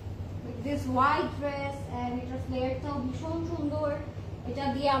with this white dress and এটা ফ্লেয়ারটাও ভীষণ সুন্দর। এটা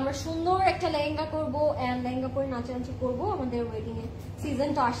দিয়ে আমরা সুন্দর একটা লেহেঙ্গা করব এন্ড লেহেঙ্গা পরে নাচানাচি করব আমাদের ওয়েডিং এ। সিজন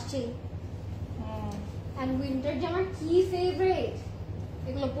তো আসছে এন্ড উইন্টার যে আমার কি ফেভারিট।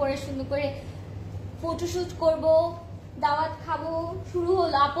 এগুলো পরে সুন্দর করে ফটোশুট করব, দাওয়াত খাবো, শুরু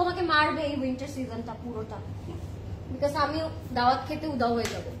হলো। আপু আমাকে মারবে এই উইন্টার সিজনটা পুরোটা, বিকজ আমি দাওয়াত খেতে উদাও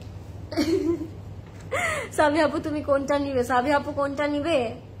হয়ে যাবো। সাবি আপু তুমি কোনটা নিবে? সাবি আপু কোনটা নিবে?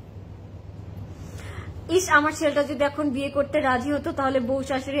 ইস আমার ছেলেটা যদি এখন বিয়ে করতে রাজি হতো তাহলে বউ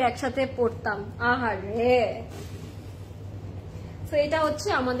শাশুড়ি একসাথে পড়তাম। আহারে। তো এটা হচ্ছে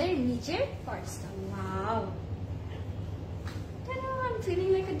আমাদের নিচের পার্টসটা। Wow, I'm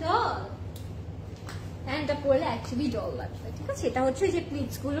feeling like a doll. And এটা পরলে অ্যাকচুয়ালি ডল লাগবে। ঠিক আছে, এটা হচ্ছে যে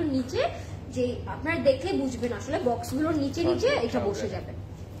প্লিটস গুলোর নিচে, যে আপনারা দেখলে বুঝবেন আসলে বক্স গুলোর নিচে নিচে এটা বসে যাবে।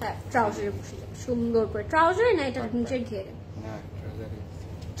 হ্যাঁ, ট্রাউজারে বসে যাবে সুন্দর করে। ট্রাউজারে না, এটা নিচের ঘেরে।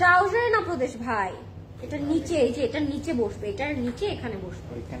 ট্রাউজারে না প্রদেশ ভাই, এটা নিচে, এই যে এটা নিচে বসবে, এটার নিচে এখানে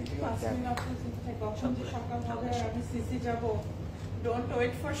বসবে।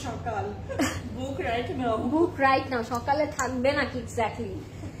 বুক রাইট নাও, সকালে থাকবে নাকি এক্স্যাক্টলি।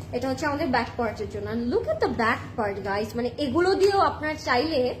 এটা হচ্ছে আমাদের ব্যাক পার্টের জন্য। Look at the back part guys, মানে এগুলো দিয়েও আপনার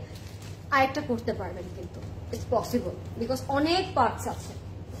চাইলে আরেকটা করতে পারবেন, কিন্তু ইটস পসিবল বিকজ অনেক পার্টস আছে।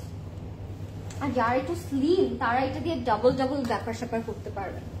 আর যারা একটু স্লিম তারা এটা দিয়ে ডাবল ডাবল ব্যাপার স্যাপার করতে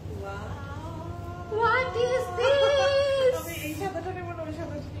পারবেন। What is this?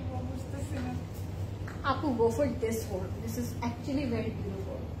 Apu, go for this one. This is actually very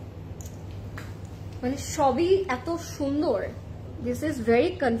beautiful. মানে সবই এত সুন্দর। This is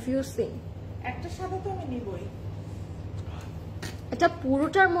very confusing. একটা সাদা তো আমি নিবই। এটা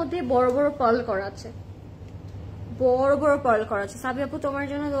পুরোটার মধ্যে বড় বড় পার্ল করা আছে, বড় বড় পার্ল করা আছে। সাবি আপু তোমার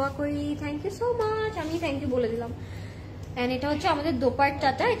জন্য দোয়া করি। Thank you so much. আমি থ্যাংক ইউ বলে দিলাম। এন্ড এটা হচ্ছে আমাদের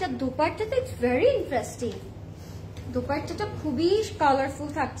দোপাট্টাটা। এটা দোপাট্টাটা ইটস ভেরি ইন্টারেস্টিং। দোপাট্টাটা খুবই কালারফুল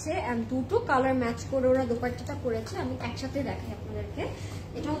থাকছে এন্ড দুটো কালার ম্যাচ করে ওরা দোপাট্টাটা করেছে। আমি একসাথে দেখাই আপনাদেরকে।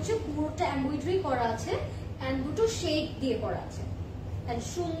 এটা হচ্ছে পুরোটা এমব্রয়ডারি করা আছে এন্ড দুটো শেড দিয়ে করা আছে এন্ড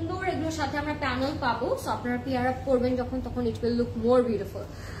সুন্দর। এগুলোর সাথে আমরা প্যানেল পাবো, সো আপনারা পেয়ার আপ করবেন যখন, তখন it will look more beautiful.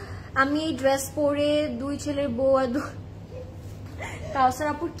 আমি এই ড্রেস পরে দুই ছেলের বউ আর কাউসার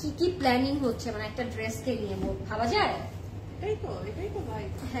আপুর কি কি প্ল্যানিং হচ্ছে, মানে একটা ড্রেসকে নিয়ে ভাবা যায়। এটাই তো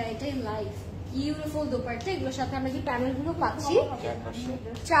লাইফ। হ্যাঁ, এটাই লাইফ। বিউটিফুল দোপাট্টা। এগুলোর সাথে আমরা যে প্যানেল গুলো পাচ্ছি,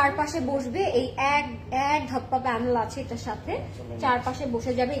 চারপাশে বসবে। এই এক ধাপ্পা প্যানেল আছে এটার সাথে, চারপাশে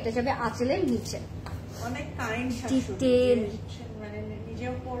বসে যাবে। এটা যাবে আঁচলের নিচে। অনেক কাইন্ড ডিটেল, মানে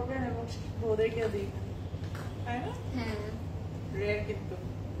নিজেও পড়বেন এবং ওদেরকেও দিবেন, তাই না? হ্যাঁ, রেয়ার কিন্তু।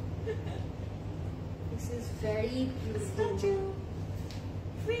 This is very beautiful.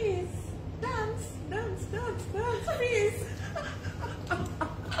 Freeze, dance, dance, dance, dance, freeze.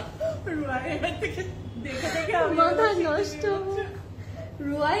 মাথা নষ্ট।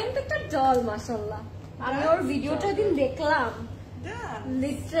 রুয়াইন তো একটা ডল, মাশাআল্লাহ। আমি ওর ভিডিওটা দিন দেখলাম,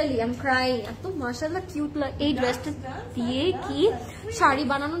 লিটারালি আই এম ক্রাইং। এত মাশাআল্লাহ কিউট লাগে। এই ড্রেসটা দিয়ে কি শাড়ি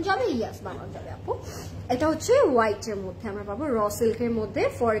বানানো যাবে? ইয়েস, বানানো যাবে আপু। এটা হচ্ছে হোয়াইট এর মধ্যে আমরা পাবো, র সিল্কের মধ্যে,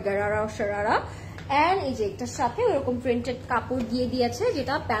 for gharara O sharara. And এই যে এটার সাথে ওরকম প্রিন্টেড কাপড় দিয়ে দিয়েছে,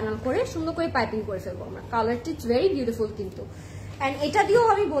 যেটা প্যানেল করে সুন্দর করে পাইপিং করে ফেলবো আমরা। কালারটি ইটস ভেরি বিউটিফুল কিন্তু। এন্ড এটা দিয়েও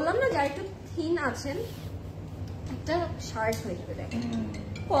আমি বললাম না, যারা একটু থিন আছেন, একটা শার্ট হয়ে যাবে। দেখেন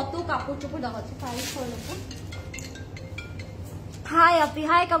কত কাপড় চোপড় দেওয়া হচ্ছে। হাই আপি,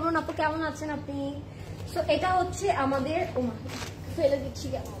 হাই কামরুন আপু, কেমন আছেন আপনি? সো এটা হচ্ছে আমাদের, ফেলে দিচ্ছি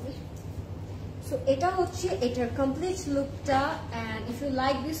কেন আমি। সো এটা হচ্ছে এটার কমপ্লিট লুকটা। And if you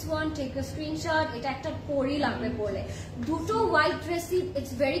like this one, take a screenshot. এটা একটা পরি লাগবে পরলে। দুটো হোয়াইট ড্রেসই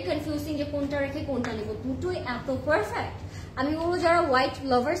ইটস ভেরি কনফিউজিং যে কোনটা রেখে কোনটা নেব। দুটোই এত পারফেক্ট। আমি বলবো যারা হোয়াইট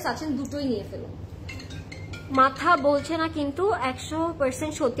লাভার্স আছেন দুটোই নিয়ে ফেলুন। মাথা বলছে না কিন্তু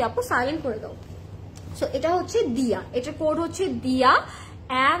 100% সত্যি। আপু সাইলেন্ট করে দাও। সো এটা হচ্ছে দিয়া, এটার কোড হচ্ছে দিয়া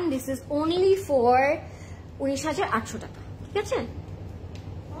and this is only for 19,800 টাকা। ঠিক আছে?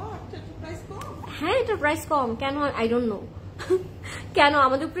 হ্যাঁ, এটা প্রাইস কম কেন? আই ডোন্ট নো কেন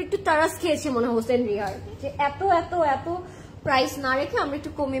আমাদের উপর একটু তারাস খেয়েছে মনে হয় হোসেন রিহার, যে এত এত এত প্রাইস না রেখে আমরা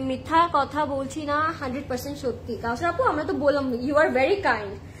একটু কমে। মিথ্যা কথা বলছি না, 100% সত্যি। কাউসার আপু আমরা তো বললাম, you are very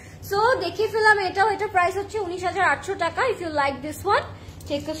kind. So দেখিয়ে ফেলাম এটাও। এটা প্রাইস হচ্ছে 19,800 টাকা। If you like this one,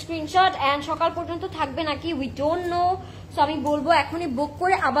 take a screenshot. And সকাল পর্যন্ত থাকবে নাকি উই ডোন্ট নো। সো আমি বলবো এখনই বুক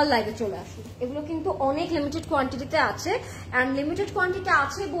করে আবার লাইভে চলে আসুন। এগুলো কিন্তু অনেক লিমিটেড কোয়ান্টিটিতে আছে এন্ড লিমিটেড কোয়ান্টিটি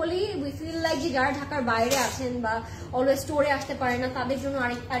আছে বলেই উই ফিল লাইক যে যারা ঢাকার বাইরে আছেন বা অলওয়েজ স্টোরে আসতে পারে না, তাদের জন্য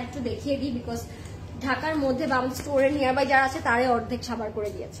আরেকটু দেখিয়ে দিই। বিকজ ঢাকার মধ্যে বা আমাদের স্টোরে নিয়ার বাই যারা আছে তারাই অর্ধেক সাবার করে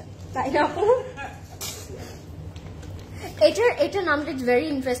দিয়েছে, তাই না আপু? এটার নামটা it's very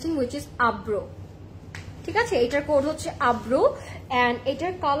interesting, which is আব্রো। ঠিক আছে, এটার কোড হচ্ছে আব্রো। এন্ড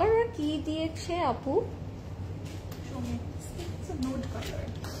এটার কালার কি দিয়েছে আপু?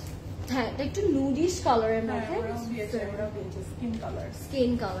 হ্যাঁ, এটা একটু নুডিশ কালারের মধ্যে,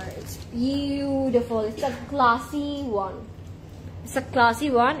 skin colour. It's beautiful, it's a classy one, it's a classy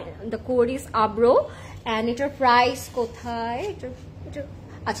one. The code is আব্রো। And এটার প্রাইস কোথায়?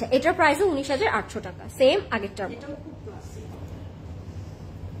 আচ্ছা, এটার প্রাইসও 19,800 টাকা, সেম আগেরটার মতো,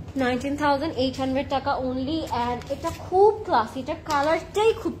 19,800 টাকা অনলি। এন্ড এটা খুব ক্লাসি, এটার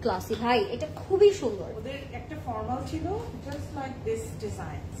কালারটাই খুব ক্লাসি ভাই, এটা খুবই সুন্দর। ওদের একটা ফর্মাল ছিল জাস্ট লাইক দিস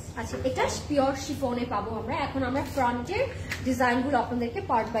ডিজাইন। আচ্ছা, এটা পিওর শিফনে পাবো আমরা। এখন আমরা ফ্রন্টের ডিজাইনগুলো আপনাদেরকে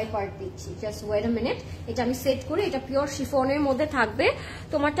পার্ট বাই পার্ট দিচ্ছি। জাস্ট ওয়েট আ মিনিট, এটা আমি সেট করি। এটা পিওর শিফনের মধ্যে থাকবে।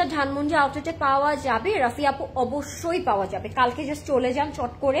 তোমারটা ধানমন্ডি আউটলেটে পাওয়া যাবে, রাফি আপু অবশ্যই পাওয়া যাবে। কালকে জাস্ট চলে যান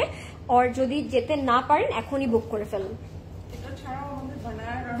চট করে, আর যদি যেতে না পারেন এখনই বুক করে ফেলুন।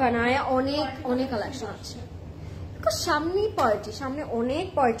 বানায়া অনেক অনেক কালেকশন আছে, সামনেই পার্টি, সামনে অনেক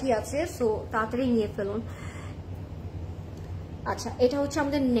পার্টি আছে, সো তাড়াতাড়ি নিয়ে ফেলুন। আচ্ছা, এটা হচ্ছে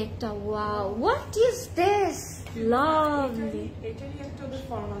আমাদের নেকটা। Wow, what is this, lovely. এটারই একটা ওদের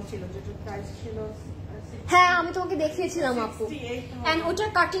ফর্মাল ছিল যেটা প্রাইস ছিল, হ্যাঁ আমি তোমাকে দেখিয়েছিলাম আপু। এন্ড ওটার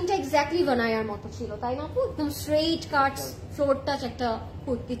কাটিংটা এক্স্যাক্টলি বানায়ার মতো ছিল, তাই না আপু? একদম স্ট্রেইট কাট, ফ্লোর টাচ একটা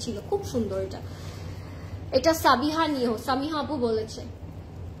কুর্তি ছিল, খুব সুন্দর। এটা সাবিহা নিও, সামিহা আপু বলেছে।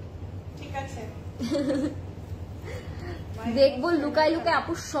 ঠিক আছে, দেখবো লুকায় লুকায়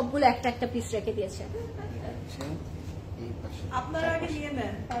আপু সবগুলো একটা একটা পিস রেখে দিয়েছে। আপনারা আগে নিয়ে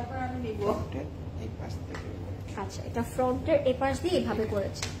নেন, তারপর আমি নিব। আচ্ছা, এটা ফ্রন্টের এই পাশ দিয়ে এভাবে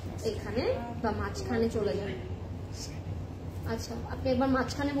করেছে, এখানে বা মাঝখানে চলে যাবে। আচ্ছা, আপনি একবার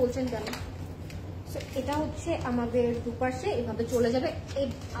মাঝখানে বলছেন কেন? এটা হচ্ছে আমাদের দুপাশে এভাবে চলে যাবে।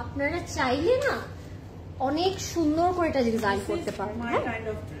 আপনারা চাইলে না অনেক সুন্দর করে এটা ডিজাইন করতে পারেন।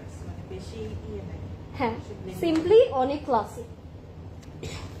 হ্যাঁ, সিম্পলি অনেক ক্লাসিক।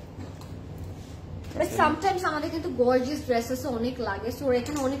 সামটাইমস আমাদের কিন্তু গর্জিয়াস ড্রেসেস অনেক লাগে, সো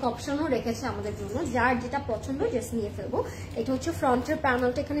এখানে অনেক অপশনও রেখেছে আমাদের জন্য, যার যেটা পছন্দ জাস্ট নিয়ে ফেলবো। এটা হচ্ছে ফ্রন্টের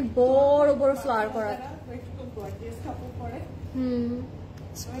প্যানেলটা, এখানে বড় বড় ফ্লাওয়ার করা।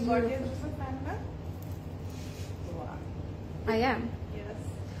 I am.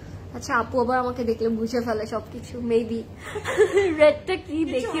 আচ্ছা, আপু আবার আমাকে দেখলে বুঝে ফেলে সবকিছু, মেবি রেডটা কি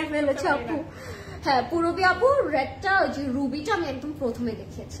দেখিয়ে ফেলেছে আপু। হ্যাঁ, পুরবি আপু রেডটা, যে রুবিটা আমি একদম প্রথমে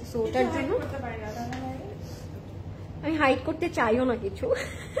দেখিয়েছি, সো ওটার জন্য আমি হাইড করতে চাইও না কিছু।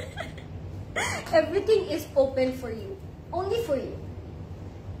 Everything is open for you, only for you.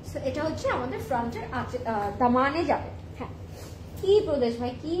 So এটা হচ্ছে আমাদের ফ্রন্টের দামানে যাবে। হ্যাঁ, কি প্রদেশ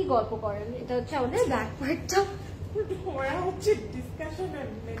ভাই, কি গল্প করেন। এটা হচ্ছে আমাদের ব্যাক পার্টটা। ওরা হচ্ছে ডিসকাশনের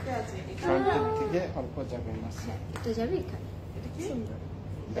মেতে আছে, অল্প যাবে না, এটা যাবে এখানে। এটা কি সুন্দর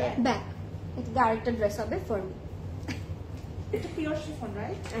ব্যাক। এটা আরেকটা ড্রেস হবে ফর মি। এটা পিওর শিফন,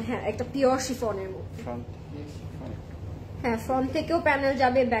 রাইট? হ্যাঁ, একটা পিওর শিফনের মধ্যে। হ্যাঁ, ফ্রন্ট থেকেও প্যানেল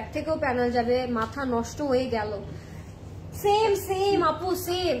যাবে, ব্যাক থেকেও প্যানেল যাবে। মাথা নষ্ট হয়ে গেল। সেম সেম আপু,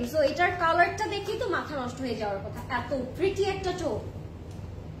 সেম। সো এটার কালারটা দেখি তো মাথা নষ্ট হয়ে যাওয়ার কথা, এত প্রিটি একটা টোন।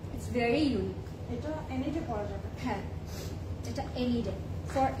 It's very unique. এটা এনি ডে পরা যাবে। হ্যাঁ, এটা any day,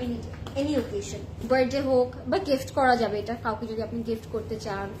 for any day, any occasion. Birthday হোক বা গিফট করা যাবে এটা কাউকে, যদি আপনি গিফট করতে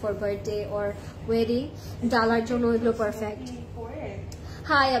চান ফর বার্থডে অর ওয়েডিং, ডালার জন্য এগুলো পারফেক্ট।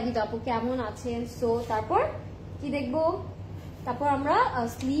 হাই আবিদ আপু, কেমন আছেন? সো তারপর কি দেখবো? তারপর আমরা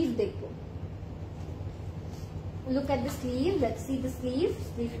স্লিভ দেখবো। Look at the sleeve. Let's see the sleeve.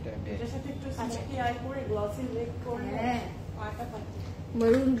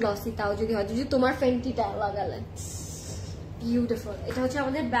 Maroon glossy তাও যদি হয়, যদি তোমার ফেন্টিটা লাগালেন বিউটিফুল। এটা হচ্ছে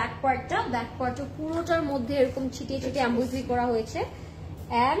আমাদের ব্যাক পার্টটা। ব্যাক পার্টটা পুরোটার মধ্যে এরকম ছিটিয়ে ছিটিয়ে এমব্রয়ডারি করা হয়েছে।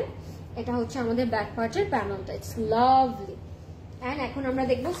 এন্ড এটা হচ্ছে আমাদের ব্যাক পার্টের প্যানেলটা। It's lovely. এন্ড এখন আমরা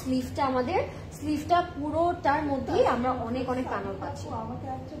দেখবো স্লিভটা। আমাদের স্লিভটা পুরোটার মধ্যেই আমরা অনেক অনেক প্যানেল পাচ্ছি। আমাকে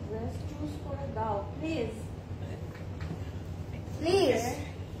একটা ড্রেস চুজ করে দাও প্লিজ, প্লিজ।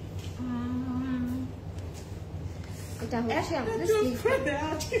 এটা হচ্ছে আমাদের স্লিভটা,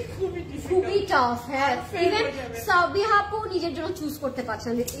 খুবই টাফ। হ্যাঁ, ইভেন সাবিহা আপু নিজের জন্য চুজ করতে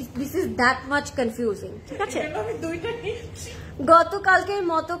পারছেন। This is that much confusing. ঠিক আছে, গতকালকের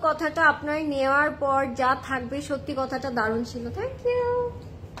মতো কথাটা আপনার নেওয়ার পর যা থাকবে, সত্যি কথাটা দারুণ ছিল। থ্যাংক ইউ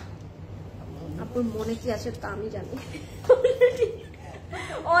আপুর। মনে কি আছে তা আমি জানি,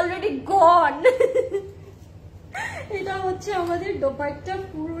 অলরেডি গন। এটা হচ্ছে আমাদের দোপাট্টা,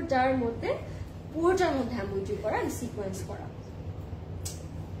 পুরোটার মধ্যে এমব্রয়ডারি করা, সিকোয়েন্স করা।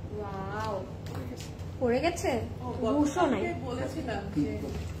 ওয়াও পড়ে গেছে বুশো নাই বলেছিলাম যে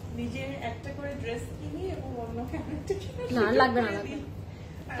নিজে একটা করে ড্রেস কিনি এবং অন্যকে আরেকটা কিনি না লাগবে না লাগবে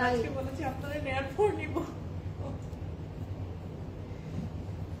তাই বলেছি আপনারা নেয়ার পর নিব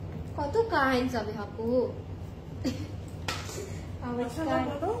কত কাইন্ড যাবে আপু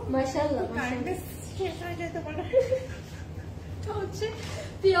মাশাআল্লাহ কাইন্ডনেস শেষ হয়ে যেতে পারে হচ্ছে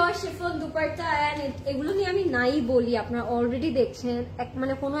পিওর শিফন দুপাট্টা এন্ড এগুলো নিয়ে আমি নাই বলি আপনারা অলরেডি দেখছেন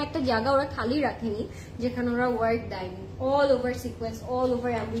মানে কোনো একটা জায়গা ওরা খালি রাখেনি যেখানে ওরা ওয়ার্ক দেয়নি all over sequence all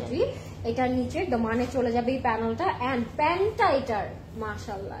over embroidery এটার নিচে দমানে চলে যাবে এই প্যানেলটা এন্ড প্যান্টটা এটার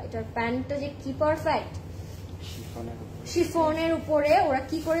মাশাআল্লাহ এটার প্যান্টটা যে কি পারফেক্ট শিফনের উপরে ওরা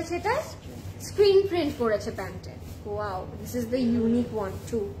কি করেছে এটা স্ক্রিন প্রিন্ট করেছে প্যান্টে wow this is the unique one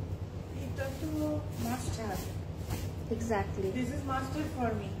two এটা তো must have exactly this is master for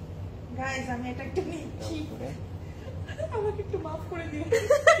me guys আমি এটা একটু নিচ্ছি আমাকে একটু মাফ করে দিও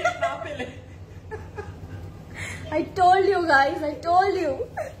না পেলে I told you guys, I told you.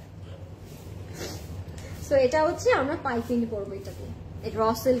 So এটা হচ্ছে আমরা পাইপিং করবো এটাতে এই র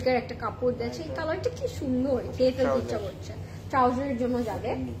সিল্কের একটা কাপড় দিয়েছে এই কালারটা কি সুন্দর খেয়ে ফেলতে ইচ্ছা করছে ট্রাউজারের জন্য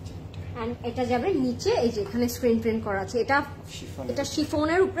যাবে এন্ড এটা যাবে নিচে এই যে এখানে স্ক্রিন প্রিন্ট করা আছে এটা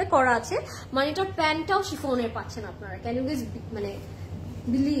শিফনের উপরে করা আছে মানে এটা প্যান্টটাও শিফনের পাচ্ছেন আপনারা ক্যান ইউ গাইস মানে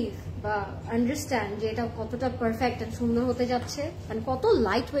বিলিভ বা আন্ডারস্ট্যান্ড যে এটা কতটা পারফেক্ট এন্ড সুন্দর হতে যাচ্ছে এন্ড কত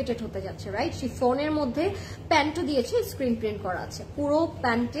লাইট ওয়েটেড হতে যাচ্ছে রাইট শিফনের মধ্যে প্যান্টও দিয়েছে স্ক্রিন প্রিন্ট করা আছে পুরো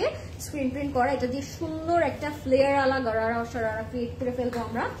প্যান্টে স্ক্রিন প্রিন্ট করা এটা দিয়ে সুন্দর একটা ফ্লেয়ার আলা গারারা সারারা ক্রিয়েট করে ফেলবো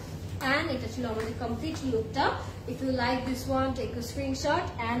আমরা and এটা ছিল আমাদের কমপ্লিট লুকটা if you like this one take a screenshot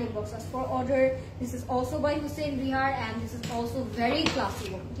and inbox us for order this is also by Hussain Rehar and this is also very classy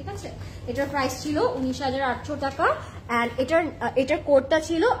one ঠিক আছে এটার প্রাইস ছিল 19,800 টাকা and এটার কোডটা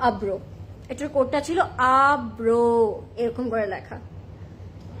ছিল আব্রো এটার কোডটা ছিল আব্রো এরকম করে লেখা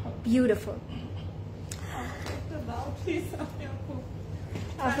বিউটিফুল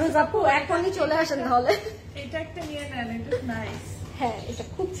আপু এখনই চলে আসেন তাহলে এটা একটা নিয়ে নেন এটা নাইস হ্যাঁ এটা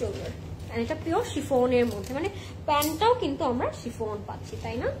খুব সুন্দর এটা পিওর শিফনের মধ্যে মানে প্যান্টটাও কিন্তু আমরা শিফন পাচ্ছি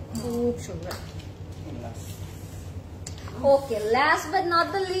তাই না খুব সুন্দর okay last but not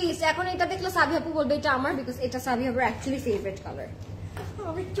the list এখন এটা দেখলে সাবি আপু বলবে এটা আমার বিকজ এটা সাবি আপুর অ্যাকচুয়ালি ফেভারিট কালার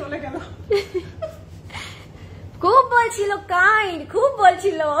আমি চলে গেল খুব বলছিল কাইন্ড খুব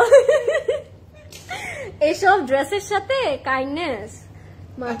বলছিল এসব ড্রেসের সাথে কাইন্ডনেস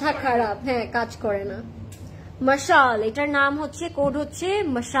মাথা খারাপ হ্যাঁ কাজ করে না মশাল এটার নাম হচ্ছে কোড হচ্ছে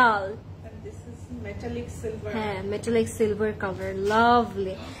মশাল মেটালিক সিলভার হ্যাঁ মেটালিক সিলভার কভার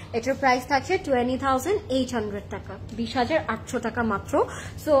লাভলি এটার প্রাইস থাকছে 20,800 টাকা 20,800 টাকা মাত্র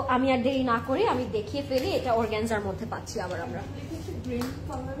সো আমি আর দেরি না করে আমি দেখিয়ে ফেলি এটা অর্গানজার মধ্যে পাচ্ছি আবার আমরা গ্রিন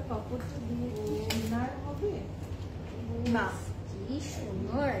কালার কাপড়টা দিয়ে ইনার হবে না কি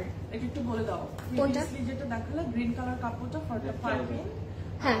সুন্দর এটা একটু বলে দাও কোনটা যেটা দেখালে গ্রিন কালার কাপড়টা ফর দ্য পাইপিং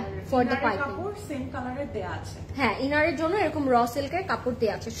হ্যাঁ ফর দ্য পাইপিং কাপড় সেম কালারের দেয়া আছে হ্যাঁ ইনারের জন্য এরকম র সিল্কের কাপড়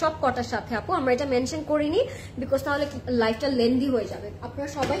দেয়া আছে সব কটার সাথে আপু আমরা এটা মেনশন করিনি বিকজ তাহলে লাইফটা লেন্দি হয়ে যাবে আপনারা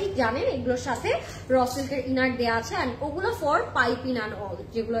সবাই জানেন এগুলোর সাথে র সিল্কের ইনার দেয়া আছে এন্ড ওগুলো ফর পাইপিং এন্ড অল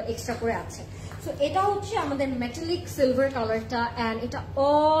যেগুলো এক্সট্রা করে আছে সো এটা হচ্ছে আমাদের মেটালিক সিলভার কালারটা এন্ড এটা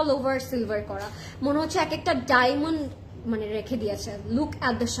অল ওভার সিলভার করা মনে হচ্ছে এক একটা ডায়মন্ড মানে রেখে দিয়েছে look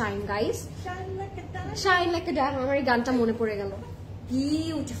at the shine guys shine like a diamond আমার এই গানটা মনে পড়ে গেল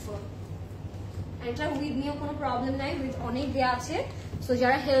বিউটিফুল এটা উইথ নিয়েও কোনো প্রবলেম নাই উইথ অনেক দেয়া আছে সো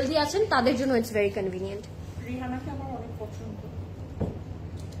যারা হেলদি আছেন তাদের জন্য ইটস ভেরি কনভিনিয়েন্ট রিহানাকে আমার অনেক পছন্দ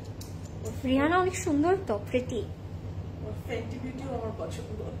রিহানা অনেক সুন্দর তো প্রিটি ওর ফেন্টি বিউটিও আমার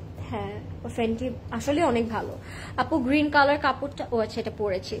পছন্দ হ্যাঁ ও ফেন্টি আসলে অনেক ভালো আপু গ্রিন কালার কাপড়টা ও আচ্ছা এটা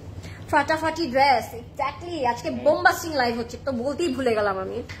পরেছি ফাটাফাটি ড্রেস এক্স্যাক্টলি আজকে বোমবাস্টিং লাইভ হচ্ছে তো বলতেই ভুলে গেলাম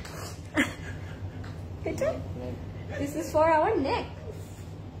আমি এটা this is for our neck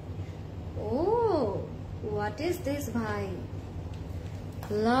Oh, what is this, bhai?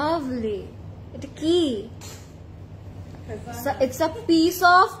 Lovely. It's a key. So it's a piece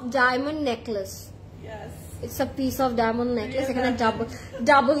of diamond necklace. Yes. It's a piece of diamond necklace. এখানে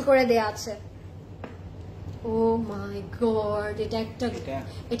double করে দেয়া আছে. Oh my god! এটা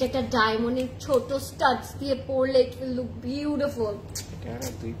একটা ডায়মন্ডের ছোট স্টাডস দিয়ে পরলে it will look beautiful. এটা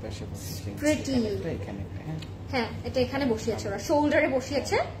দুই পাশে বসিয়েছে। Pretty. হ্যাঁ এটা এখানে বসিয়েছে ওরা শোল্ডারে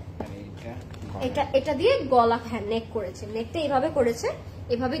বসিয়েছে। এটা দিয়ে গলা হ্যাঁ নেক করেছে নেকটা এভাবে করেছে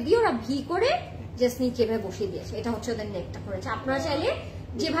এভাবে দিয়ে ওরা ভি করে জাস্ট নিচে এভাবে বসিয়ে দিয়েছে এটা হচ্ছে ওদের নেকটা করেছে আপনারা চাইলে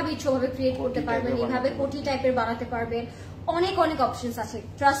যেভাবে ইচ্ছাভাবে ক্রিয়েট করতে পারবেন এভাবে কোটি টাইপের বানাতে পারবেন অনেক অনেক অপশনস আছে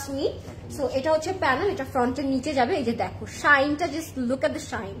ট্রাস্ট মি সো এটা হচ্ছে প্যানেল এটা ফ্রন্টের নিচে যাবে এই যে দেখো শাইনটা just look at the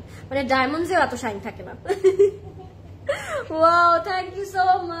shine মানে ডায়মন্ডস এর এত শাইন থাকে না Wow, thank you so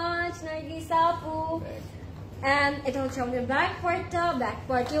much, Nargisa Apu. And এটা হচ্ছে আমাদের ব্যাক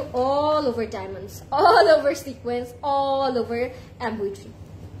পার্টে all over diamonds, all over sequins, all over embroidery.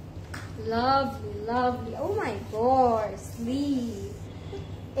 Lovely. Oh my god, sleeve.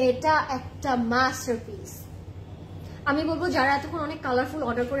 এটা একটা masterpiece. আমি বলবো যারা এতক্ষণ অনেক কালারফুল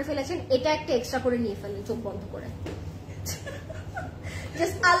অর্ডার করে ফেলেছেন, এটা একটা এক্সট্রা করে নিয়ে ফেলেন চোখ বন্ধ করে।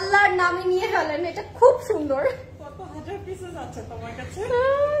 জাস্ট আল্লাহর নামে নিয়ে ফেলেন, এটা খুব সুন্দর। কত হাজার পিসেস আছে তোমার কাছে?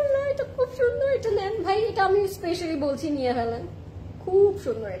 না, এটা খুব সুন্দর, এটা নেন ভাই, এটা আমি স্পেশালি বলছি নিয়ে ফেলেন, খুব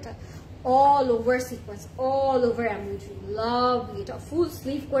সুন্দর। এটা all over sequence, all over embroidery, lovely. এটা ফুল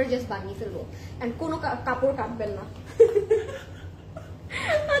স্লিভ করে জাস্ট বানিয়ে ফেলবো, এন্ড কোনো কাপড় কাটবেন না।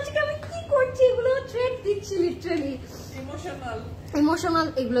 আজকে আমি কি করছি, এগুলো থ্রেড দিচ্ছি, লিটারালি ইমোশনাল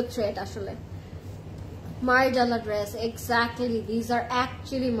এগুলো থ্রেড আসলে। মারজালা dress, exactly this R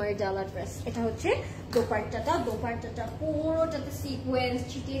actually মারজালা dress. এটা হচ্ছে দোপাট্টাটা পুরোটাতে সিকোয়েন্স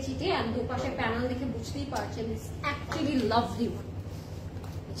ছিটিয়ে আর দুপাশে প্যানেল দেখে বুঝতেই পারছেন দিস অ্যাকচুয়ালি লাভলি ওয়ান।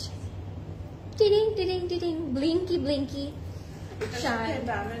 টিডিং ব্লিঙ্কি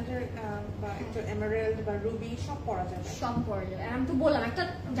ডায়মন্ডের বা একটু এমারেল্ড বা রুবি সব পরা যাবে। আমি তো বললাম একটা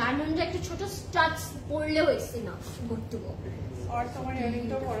ডায়মন্ডের একটা ছোট স্টাডস পরলেও it's enough, good to go. আর তোমার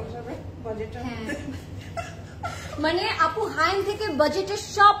ইয়ারিংটাও পরা যাবে বাজেটটা। মানে আপু হাইন থেকে বাজেটের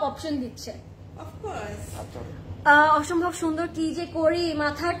সব অপশন দিচ্ছে, অফকোর্স। অসম্ভব সুন্দর। কি যে করি,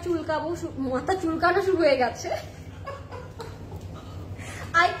 মাথা চুলকানো শুরু হয়ে গেছে।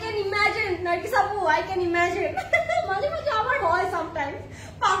 I can imagine, Nargis Apu, I can imagine. মাঝে আমার হয় সামটাইম,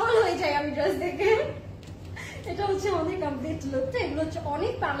 পাগল হয়ে যায় আমি ড্রেস দেখে। এটা হচ্ছে আমাদের কমপ্লিট লুকটা। এগুলো হচ্ছে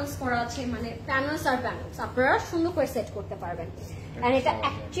অনেক প্যানেলস করা আছে, মানে প্যানেলস আপনারা সুন্দর করে সেট করতে পারবেন। আর এটা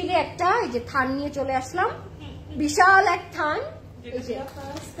অ্যাকচুয়ালি একটা, এই যে থান নিয়ে চলে আসলাম, বিশাল এক থান,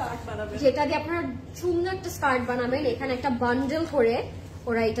 যেটা দিয়ে আপনারা সুন্দর একটা স্কার্ট বানাবেন। এখানে একটা বান্ডেল করে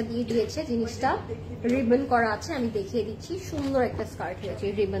ওরা এটা দিয়ে দিয়েছে, জিনিসটা রিবন করা আছে, আমি দেখিয়ে দিচ্ছি। সুন্দর একটা স্কার্ট হয়েছে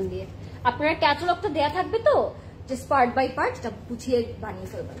রিবন দিয়ে। আপনার ক্যাটালগটা দেয়া থাকবে তো, যে পার্ট বাই পার্ট এটা বুঝিয়ে বানিয়ে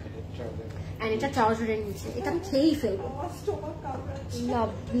ফেলবেন। এন্ড এটা ট্রাউজারের নিচে, এটা আমি খেয়েই ফেলবো।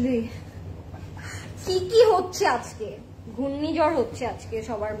 লাভলি। কি হচ্ছে আজকে, ঘূর্ণিঝড় হচ্ছে আজকে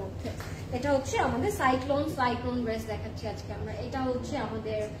সবার মধ্যে। এটা হচ্ছে আমাদের সাইক্লোন ড্রেস দেখাচ্ছি আজকে আমরা। এটা হচ্ছে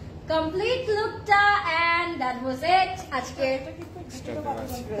আমাদের কমপ্লিট লুকটা, এন্ড দ্যাট ওয়াজ ইট। আজকে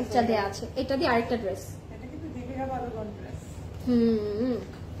এটা দেয়া আছে, এটা দিয়ে আরেকটা ড্রেস। এটা কিন্তু দীপিকা পাদুকোণ ড্রেস।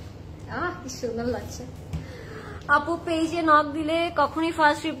 কি সুন্দর লাগছে। আপু পেজে নক দিলে কখনই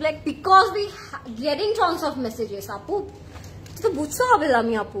first reply, because we getting tonnes of messages. আপু তো বুঝতে হবে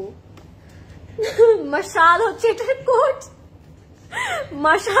আমি আপু। মাশাল হচ্ছে এটার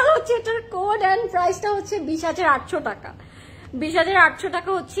কোড, এন্ড প্রাইসটা হচ্ছে 20,800 টাকা। 20,800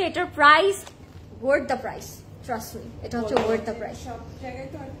 টাকা হচ্ছে এটার price, worth the price, trust me, এটা হচ্ছে ওয়ার্থ দ্য প্রাইস। সব জায়গায়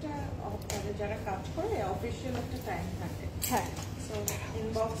তো একটা যারা কাজ করে অফিশিয়াল একটা টাইম থাকে। হ্যাঁ, সো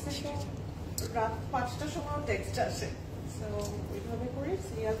ইনবক্সে তো রাত 5টার সময় টেক্সট আসে, সো ওইভাবে করে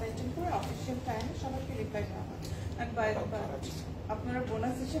সিরিয়াল মেনটেন করে অফিশিয়াল টাইমে সবাইকে রিপ্লাই করা হয়। এন্ড বাই দ্য বাই আপনারা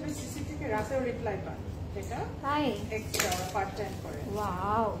বোনাস হিসেবে সিসি থেকে রাতেও রিপ্লাই পান, যেটা এক্সট্রা পার্ট টাইম করে।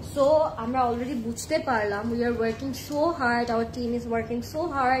 ওয়াও, সো আমরা অলরেডি বুঝতে পারলাম we are working so hard, our team is working so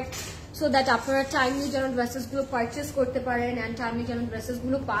hard so that আপনারা টাইমলি যেন ড্রেসেস গুলো পারচেস করতে পারেন এন্ড টাইমলি যেন ড্রেসেস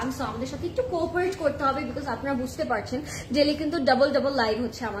গুলো পান। সো আমাদের সাথে একটু কোঅপারেট করতে হবে, বিকজ আপনারা বুঝতে পারছেন ডেলি কিন্তু ডাবল লাইভ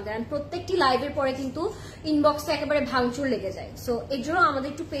হচ্ছে আমাদের, এন্ড প্রত্যেকটি লাইভের পরে কিন্তু ইনবক্সে একেবারে ভাঙচুর লেগে যায়। সো এর জন্য আমাদের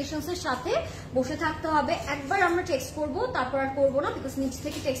একটু পেশেন্সের সাথে বসে থাকতে হবে। একবার আমরা টেক্সট করবো, তারপর আর করবো না, বিকজ নিচ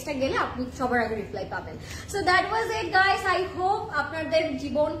থেকে টেক্সটটা গেলে আপনি সবার আগে রিপ্লাই পাবেন। So that was it guys. I hope আপনাদের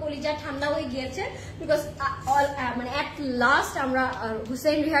জীবন কলিজা ঠান্ডা হয়ে গিয়েছে, বিকজ মানে অ্যাট লাস্ট আমরা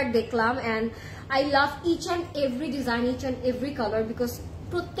হুসেইন রিহার দেখলাম, and I love each and every design, each and every color, because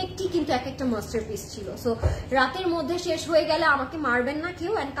প্রত্যেকটি কিন্তু এক একটা মাস্টারপিস ছিল। সো রাতের মধ্যে শেষ হয়ে গেলে আমাকে মারবেন না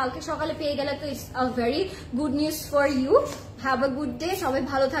কেউ, এন্ড কালকে সকালে পেয়ে গেলে তো it's a very good news for you. Have a good day, সবাই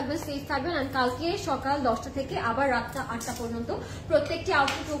ভালো থাকবেন, সেফ থাকবেন, এন্ড কালকে সকাল 10টা থেকে আবার রাতটা 8টা পর্যন্ত প্রত্যেকটি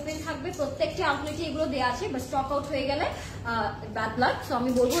আউটলেট ওপেন থাকবে। প্রত্যেকটি আউটলেটে এগুলো দেওয়া আছে, বাট স্টক আউট হয়ে গেলে ব্যাড লাক। সো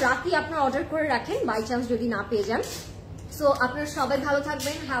আমি বলবো রাতেই আপনারা অর্ডার করে রাখেন, বাই চান্স যদি না পেয়ে যান। সো আপনারা সবাই ভালো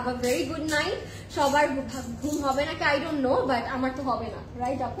থাকবেন, have a very good night. সবার ঘুম হবে নাকি আই ডোন্ট নো, বাট আমার তো হবে না,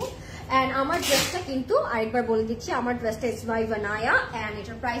 রাইট আপু? এন্ড আমার ড্রেসটা কিন্তু আরেকবার বলে দিচ্ছি, আমার ড্রেসটা ইজ বাই ভানায়া এন্ড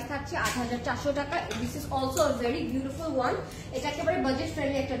এটার প্রাইস থাকছে 8400 টাকা। This is also a very beautiful one. এটা একেবারে বাজেট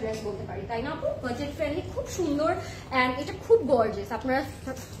ফ্রেন্ডলি একটা ড্রেস বলতে পারি, তাই না আপু? বাজেট ফ্রেন্ডলি, খুব সুন্দর এন্ড এটা খুব গর্জিয়াস। আপনারা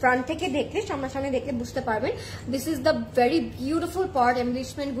ফ্রন্ট থেকে দেখলে, সামনাসামনি দেখলে বুঝতে পারবেন। This is the very beautiful part.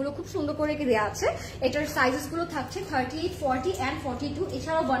 Embellishment গুলো খুব সুন্দর করে দেওয়া আছে। এটার সাইজেস গুলো থাকছে 38, 40 এন্ড 42।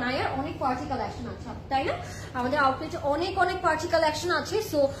 এছাড়াও বানায়ার অনেক পার্টি কালেকশন আছে, তাই না? আমাদের আউটলেটে অনেক অনেক পার্টি কালেকশন আছে।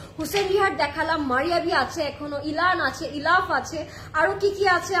 সো হুসেন রিহার দেখালাম, মারিয়াবি আছে, এখনো ইলান আছে, ইলাফ আছে, আরো কি কি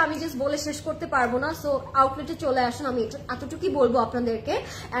আছে আমি জাস্ট বলে শেষ করতে পারবো না। সো আউটলেটে চলে আসুন, আমি এতটুকুই বলবো আপনাদেরকে।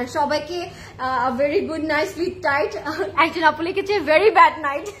 এন্ড সবাইকে very good night, slip tight. একজন আপু লিখেছে very bad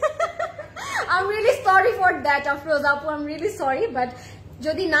night. I'm really sorry for that, Afroz Apu. I'm really sorry, but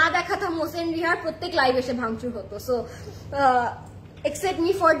যদি না দেখাতাম হোসেন রিহার প্রত্যেক লাইভ এসে ভাঙচুর হতো। So accept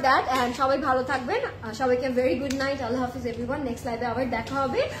me for that and সবাই ভালো থাকবেন। সবাইকে ভেরি গুড নাইট, আল্লাহ হাফিজ এভরিওয়ান। নেক্সট লাইভে আবার দেখা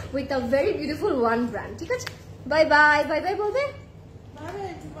হবে with a very beautiful one brand. ঠিক আছে, বাই বাই। বাই বাই বলবে?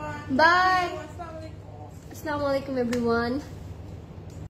 বাই। আসসালামু আলাইকুম এভরিওয়ান।